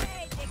 Actually,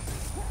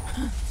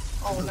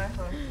 Oh, nice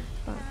one.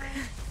 Fuck.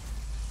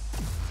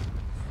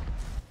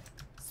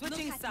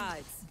 Switching Look at me.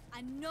 sides.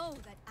 I know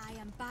that I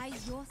am by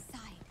your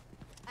side.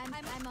 I'm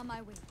on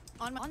my way.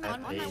 On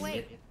my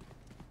way.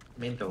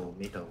 Middle.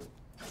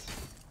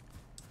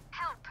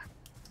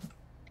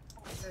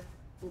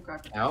 Who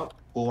got it? Help?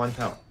 Who wants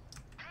help?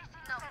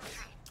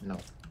 No.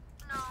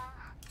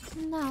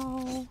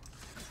 No.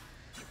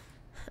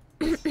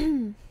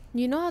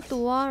 You know how to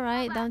wall,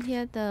 right? Down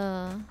here,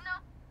 the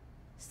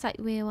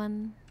sideway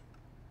one,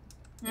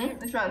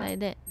 Which one? like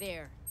that.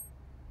 There.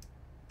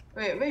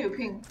 Wait, where you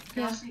ping?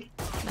 Yeah. Cannot see.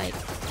 Like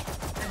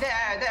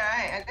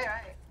That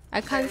right?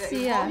 I can't Like,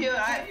 see you ah. go here,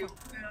 right? You.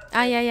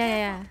 Ah,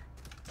 yeah.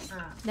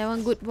 Ah. That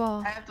one good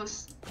ball. I have to.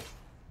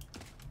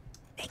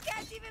 They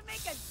can't even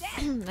make a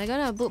dent. I'm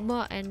gonna boot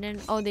more and then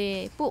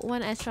they put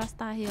one extra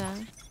star here.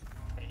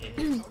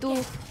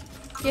 Two.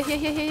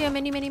 Here.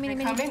 Many.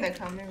 They're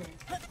coming.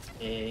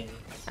 Eh,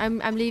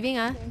 I'm leaving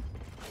ah.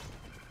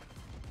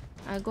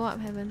 I'll go up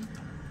heaven.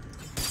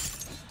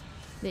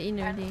 They're in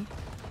already.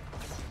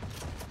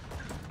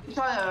 You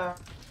saw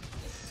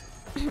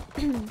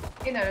the.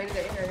 In already.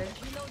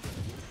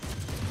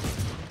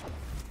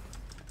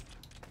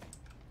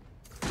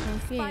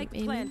 Sophie, I'm Spike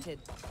in. planted.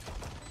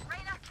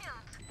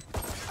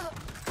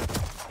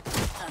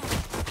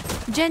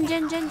 Jen.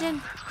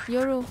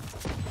 Yoru.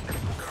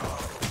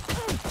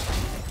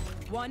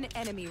 One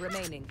enemy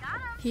remaining.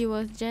 He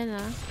was Jen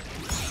ah.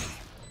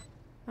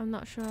 I'm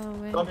not sure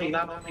where. don't pick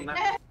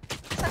that.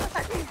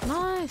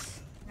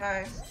 Nice.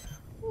 Nice.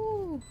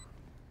 Ooh.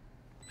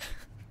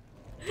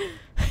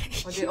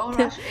 Oh, they all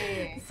rush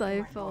A.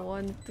 Cypher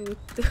 1, 2,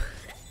 2.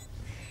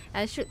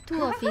 I shoot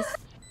 2 of his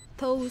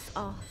toes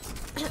off.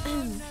 No,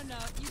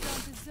 you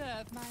don't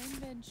deserve my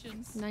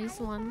inventions. Nice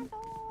one.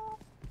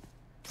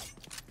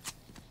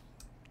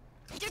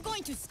 You're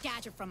going to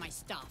scatter from my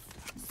stuff.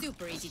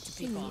 Super easy to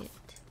pick off. Shit.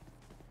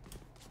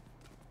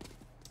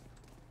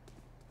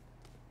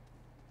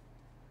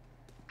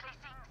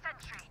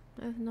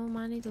 I have no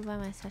money to buy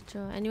my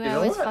satchel. Anyway, You I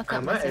know always what? fuck I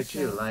up my might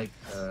actually satchel.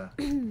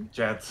 like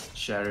Jet's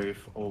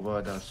Sheriff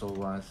over the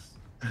Sova's.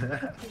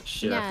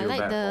 Shit, Yeah, I I feel like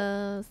bad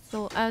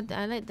the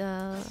I like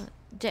the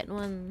jet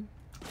one.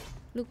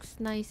 Looks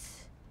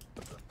nice.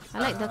 I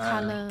like the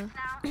color.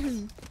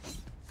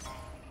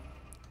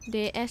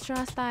 The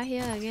extra star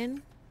here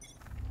again.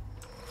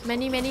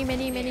 Many.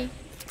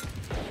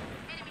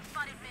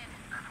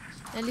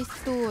 At least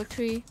 2 or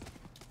 3.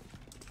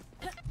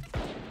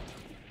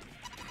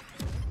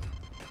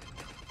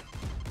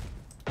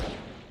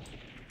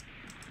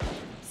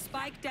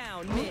 Spike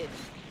down mid.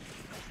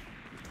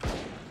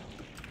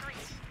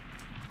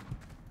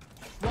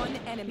 One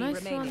enemy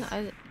Nice remaining.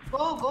 one.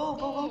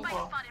 Go.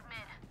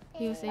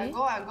 You say? I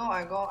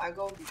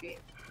go begin.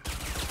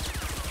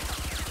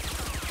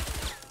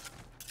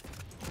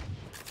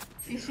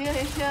 He's here.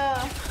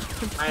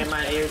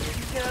 My aim.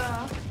 He's here.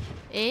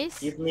 Ace?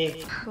 Give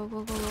me.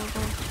 Go.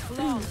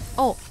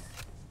 Oh!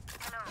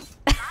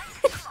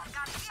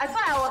 I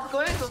thought I was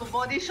going to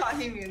body shot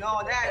him, you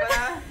know. Then I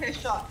gonna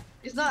headshot.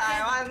 It's not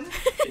I want.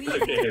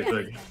 It's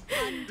okay.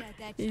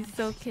 It's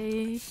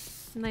okay.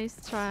 Nice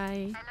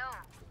try.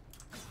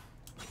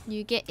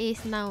 You get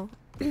ace now.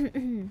 I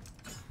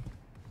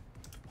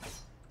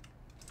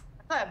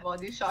thought I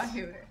body shot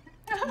him.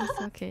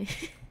 It's okay.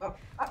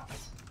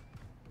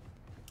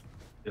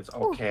 It's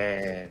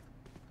okay.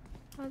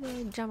 How do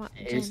I jump up?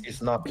 Ace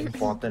is not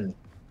important.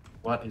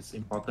 What is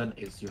important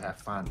is you have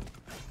fun.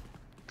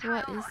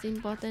 What is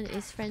important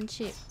is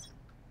friendship.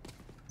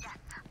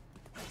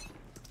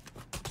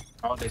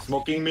 Oh, they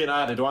smoking mid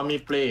they don't want me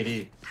play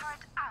it.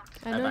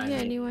 I don't hear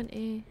anyone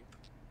A.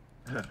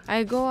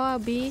 I go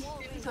B.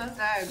 First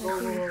I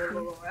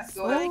go. Let's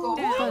go. Oh,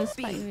 got a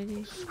spike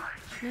already.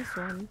 Nice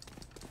one.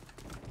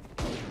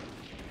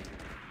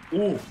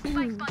 Ooh.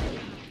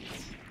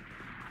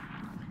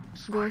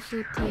 Go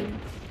to team.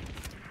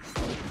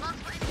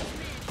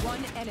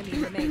 One enemy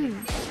remaining.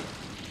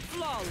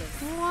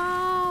 Flawless.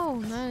 Wow,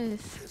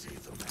 nice.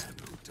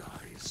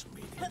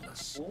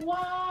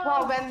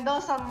 Wow, vendor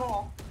some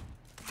more.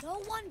 No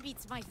one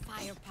beats my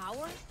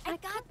firepower. I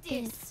got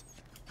this.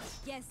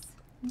 Yes.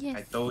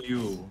 I told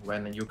you,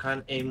 when you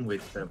can't aim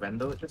with the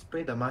Vandal, just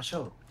play the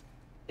Marshal.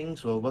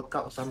 Things will work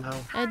out somehow.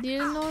 I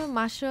didn't know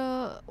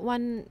Marshall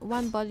one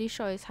body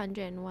shot is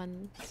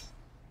 101.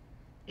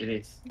 It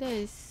is. That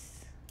is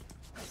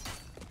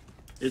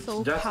It's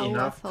so just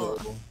enough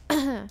powerful.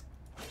 to...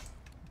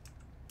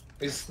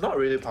 It's not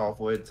really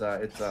powerful. It's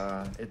a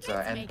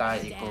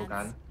anti-eco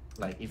gun.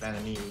 Like if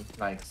enemy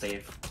like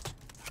safe,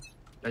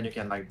 then you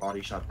can like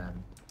body shot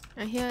them.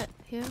 I hear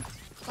here.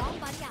 Bomb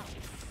buddy out.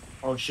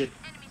 Oh shit!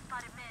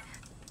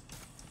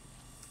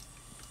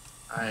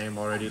 I am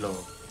already low.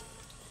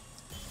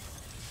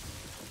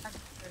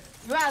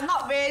 You are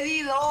not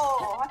very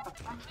low. What the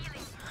fuck?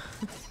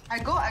 I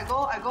go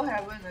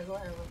heaven.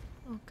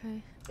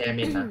 Okay. Damn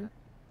it!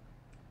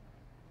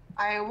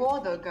 I wore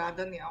the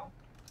garden now.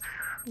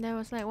 There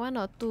was like 1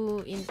 or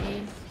 2 in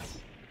A.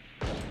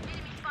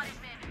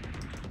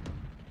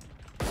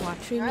 Wow,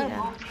 3 mid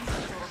ah.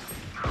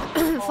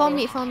 4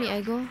 mid,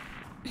 I go. I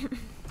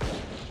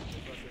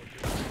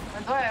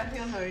don't have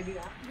heals already.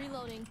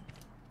 Reloading.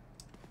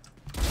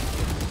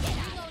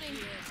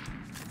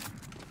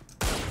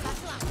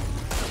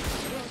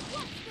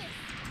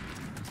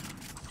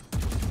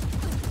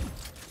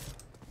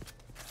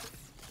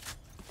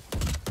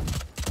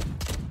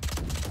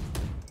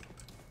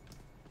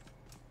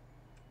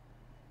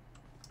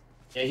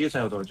 Yeah, heals 还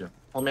有多久？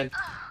后面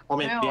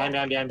behind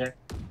there.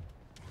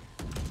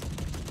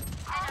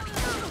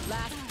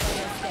 Last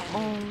player standing.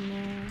 Oh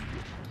no.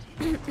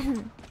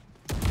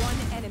 One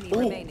enemy Ooh,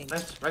 remaining.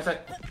 nice, right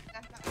side.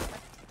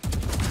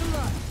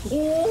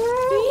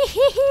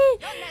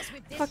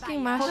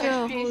 Fucking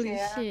Marshall, FPS, holy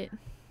yeah. shit.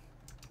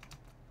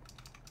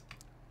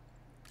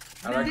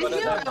 I Did you recorded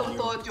hear that I for you.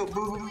 told you?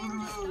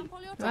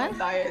 What?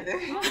 Tired.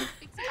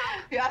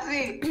 He asked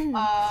me,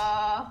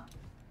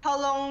 how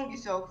long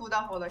is your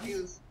cooldown for the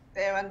heals?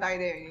 Then everyone died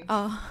there already.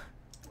 Oh,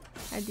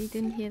 I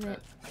didn't hear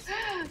that.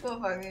 So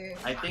funny.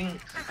 I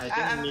think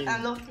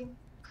I'm looking.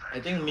 I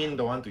think Min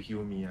don't want to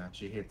heal me.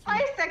 She hates me.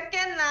 5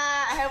 seconds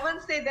lah. I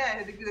haven't said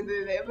that.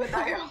 Never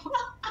die.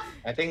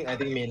 I think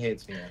Min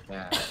hates me.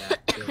 Yeah.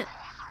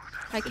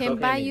 I It's can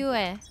okay, buy Min. you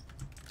eh.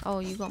 Oh,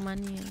 you got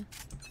money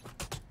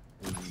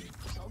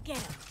Go get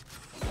him.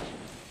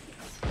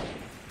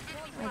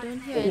 I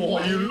don't hear Oh,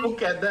 any. you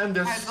look at them.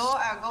 They're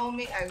I go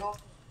mid.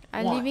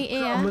 I leaving A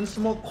他 ah. 们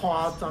这么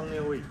夸张耶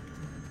喂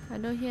I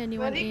don't hear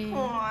anyone Very A.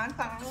 cool.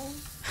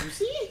 You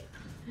see?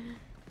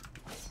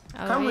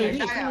 Oh, Come wait,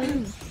 already. come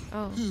in.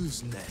 Oh,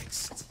 Who's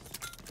next?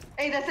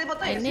 Hey, the saber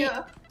I is need-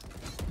 here.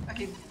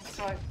 Okay,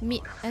 destroy.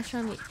 mid,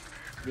 extra mid.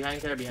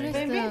 Behind here. Where's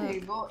Maybe the they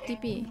go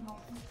TP?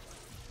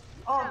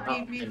 Oh,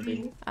 Oh,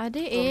 B. Are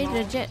they A?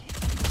 The jet?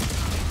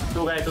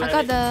 Two guys. I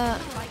got the.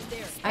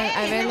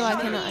 I very low. I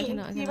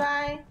cannot.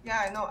 Bye.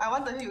 Yeah, I know. I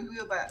want to heal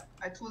you, but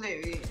I too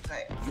late already.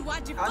 Like You are I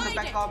want to divided.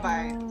 back off,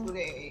 but too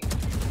late.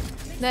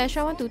 The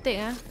extra one to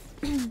take ah.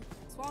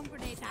 Swarm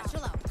grenade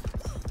satchel out.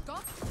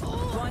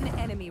 One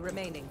enemy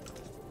remaining.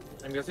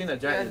 I'm guessing the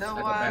jet is at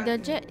the back. The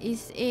jet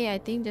is A, I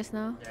think, just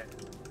now. Yeah.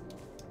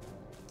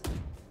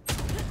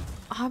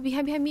 Ah,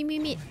 behind,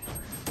 mid.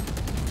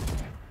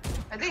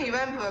 I think he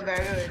went for a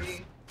barrier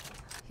already.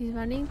 He's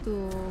running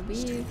to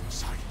B.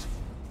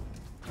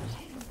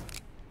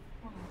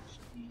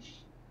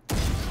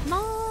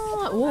 No!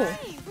 Oh!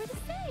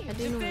 I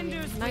didn't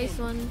know. Nice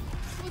one.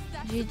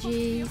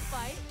 GG's.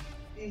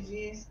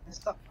 GG's.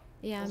 Stop.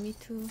 Yeah, me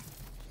too.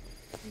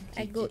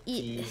 I go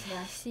eat.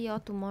 See y'all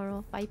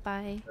tomorrow. Bye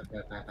bye.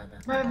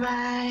 Bye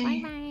bye.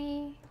 Bye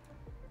bye.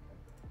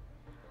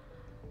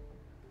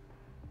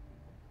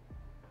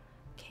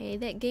 Okay,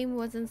 that game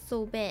wasn't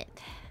so bad.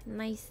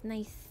 Nice.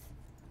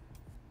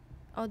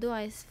 Although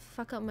I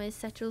fuck up my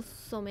satchel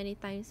so many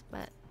times,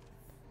 but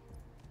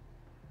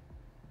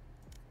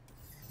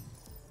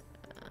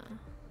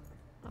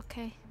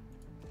okay.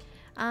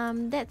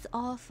 That's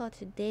all for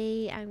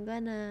today. I'm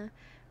gonna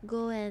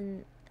go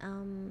and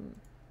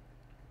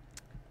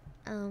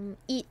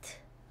eat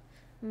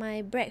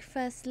my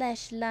breakfast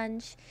 /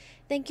 lunch.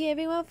 Thank you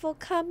everyone for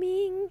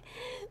coming.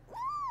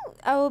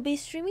 I will be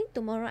streaming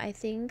tomorrow, I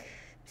think,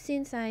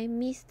 since I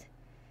missed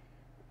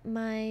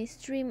my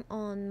stream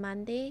on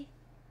Monday.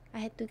 I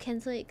had to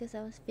cancel it because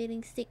I was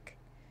feeling sick,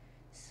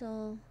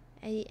 so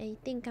I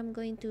think I'm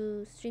going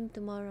to stream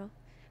tomorrow,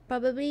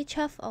 probably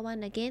 12 or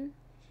 1 again.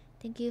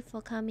 Thank you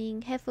for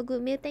coming. Have a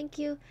good meal. Thank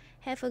you.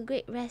 Have a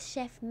great rest,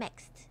 Chef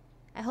Max.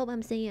 I hope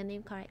I'm saying your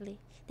name correctly.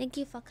 Thank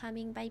you for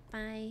coming. Bye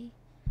bye.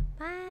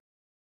 Bye.